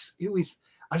 who is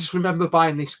I just remember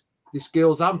buying this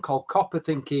girl's album called Copper,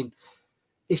 thinking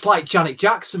it's like Janet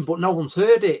Jackson, but no one's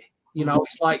heard it.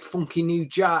 It's like funky New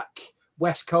Jack,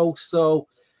 West Coast. So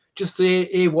just to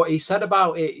hear what he said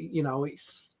about it,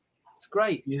 it's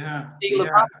great. Yeah. Deal of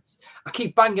Vance. I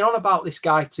keep banging on about this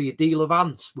guy to you, Deal of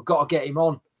Vance. We've got to get him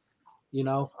on.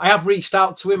 I have reached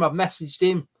out to him. I've messaged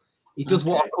him. He does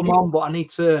want to come on, but I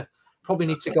probably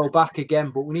need to go back again.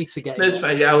 But we need to get him. That's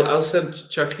fine. Yeah, I'll send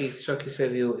Chuckii. Chuckii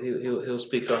said he'll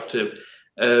speak up too.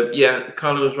 Yeah,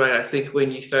 Colin was right. I think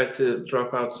when you start to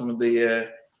drop out some of the,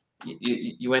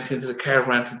 you went into the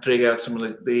caravan to dig out some of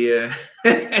the.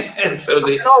 I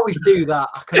can always do that.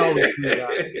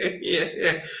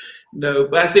 Yeah. No,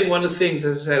 but I think one of the things,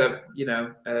 as I said,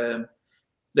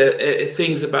 the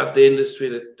things about the industry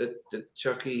that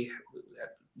Chuckii,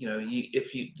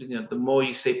 the more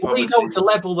you say publicly, he knows the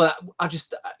level that I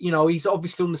just, he's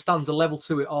obviously understands the level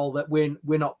to it all that we're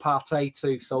not party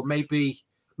to. So maybe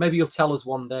you'll tell us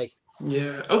one day.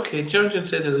 Yeah. Okay. John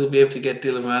said that he'll be able to get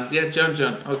Dylan Man. Yeah, John.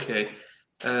 Okay.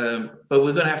 But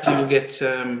we're gonna have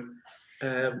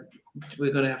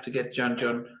to get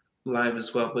John live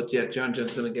as well. But yeah,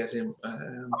 John's gonna get him. I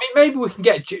mean, maybe we can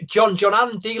get John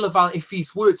and Dealer if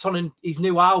he's worked on his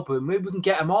new album. Maybe we can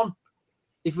get him on.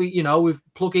 If we,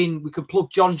 we can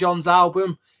plug John's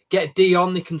album, get D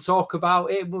on. They can talk about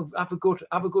it. We'll have a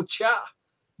good chat.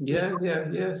 Yeah.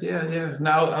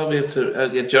 Now I'll be able to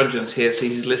get John's here, so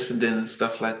he's listened in and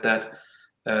stuff like that.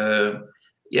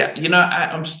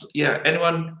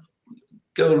 Anyone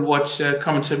go and watch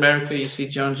Coming to America? You see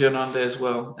John on there as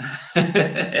well.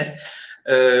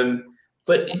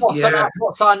 But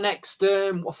what's our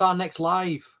next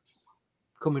live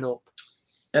coming up?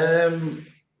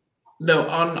 No,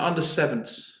 on the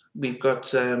 7th we've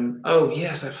got. Oh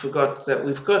yes, I forgot that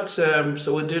we've got. So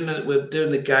we're doing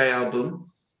the Guy album.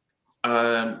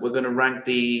 We're going to rank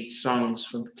the songs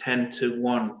from 10 to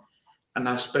 1, and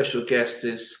our special guest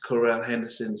is Corel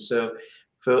Henderson. So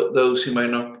for those who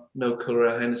might not know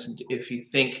Corel Henderson, if you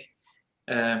think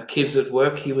Kids at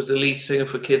Work, he was the lead singer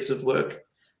for Kids at Work.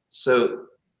 So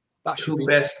who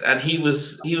best? And he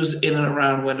was in and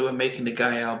around when they were making the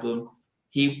Guy album.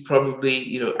 He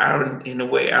probably,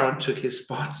 Aaron took his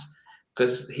spots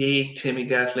because Timmy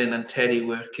Gatlin and Teddy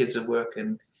were Kids at Work,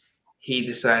 and he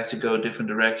decided to go a different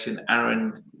direction.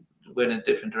 Aaron went in a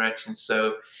different direction.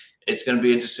 So it's going to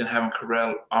be interesting having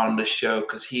Corel on the show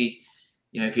because he,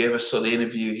 if you ever saw the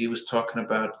interview, he was talking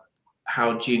about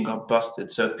how Gene got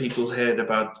busted. So people heard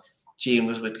about Gene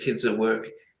was with Kids at Work,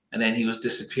 and then he was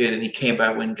disappeared, and he came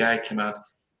back when Guy came out.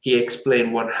 He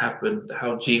explained what happened,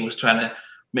 how Gene was trying to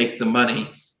make the money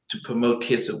to promote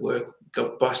Kids at Work,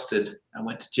 got busted and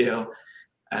went to jail.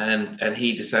 And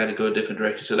he decided to go a different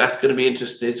direction. So that's going to be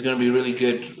interesting. It's going to be really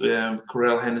good.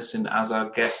 Corel Henderson as our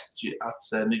guest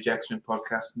at New Jack Swing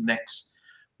Podcast next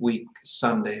week,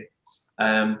 Sunday.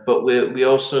 But we're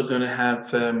also going to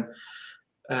have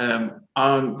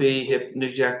R&B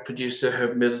New Jack producer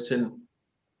Herb Middleton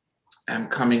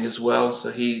coming as well.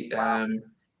 So he's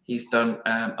done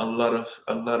a lot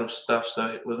of stuff.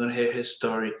 So we're going to hear his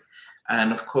story.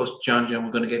 And of course, John,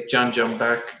 we're going to get John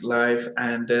back live,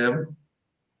 and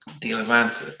Deal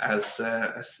Event as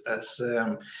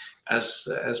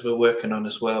we're working on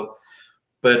as well.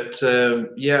 But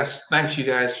yes, thank you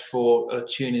guys for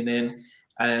tuning in.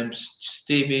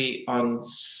 Stevie, on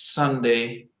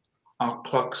Sunday our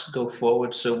clocks go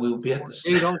forward, so we'll be at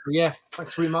the yeah,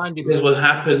 thanks for reminding me. Because what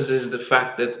happens is the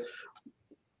fact that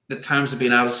the times have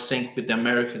been out of sync with the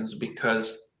Americans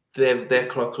because their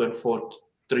clocks went forward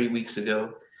 3 weeks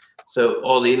ago, so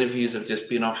all the interviews have just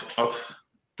been off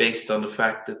based on the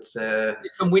fact that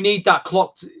listen, we need that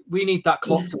clock. We need the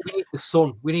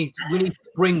sun. We need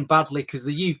spring badly because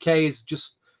the UK is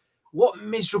just what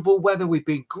miserable weather we've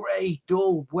been. Grey,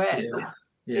 dull, wet.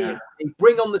 Yeah.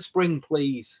 Bring on the spring,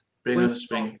 please. Bring on the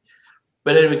spring.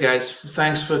 But anyway, guys,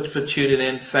 thanks for tuning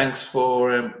in. Thanks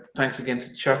again to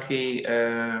Chuckii.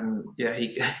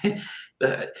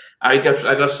 I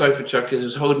got sorry for Chuck because he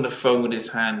was holding the phone with his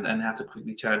hand and had to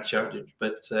quickly try and charge it.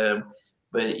 But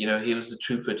you know, he was a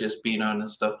trooper just being on and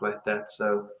stuff like that.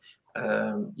 So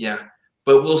yeah,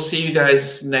 but we'll see you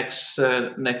guys next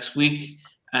week.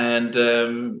 And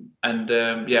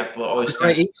yeah, we'll always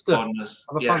great Easter.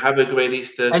 Have a great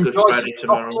Easter. Enjoy Good Friday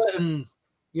tomorrow. And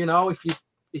you know,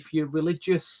 if you're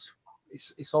religious,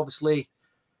 it's obviously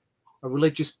a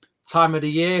religious time of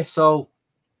the year. So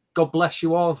God bless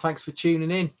you all, and thanks for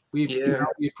tuning in.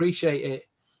 We appreciate it.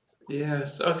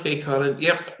 Yes. Okay, Colin.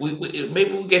 Yep. We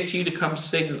maybe we'll get you to come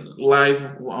sing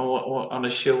live on a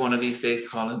show one of these days,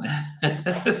 Colin.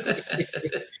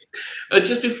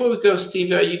 Just before we go,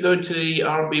 Stevie, are you going to the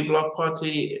R&B block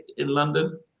party in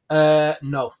London?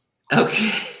 No.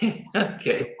 Okay.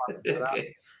 Okay.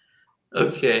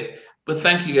 Okay. But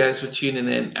thank you guys for tuning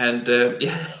in. And did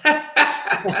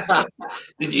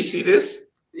you see this?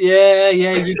 Yeah,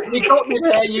 you got me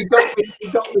there. You got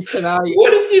me tonight.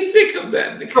 What did you think of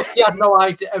that? He had no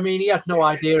idea. I mean, he had no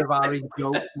idea of our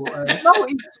in-joke. No,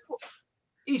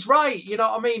 he's right. You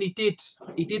know what I mean? He did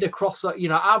a crossover. You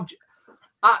know,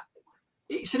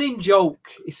 it's an in-joke.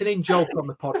 It's an in-joke on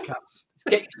the podcast.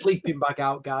 Get your sleeping bag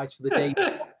out, guys, for the day.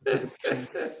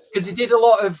 Because he did a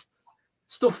lot of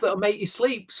stuff that'll make you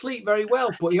sleep very well.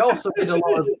 But he also did a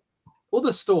lot of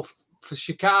other stuff for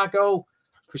Chicago,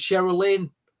 for Sherilyn.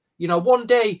 You know, one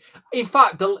day, in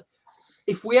fact,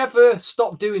 if we ever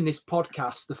stop doing this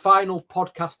podcast, the final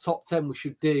podcast top 10 we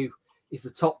should do is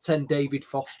the top 10 David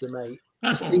Foster, mate.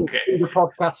 To see the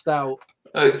podcast out.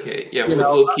 Okay, yeah, we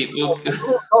won't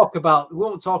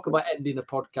talk about ending a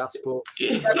podcast, but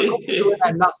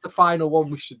and that's the final one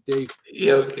we should do.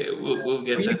 Yeah, okay, we'll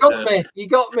get. You got me. You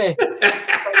got me.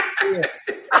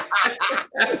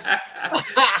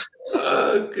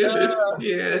 Oh goodness,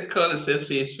 yeah,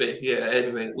 consistency is faith. Yeah.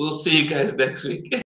 Anyway, we'll see you guys next week.